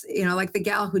it's, like the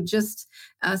gal who just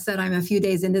said, I'm a few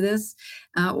days into this.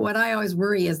 What I always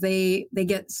worry is they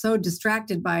get so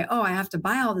distracted by, I have to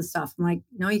buy all this stuff. I'm like,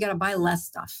 no, you got to buy less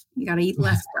stuff. You got to eat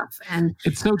less stuff. And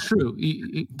it's so true.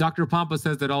 Dr. Pompa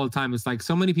says that all the time. It's like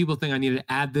so many people think I need to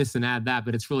add this and add that,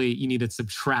 but it's really, you need to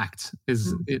subtract.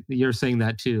 You're saying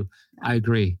that too. I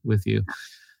agree with you.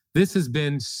 This has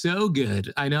been so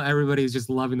good. I know everybody's just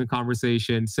loving the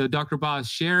conversation. So Dr. Boz,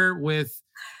 share with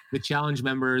the challenge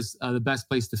members the best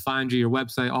place to find you, your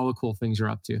website, all the cool things you're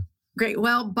up to. Great.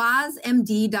 Well,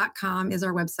 bozmd.com is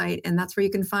our website, and that's where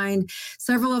you can find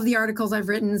several of the articles I've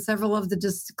written, several of the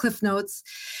just cliff notes.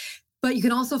 But you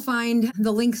can also find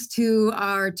the links to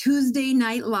our Tuesday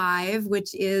Night Live,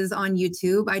 which is on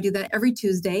YouTube. I do that every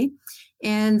Tuesday.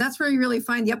 And that's where you really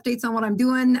find the updates on what I'm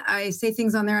doing. I say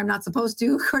things on there I'm not supposed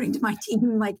to, according to my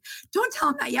team. Like, don't tell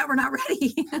them that yet. We're not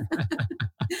ready.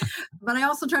 But I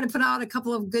also try to put out a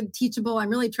couple of good teachable. I'm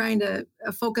really trying to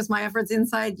focus my efforts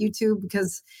inside YouTube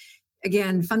because,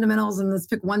 again, fundamentals, and let's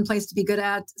pick one place to be good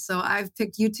at. So I've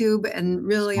picked YouTube, and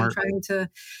really I'm trying to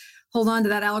hold on to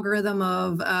that algorithm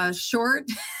of short,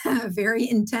 very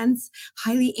intense,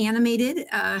 highly animated,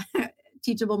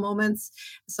 teachable moments.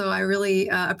 So I really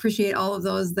appreciate all of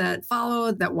those that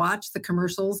follow, that watch the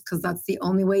commercials, because that's the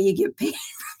only way you get paid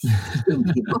from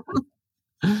people.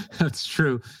 That's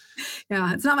true.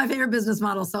 Yeah, it's not my favorite business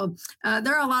model. So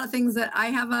there are a lot of things that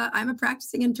I'm a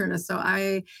practicing internist. So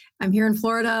I'm here in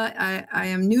Florida. I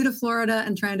am new to Florida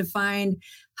and trying to find,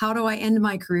 how do I end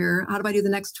my career? How do I do the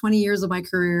next 20 years of my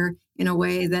career in a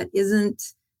way that isn't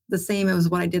the same as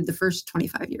what I did the first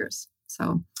 25 years?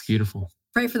 So beautiful.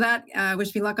 Pray for that.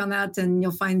 Wish me luck on that. And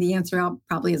you'll find the answer out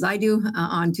probably as I do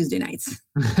on Tuesday nights.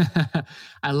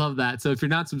 I love that. So if you're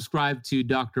not subscribed to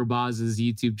Dr. Boz's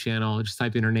YouTube channel, just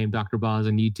type in her name, Dr. Boz,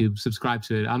 on YouTube, subscribe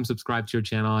to it. I'm subscribed to your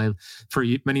channel. For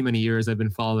many, many years, I've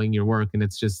been following your work, and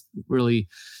it's just really,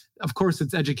 of course,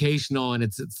 it's educational and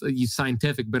it's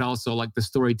scientific, but also like the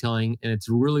storytelling, and it's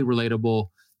really relatable.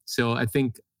 So I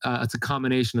think it's a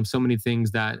combination of so many things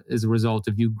that is a result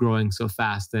of you growing so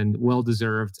fast, and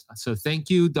well-deserved. So thank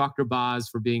you, Dr. Boz,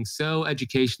 for being so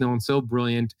educational and so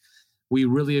brilliant. We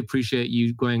really appreciate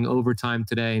you going overtime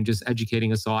today and just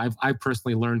educating us all. I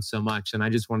personally learned so much, and I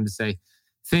just wanted to say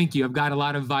thank you. I've got a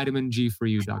lot of vitamin G for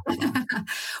you, Dr. Boz.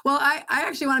 Well, I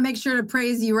actually want to make sure to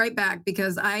praise you right back,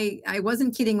 because I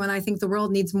wasn't kidding when I think the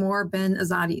world needs more Ben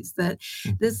Azadis, that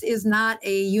this is not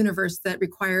a universe that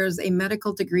requires a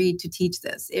medical degree to teach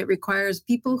this. It requires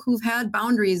people who've had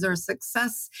boundaries or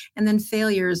success and then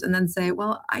failures and then say,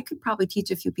 well, I could probably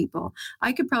teach a few people.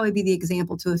 I could probably be the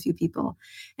example to a few people.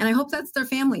 And I hope that's their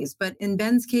families. But in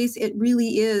Ben's case, it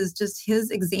really is just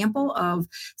his example of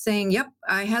saying, yep,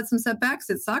 I had some setbacks.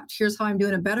 It sucked. Here's how I'm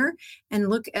doing it better. And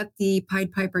look at the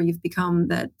Pied Piper you've become,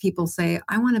 that people say,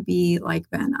 I want to be like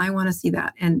Ben. I want to see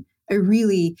that. And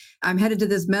I'm headed to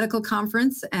this medical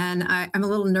conference, and I'm a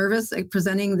little nervous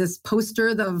presenting this poster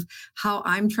of how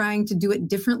I'm trying to do it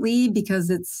differently, because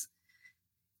it's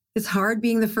hard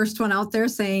being the first one out there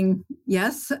saying,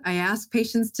 yes, I ask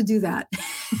patients to do that.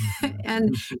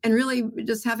 and really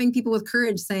just having people with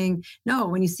courage saying, no,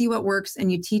 when you see what works and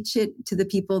you teach it to the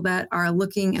people that are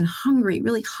looking and hungry,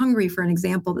 really hungry for an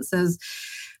example that says,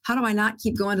 how do I not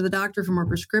keep going to the doctor for more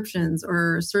prescriptions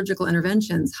or surgical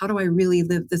interventions? How do I really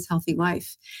live this healthy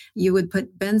life? You would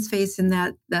put Ben's face in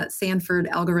that Sanford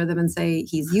algorithm and say,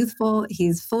 he's youthful,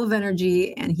 he's full of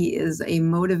energy, and he is a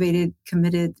motivated,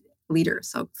 committed leader.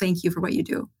 So thank you for what you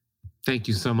do. Thank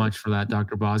you so much for that,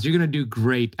 Dr. Boz. You're going to do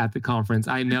great at the conference.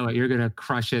 I know it. You're going to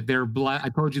crush it. I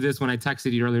told you this when I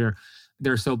texted you earlier.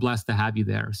 They're so blessed to have you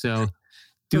there. So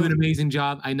do an amazing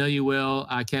job. I know you will.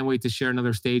 I can't wait to share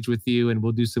another stage with you, and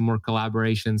we'll do some more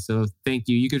collaborations. So thank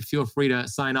you. You could feel free to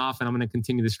sign off, and I'm going to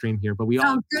continue the stream here. But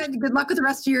good. Good luck with the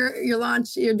rest of your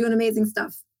launch. You're doing amazing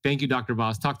stuff. Thank you, Dr.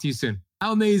 Boz. Talk to you soon.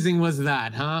 How amazing was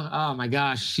that, huh? Oh my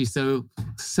gosh, she's so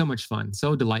much fun,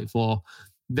 so delightful.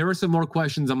 There are some more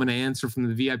questions I'm going to answer from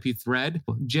the VIP thread.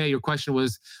 Jay, your question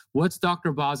was, what's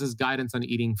Dr. Boz's guidance on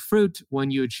eating fruit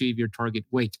when you achieve your target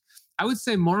weight? I would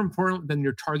say more important than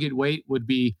your target weight would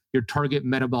be your target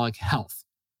metabolic health.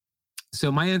 So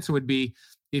my answer would be,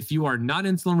 if you are not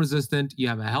insulin resistant, you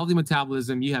have a healthy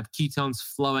metabolism, you have ketones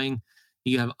flowing,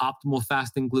 you have optimal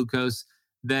fasting glucose,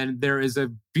 then there is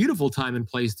a beautiful time and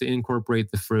place to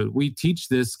incorporate the fruit. We teach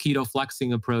this keto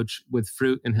flexing approach with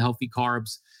fruit and healthy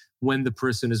carbs when the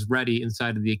person is ready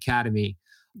inside of the academy.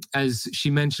 As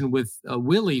she mentioned with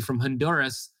Willie from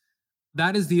Honduras,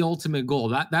 that is the ultimate goal.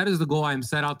 That is the goal I'm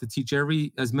set out to teach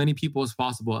as many people as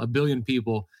possible, 1 billion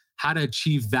people, how to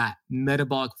achieve that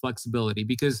metabolic flexibility.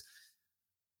 Because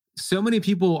so many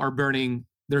people are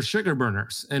they're sugar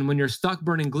burners. And when you're stuck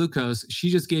burning glucose, she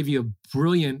just gave you a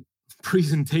brilliant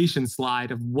presentation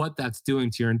slide of what that's doing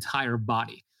to your entire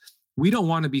body. We don't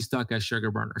want to be stuck as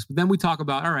sugar burners. But then we talk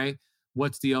about, all right,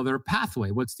 what's the other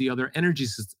pathway? What's the other energy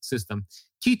system?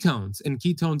 Ketones. And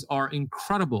ketones are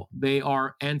incredible. They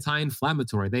are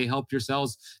anti-inflammatory. They help your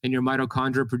cells and your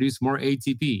mitochondria produce more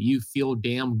ATP. You feel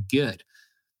damn good.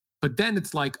 But then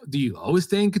it's like, do you always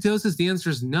stay in ketosis? The answer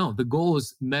is no. The goal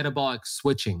is metabolic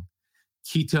switching,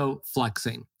 keto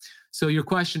flexing. So your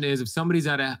question is, if somebody's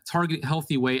at a target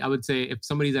healthy weight, I would say if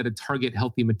somebody's at a target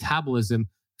healthy metabolism,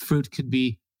 fruit could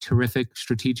be terrific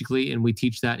strategically, and we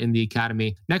teach that in the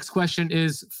academy. Next question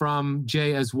is from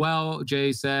Jay as well.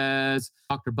 Jay says,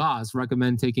 Dr. Boz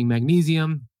recommend taking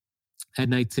magnesium at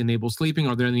night to enable sleeping.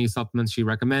 Are there any supplements she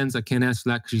recommends? I can't answer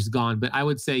that because she's gone, but I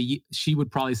would say she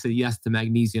would probably say yes to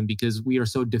magnesium because we are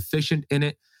so deficient in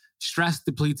it. Stress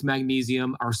depletes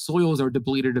magnesium. Our soils are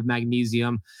depleted of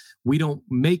magnesium. We don't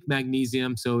make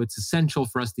magnesium, so it's essential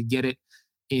for us to get it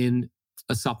in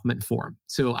a supplement form.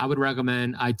 So I would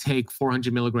recommend I take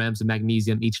 400 milligrams of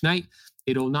magnesium each night.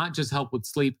 It'll not just help with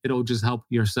sleep, it'll just help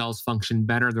your cells function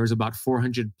better. There's about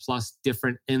 400 plus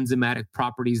different enzymatic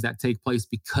properties that take place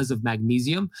because of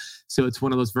magnesium. So it's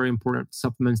one of those very important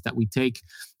supplements that we take.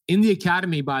 In the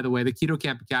academy, by the way, the Keto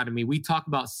Camp Academy, we talk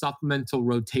about supplemental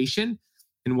rotation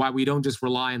and why we don't just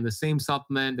rely on the same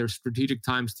supplement. There's strategic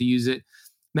times to use it.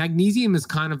 Magnesium is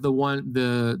kind of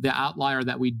the outlier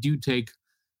that we do take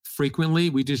frequently.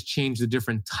 We just change the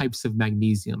different types of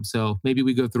magnesium. So maybe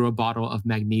we go through a bottle of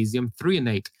magnesium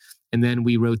threonate, and then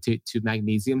we rotate to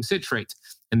magnesium citrate,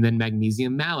 and then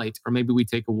magnesium malate, or maybe we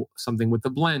take something with a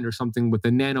blend or something with a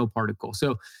nanoparticle.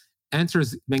 So answer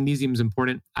is magnesium is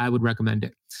important. I would recommend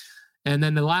it. And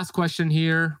then the last question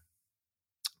here,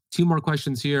 2 more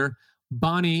questions here.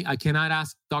 Bonnie, I cannot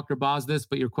ask Dr. Boz this,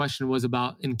 but your question was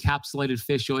about encapsulated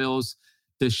fish oils.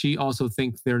 Does she also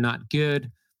think they're not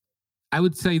good? I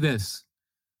would say this.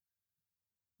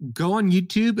 Go on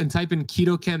YouTube and type in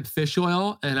Keto Camp fish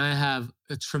oil, and I have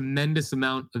a tremendous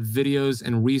amount of videos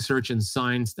and research and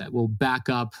science that will back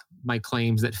up my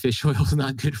claims that fish oil is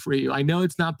not good for you. I know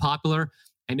it's not popular.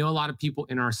 I know a lot of people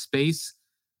in our space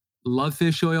love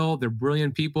fish oil. They're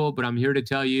brilliant people, but I'm here to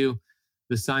tell you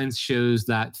The science shows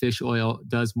that fish oil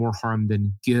does more harm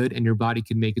than good, and your body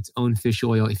can make its own fish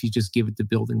oil if you just give it the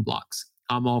building blocks.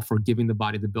 I'm all for giving the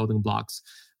body the building blocks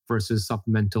versus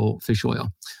supplemental fish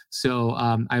oil. So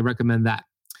I recommend that.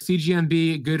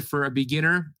 CGMB, good for a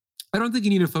beginner. I don't think you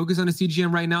need to focus on a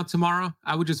CGM right now tomorrow.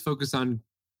 I would just focus on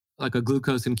like a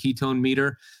glucose and ketone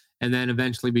meter, and then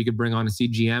eventually we could bring on a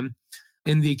CGM.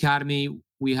 In the academy,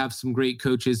 we have some great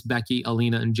coaches, Becky,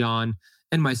 Alina, and John,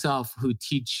 and myself, who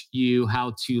teach you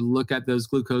how to look at those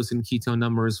glucose and ketone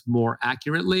numbers more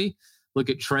accurately, look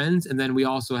at trends. And then we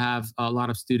also have a lot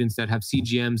of students that have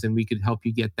CGMs, and we could help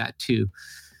you get that too.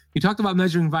 You talked about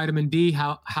measuring vitamin D.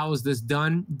 How is this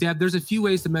done? Deb, there's a few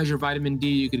ways to measure vitamin D.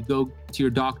 You could go to your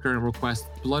doctor and request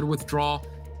blood withdrawal.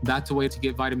 That's a way to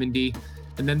get vitamin D.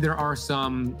 And then there are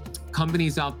some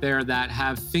companies out there that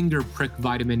have finger prick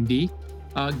vitamin D.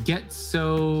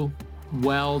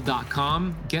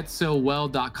 GetSoWell.com.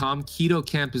 GetSoWell.com. Keto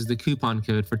Camp is the coupon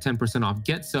code for 10% off.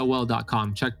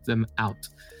 GetSoWell.com. Check them out.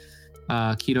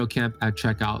 Keto Camp at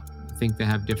checkout. I think they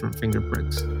have different finger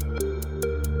pricks.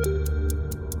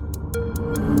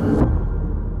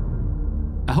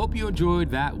 I hope you enjoyed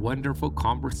that wonderful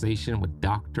conversation with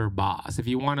Dr. Boz. If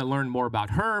you want to learn more about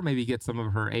her, maybe get some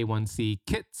of her A1C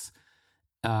kits,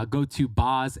 go to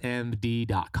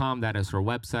bozmd.com. That is her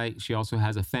website. She also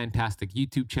has a fantastic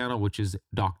YouTube channel, which is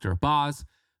Dr. Boz.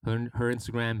 Her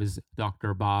Instagram is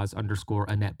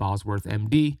Dr.Boz_Annette Bosworth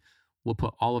MD. We'll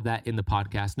put all of that in the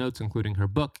podcast notes, including her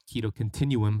book, Keto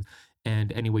Continuum.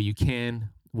 And any way you can,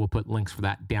 we'll put links for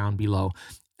that down below.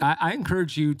 I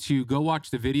encourage you to go watch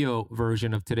the video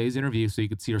version of today's interview so you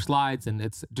could see her slides, and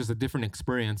it's just a different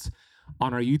experience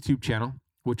on our YouTube channel,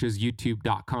 which is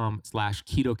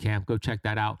youtube.com/KetoCamp. Go check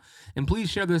that out. And please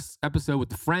share this episode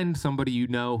with a friend, somebody you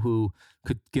know who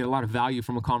could get a lot of value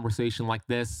from a conversation like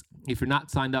this. If you're not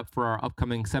signed up for our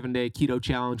upcoming 7-day keto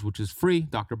challenge, which is free,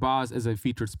 Dr. Boz is a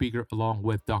featured speaker along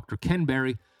with Dr. Ken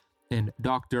Berry and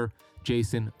Dr.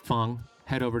 Jason Fung.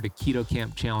 Head over to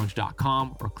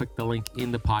ketocampchallenge.com or click the link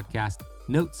in the podcast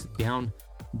notes down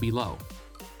below.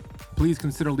 Please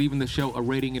consider leaving the show a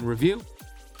rating and review.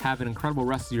 Have an incredible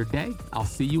rest of your day. I'll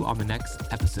see you on the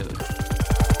next episode.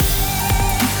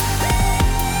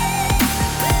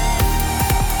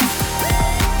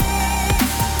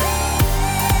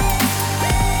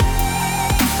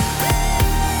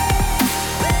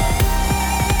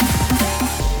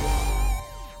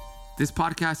 This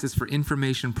podcast is for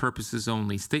information purposes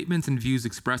only. Statements and views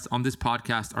expressed on this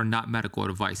podcast are not medical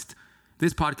advice.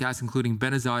 This podcast, including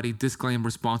Benazati, disclaims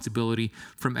responsibility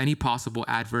from any possible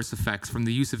adverse effects from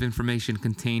the use of information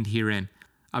contained herein.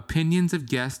 Opinions of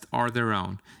guests are their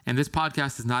own, and this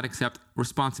podcast does not accept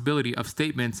responsibility of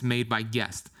statements made by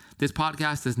guests. This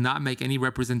podcast does not make any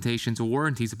representations or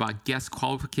warranties about guests'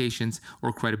 qualifications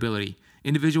or credibility.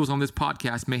 Individuals on this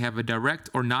podcast may have a direct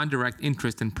or non-direct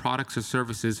interest in products or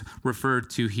services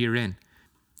referred to herein.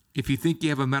 If you think you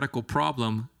have a medical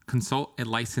problem, consult a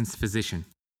licensed physician.